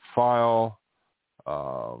on file.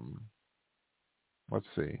 Let's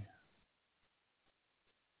see.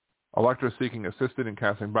 Elector seeking assistance in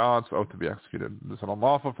casting ballots, oath to be executed. This is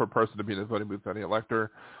unlawful for a person to be in his voting booth with any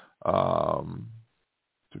elector.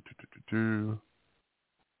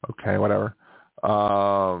 Okay, whatever.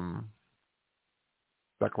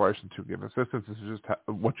 Declaration to give assistance. This is just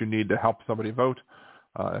what you need to help somebody vote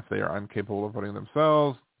if they are incapable of voting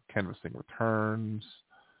themselves. Canvassing returns.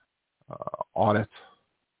 Audit.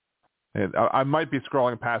 And I might be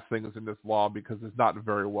scrolling past things in this law because it's not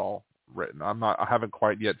very well written. I haven't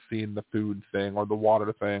quite yet seen the food thing or the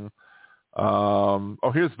water thing.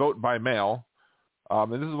 Here's vote by mail.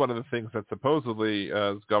 And this is one of the things that supposedly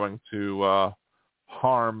is going to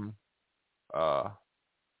harm,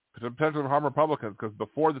 potentially harm Republicans, because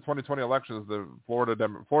before the 2020 elections, the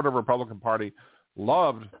Florida Republican Party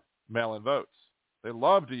loved mail-in votes. They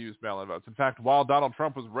love to use mail-in votes. In fact, while Donald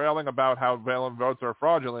Trump was railing about how mail-in votes are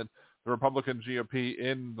fraudulent, the Republican GOP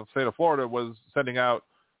in the state of Florida was sending out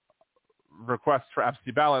requests for absentee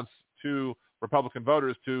ballots to Republican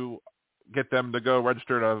voters to get them to go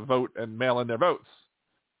register to vote and mail in their votes.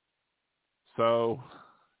 So,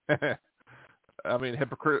 I mean,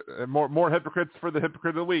 more hypocrites for the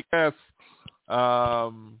hypocrite of the week. Yes.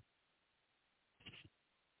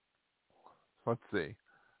 Let's see.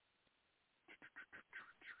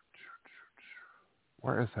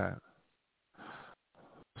 Where is that?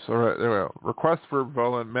 So there we go. Request for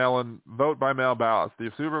vote by mail ballots. The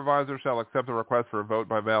supervisor shall accept a request for a vote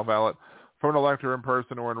by mail ballot from an elector in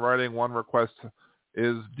person or in writing. One request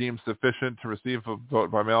is deemed sufficient to receive a vote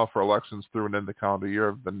by mail for elections through and end the calendar year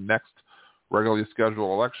of the next regularly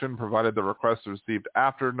scheduled election, provided the request is received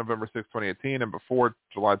after November 6, 2018 and before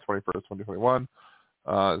July 21st, 2021,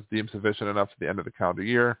 is deemed sufficient enough to the end of the calendar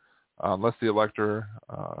year. Unless the elector,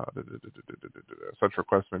 such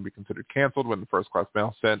request may be considered canceled when the first-class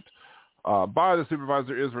mail sent by the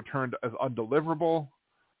supervisor is returned as undeliverable.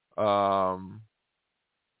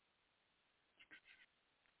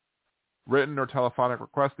 Written or telephonic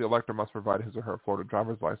request, the elector must provide his or her Florida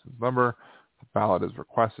driver's license number. The ballot is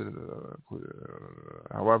requested.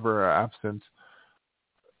 However, absent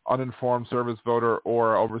uninformed service voter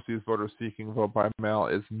or overseas voter seeking vote by mail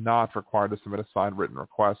is not required to submit a signed written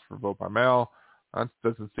request for vote by mail. That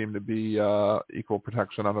doesn't seem to be equal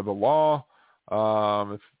protection under the law.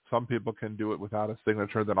 If some people can do it without a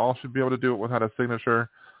signature, then all should be able to do it without a signature.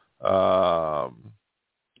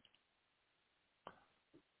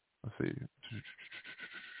 Let's see.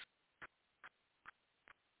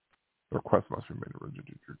 The request must be made.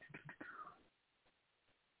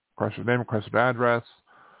 Requester's name, requester's address,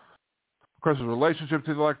 requester's relationship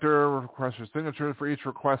to the elector, requester's signature for each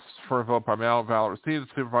request for a vote by mail. Ballot received. The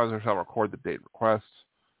supervisor shall record the date request.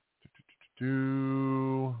 So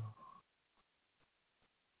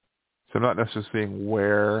I'm not necessarily seeing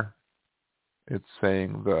where it's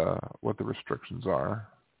saying what the restrictions are.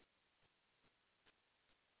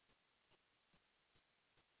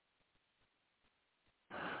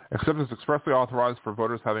 Except as expressly authorized for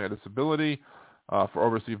voters having a disability, for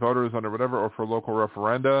overseas voters under whatever, or for local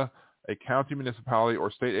referenda. A county, municipality,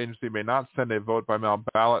 or state agency may not send a vote-by-mail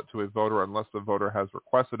ballot to a voter unless the voter has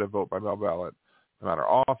requested a vote-by-mail ballot. No matter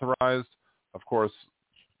authorized. Of course,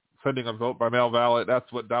 sending a vote-by-mail ballot,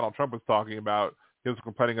 that's what Donald Trump was talking about. He was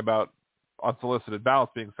complaining about unsolicited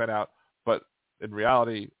ballots being sent out, but in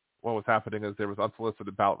reality, what was happening is there was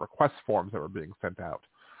unsolicited ballot request forms that were being sent out.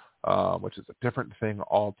 Which is a different thing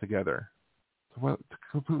altogether. It's a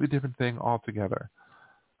completely different thing altogether.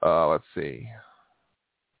 Let's see.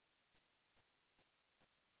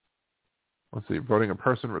 Voting in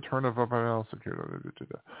person, return of vote by mail, security.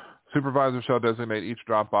 Supervisor shall designate each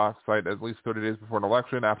drop box site at least 30 days before an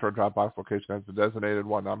election. After a drop box location has been designated,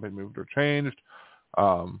 one not been moved or changed.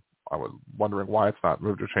 I was wondering why it's not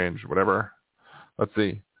moved or changed. Whatever. Let's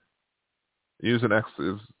see. Use an X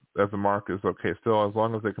as a mark is okay still, as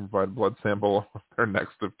long as they can provide blood sample of their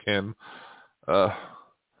next of kin. I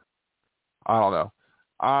don't know.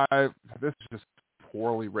 This is just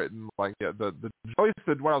poorly written. Like at least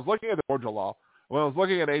when I was looking at the Georgia law, when I was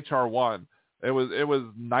looking at HR 1, it was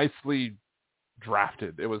nicely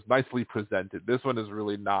drafted. It was nicely presented. This one is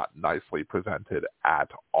really not nicely presented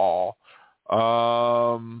at all.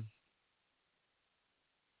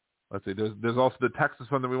 Let's see. There's also the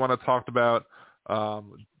Texas one that we want to talk about.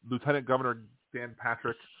 Lieutenant Governor Dan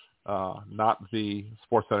Patrick, not the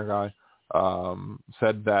Sports Center guy,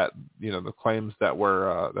 said that the claims that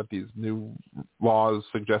were that these new laws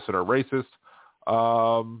suggested are racist.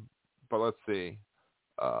 But let's see,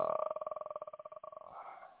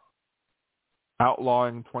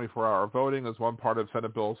 outlawing 24-hour voting is one part of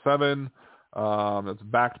Senate Bill 7. It's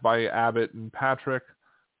backed by Abbott and Patrick.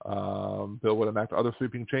 Bill would enact other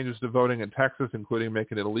sweeping changes to voting in Texas, including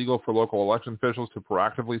making it illegal for local election officials to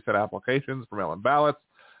proactively set applications for mail-in ballots,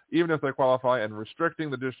 even if they qualify, and restricting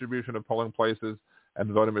the distribution of polling places and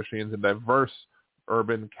voting machines in diverse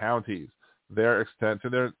urban counties. Their intent,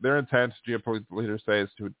 geopolitical leaders say, is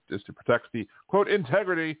to protect the, quote,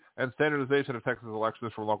 integrity and standardization of Texas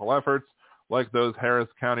elections from local efforts, like those Harris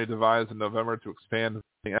County devised in November to expand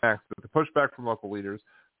the acts. But the pushback from local leaders,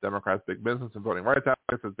 Democrats, big business, and voting rights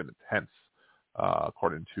advocates has been intense,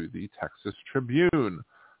 according to the Texas Tribune.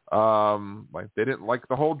 They didn't like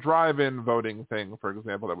the whole drive-in voting thing, for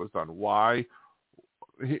example, that was done. Why?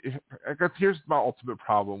 I guess here's my ultimate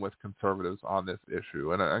problem with conservatives on this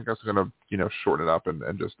issue, and I guess I'm going to shorten it up and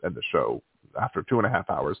just end the show after 2.5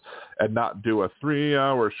 hours and not do a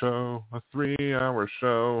 3-hour show.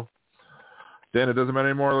 Dan, it doesn't matter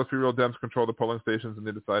anymore. Let's be real. Dems control the polling stations and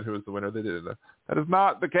they decide who is the winner. They did it. That is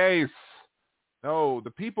not the case. No, the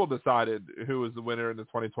people decided who was the winner in the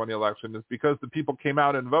 2020 election. It's because the people came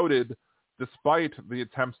out and voted despite the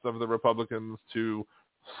attempts of the Republicans to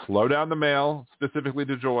slow down the mail, specifically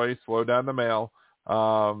to Joy, slow down the mail,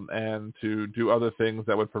 and to do other things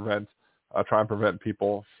that would try and prevent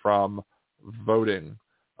people from voting.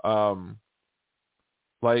 Why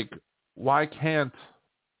can't...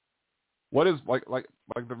 What is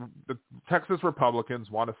the Texas Republicans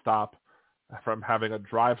want to stop from having a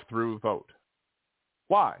drive-through vote?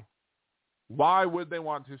 Why? Why would they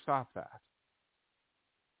want to stop that?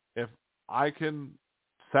 If I can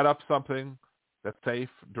set up something that's safe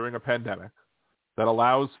during a pandemic that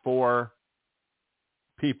allows for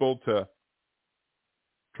people to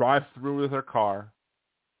drive through with their car,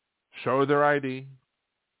 show their ID,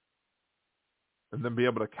 and then be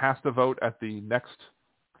able to cast a vote at the next,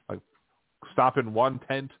 like, stop in one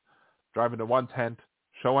tent, drive into one tent,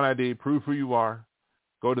 show an ID, prove who you are,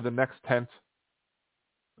 go to the next tent,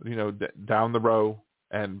 down the row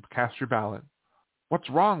and cast your ballot. What's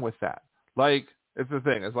wrong with that? Like, it's the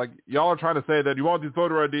thing. It's like y'all are trying to say that you want these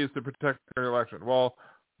voter IDs to protect your election. Well,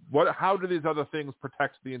 how do these other things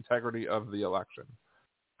protect the integrity of the election?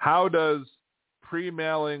 How does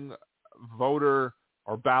pre-mailing voter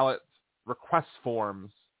or ballot request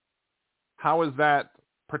forms, how is that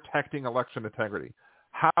protecting election integrity?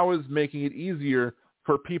 How is making it easier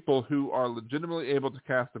for people who are legitimately able to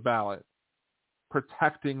cast a ballot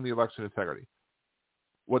protecting the election integrity?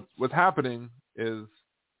 What's happening is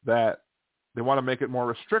that they want to make it more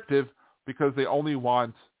restrictive because they only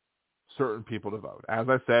want certain people to vote. As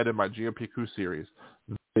I said in my GOP coup series,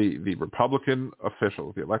 the Republican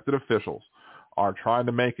officials, the elected officials, are trying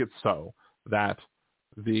to make it so that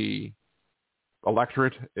the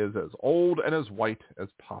electorate is as old and as white as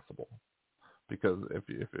possible. Because if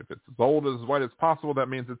it's as old as white as possible, that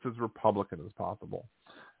means it's as Republican as possible,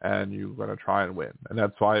 and you're going to try and win. And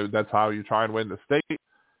that's how you try and win the state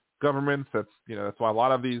governments. That's why a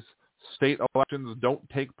lot of these state elections don't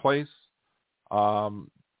take place on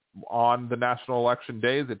the national election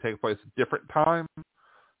days. They take place at different times,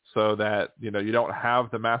 so that you don't have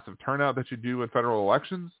the massive turnout that you do in federal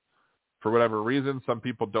elections. For whatever reason, some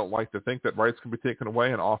people don't like to think that rights can be taken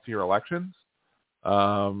away in off-year elections.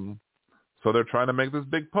 So they're trying to make this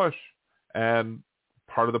big push. And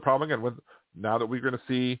part of the problem, again, now that we're going to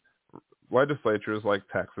see legislatures like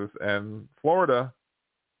Texas and Florida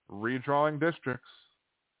redrawing districts,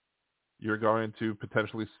 you're going to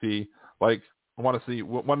potentially see, one of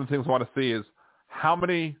the things I want to see is how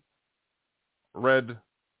many red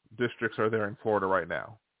districts are there in Florida right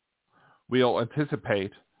now? We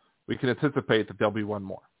can anticipate that there'll be one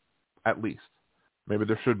more, at least. Maybe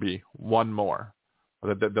there should be one more.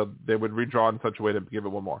 They would redraw in such a way to give it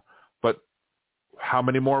one more. But how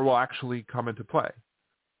many more will actually come into play?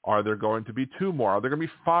 Are there going to be 2 more? Are there going to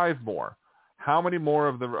be 5 more? How many more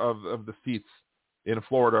of the seats in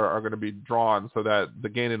Florida are going to be drawn so that the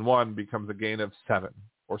gain in 1 becomes a gain of 7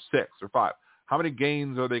 or 6 or 5? How many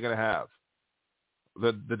gains are they going to have?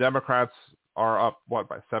 The Democrats are up by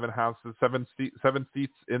 7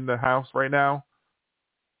 seats in the House right now.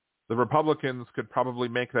 The Republicans could probably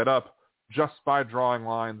make that up just by drawing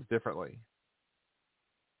lines differently.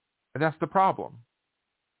 And that's the problem.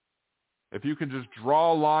 If you can just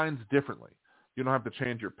draw lines differently, you don't have to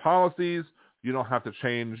change your policies. You don't have to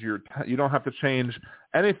change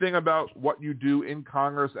anything about what you do in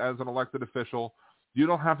Congress as an elected official. You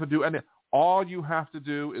don't have to do any. All you have to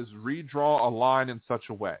do is redraw a line in such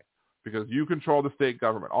a way, because you control the state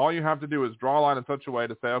government. All you have to do is draw a line in such a way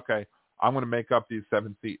to say, okay, I'm going to make up these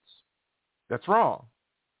 7 seats. That's wrong.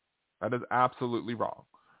 That is absolutely wrong.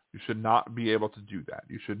 You should not be able to do that.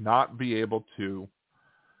 You should not be able to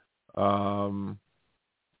you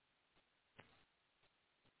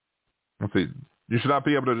should not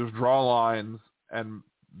be able to just draw lines and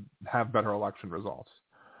have better election results.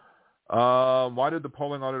 Why did the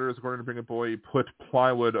polling auditors, according to Bring It Boy, put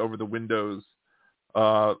plywood over the windows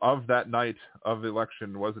of that night of the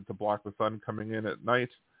election? Was it to block the sun coming in at night?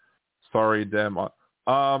 Sorry, Dem.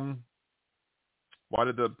 Why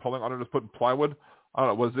did the polling auditors put plywood? I don't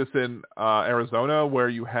know. Was this in Arizona where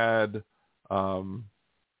you had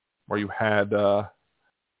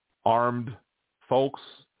armed folks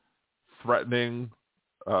threatening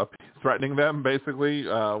them basically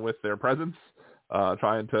with their presence,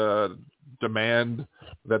 trying to demand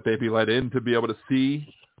that they be let in to be able to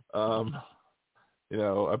see, a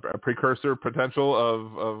precursor potential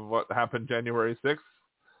of what happened January 6th?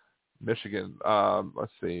 Michigan.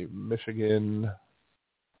 Let's see. Michigan.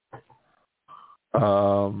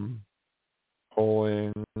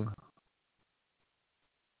 Polling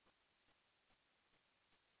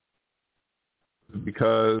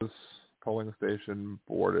because polling station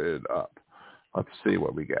boarded up. Let's see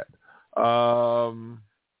what we get.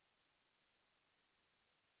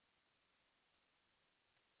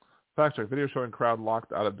 Fact check. Video showing crowd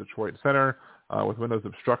locked out of Detroit Center with windows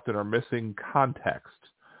obstructed or missing context.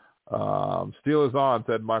 Steel is on,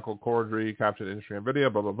 said Michael Cordry, captured industry and video,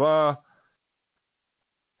 blah, blah, blah.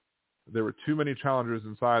 There were too many challengers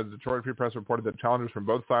inside. The Detroit Free Press reported that challengers from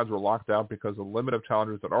both sides were locked out because the limit of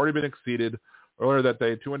challengers had already been exceeded. Earlier that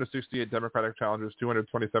day, 268 Democratic challengers,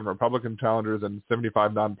 227 Republican challengers, and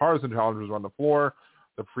 75 nonpartisan challengers were on the floor.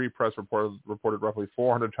 The Free Press reported roughly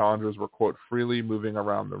 400 challengers were, quote, freely moving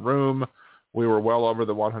around the room. We were well over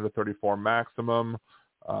the 134 maximum.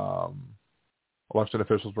 Election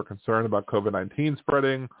officials were concerned about COVID-19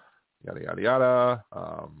 spreading, yada, yada, yada.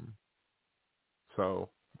 So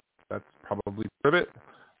that's probably part of it.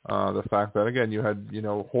 The fact that, again, you had,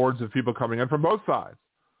 hordes of people coming in from both sides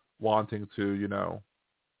wanting to,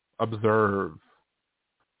 observe.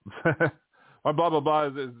 Blah, blah, blah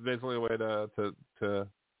is basically a way to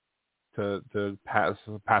pass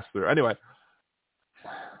through. Anyway,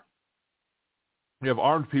 you have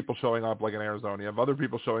armed people showing up like in Arizona. You have other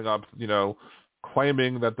people showing up,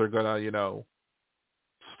 claiming that they're going to,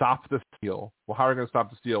 stop the steal. Well, how are you going to stop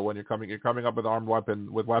the steal when you're coming up with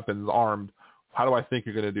weapons armed? How do I think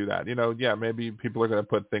you're going to do that? Yeah, maybe people are going to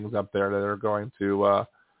put things up there that are going to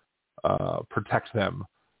protect them,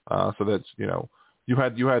 so that you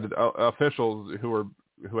had officials who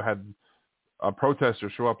had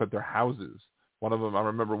protesters show up at their houses. One of them, I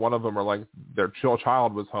remember, were like their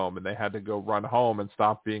child was home and they had to go run home and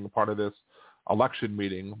stop being a part of this election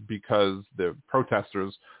meeting because the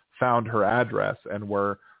protesters found her address and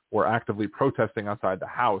were actively protesting outside the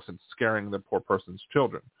house and scaring the poor person's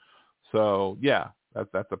children. So yeah,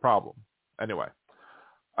 that's a problem. Anyway,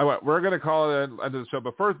 we're going to call it the end of the show.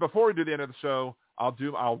 But first, before we do the end of the show, I'll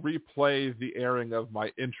replay the airing of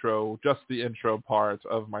my intro, just the intro part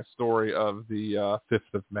of my story of the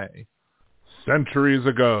 5th of May. Centuries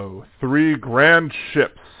ago, 3 grand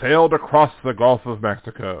ships sailed across the Gulf of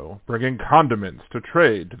Mexico, bringing condiments to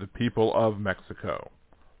trade to the people of Mexico.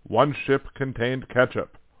 1 ship contained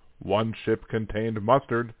ketchup, 1 ship contained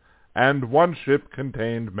mustard, and 1 ship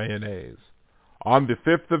contained mayonnaise. On the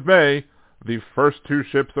 5th of May, the first 2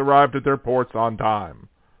 ships arrived at their ports on time,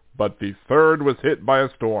 but the third was hit by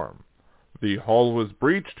a storm. The hull was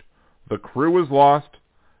breached, the crew was lost,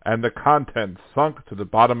 and the contents sunk to the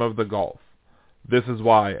bottom of the Gulf. This is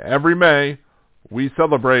why every May we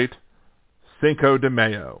celebrate Cinco de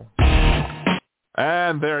Mayo.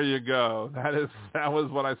 And there you go. That was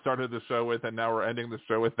what I started the show with, and now we're ending the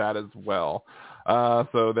show with that as well.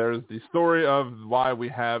 So there's the story of why we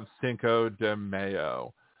have Cinco de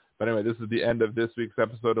Mayo. But anyway, this is the end of this week's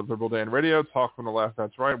episode of Liberal Dan Radio. Talk from the left,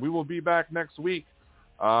 that's right. We will be back next week,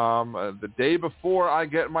 the day before I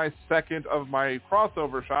get my second of my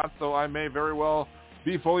crossover shots, so I may very well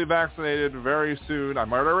be fully vaccinated very soon. I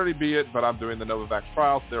might already be it, but I'm doing the Novavax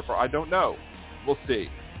trials, therefore I don't know. We'll see.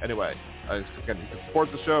 Anyway, again, you can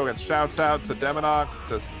support the show. And shouts out to Deminox,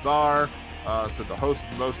 to Cesar, to the host of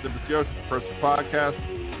the Most Ambitious, the Person Podcast.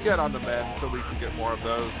 Get on the mend so we can get more of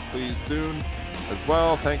those, please, soon as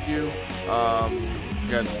well. Thank you.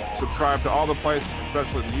 Again, subscribe to all the places,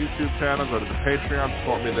 especially the YouTube channel. Go to the Patreon,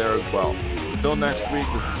 support me there as well. Until next week,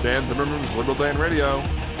 this is Dan Zimmerman's Liberal Dan Radio.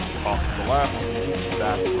 Off to the left,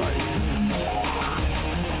 that's right.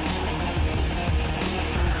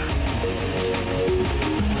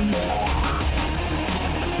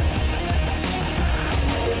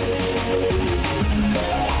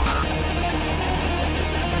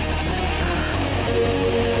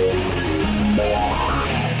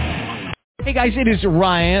 Hey guys, it is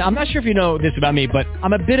Ryan. I'm not sure if you know this about me, but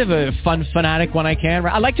I'm a bit of a fun fanatic when I can.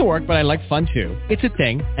 I like to work, but I like fun too. It's a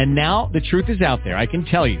thing. And now the truth is out there. I can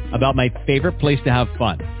tell you about my favorite place to have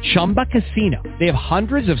fun. Chumba Casino. They have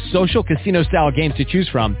hundreds of social casino style games to choose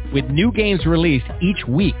from with new games released each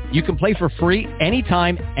week. You can play for free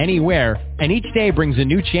anytime, anywhere. And each day brings a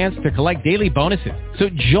new chance to collect daily bonuses. So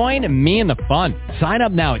join me in the fun. Sign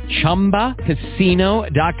up now at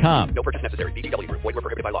ChumbaCasino.com. No purchase necessary. VGW Group. Void where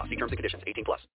prohibited by law. See terms and conditions. 18+.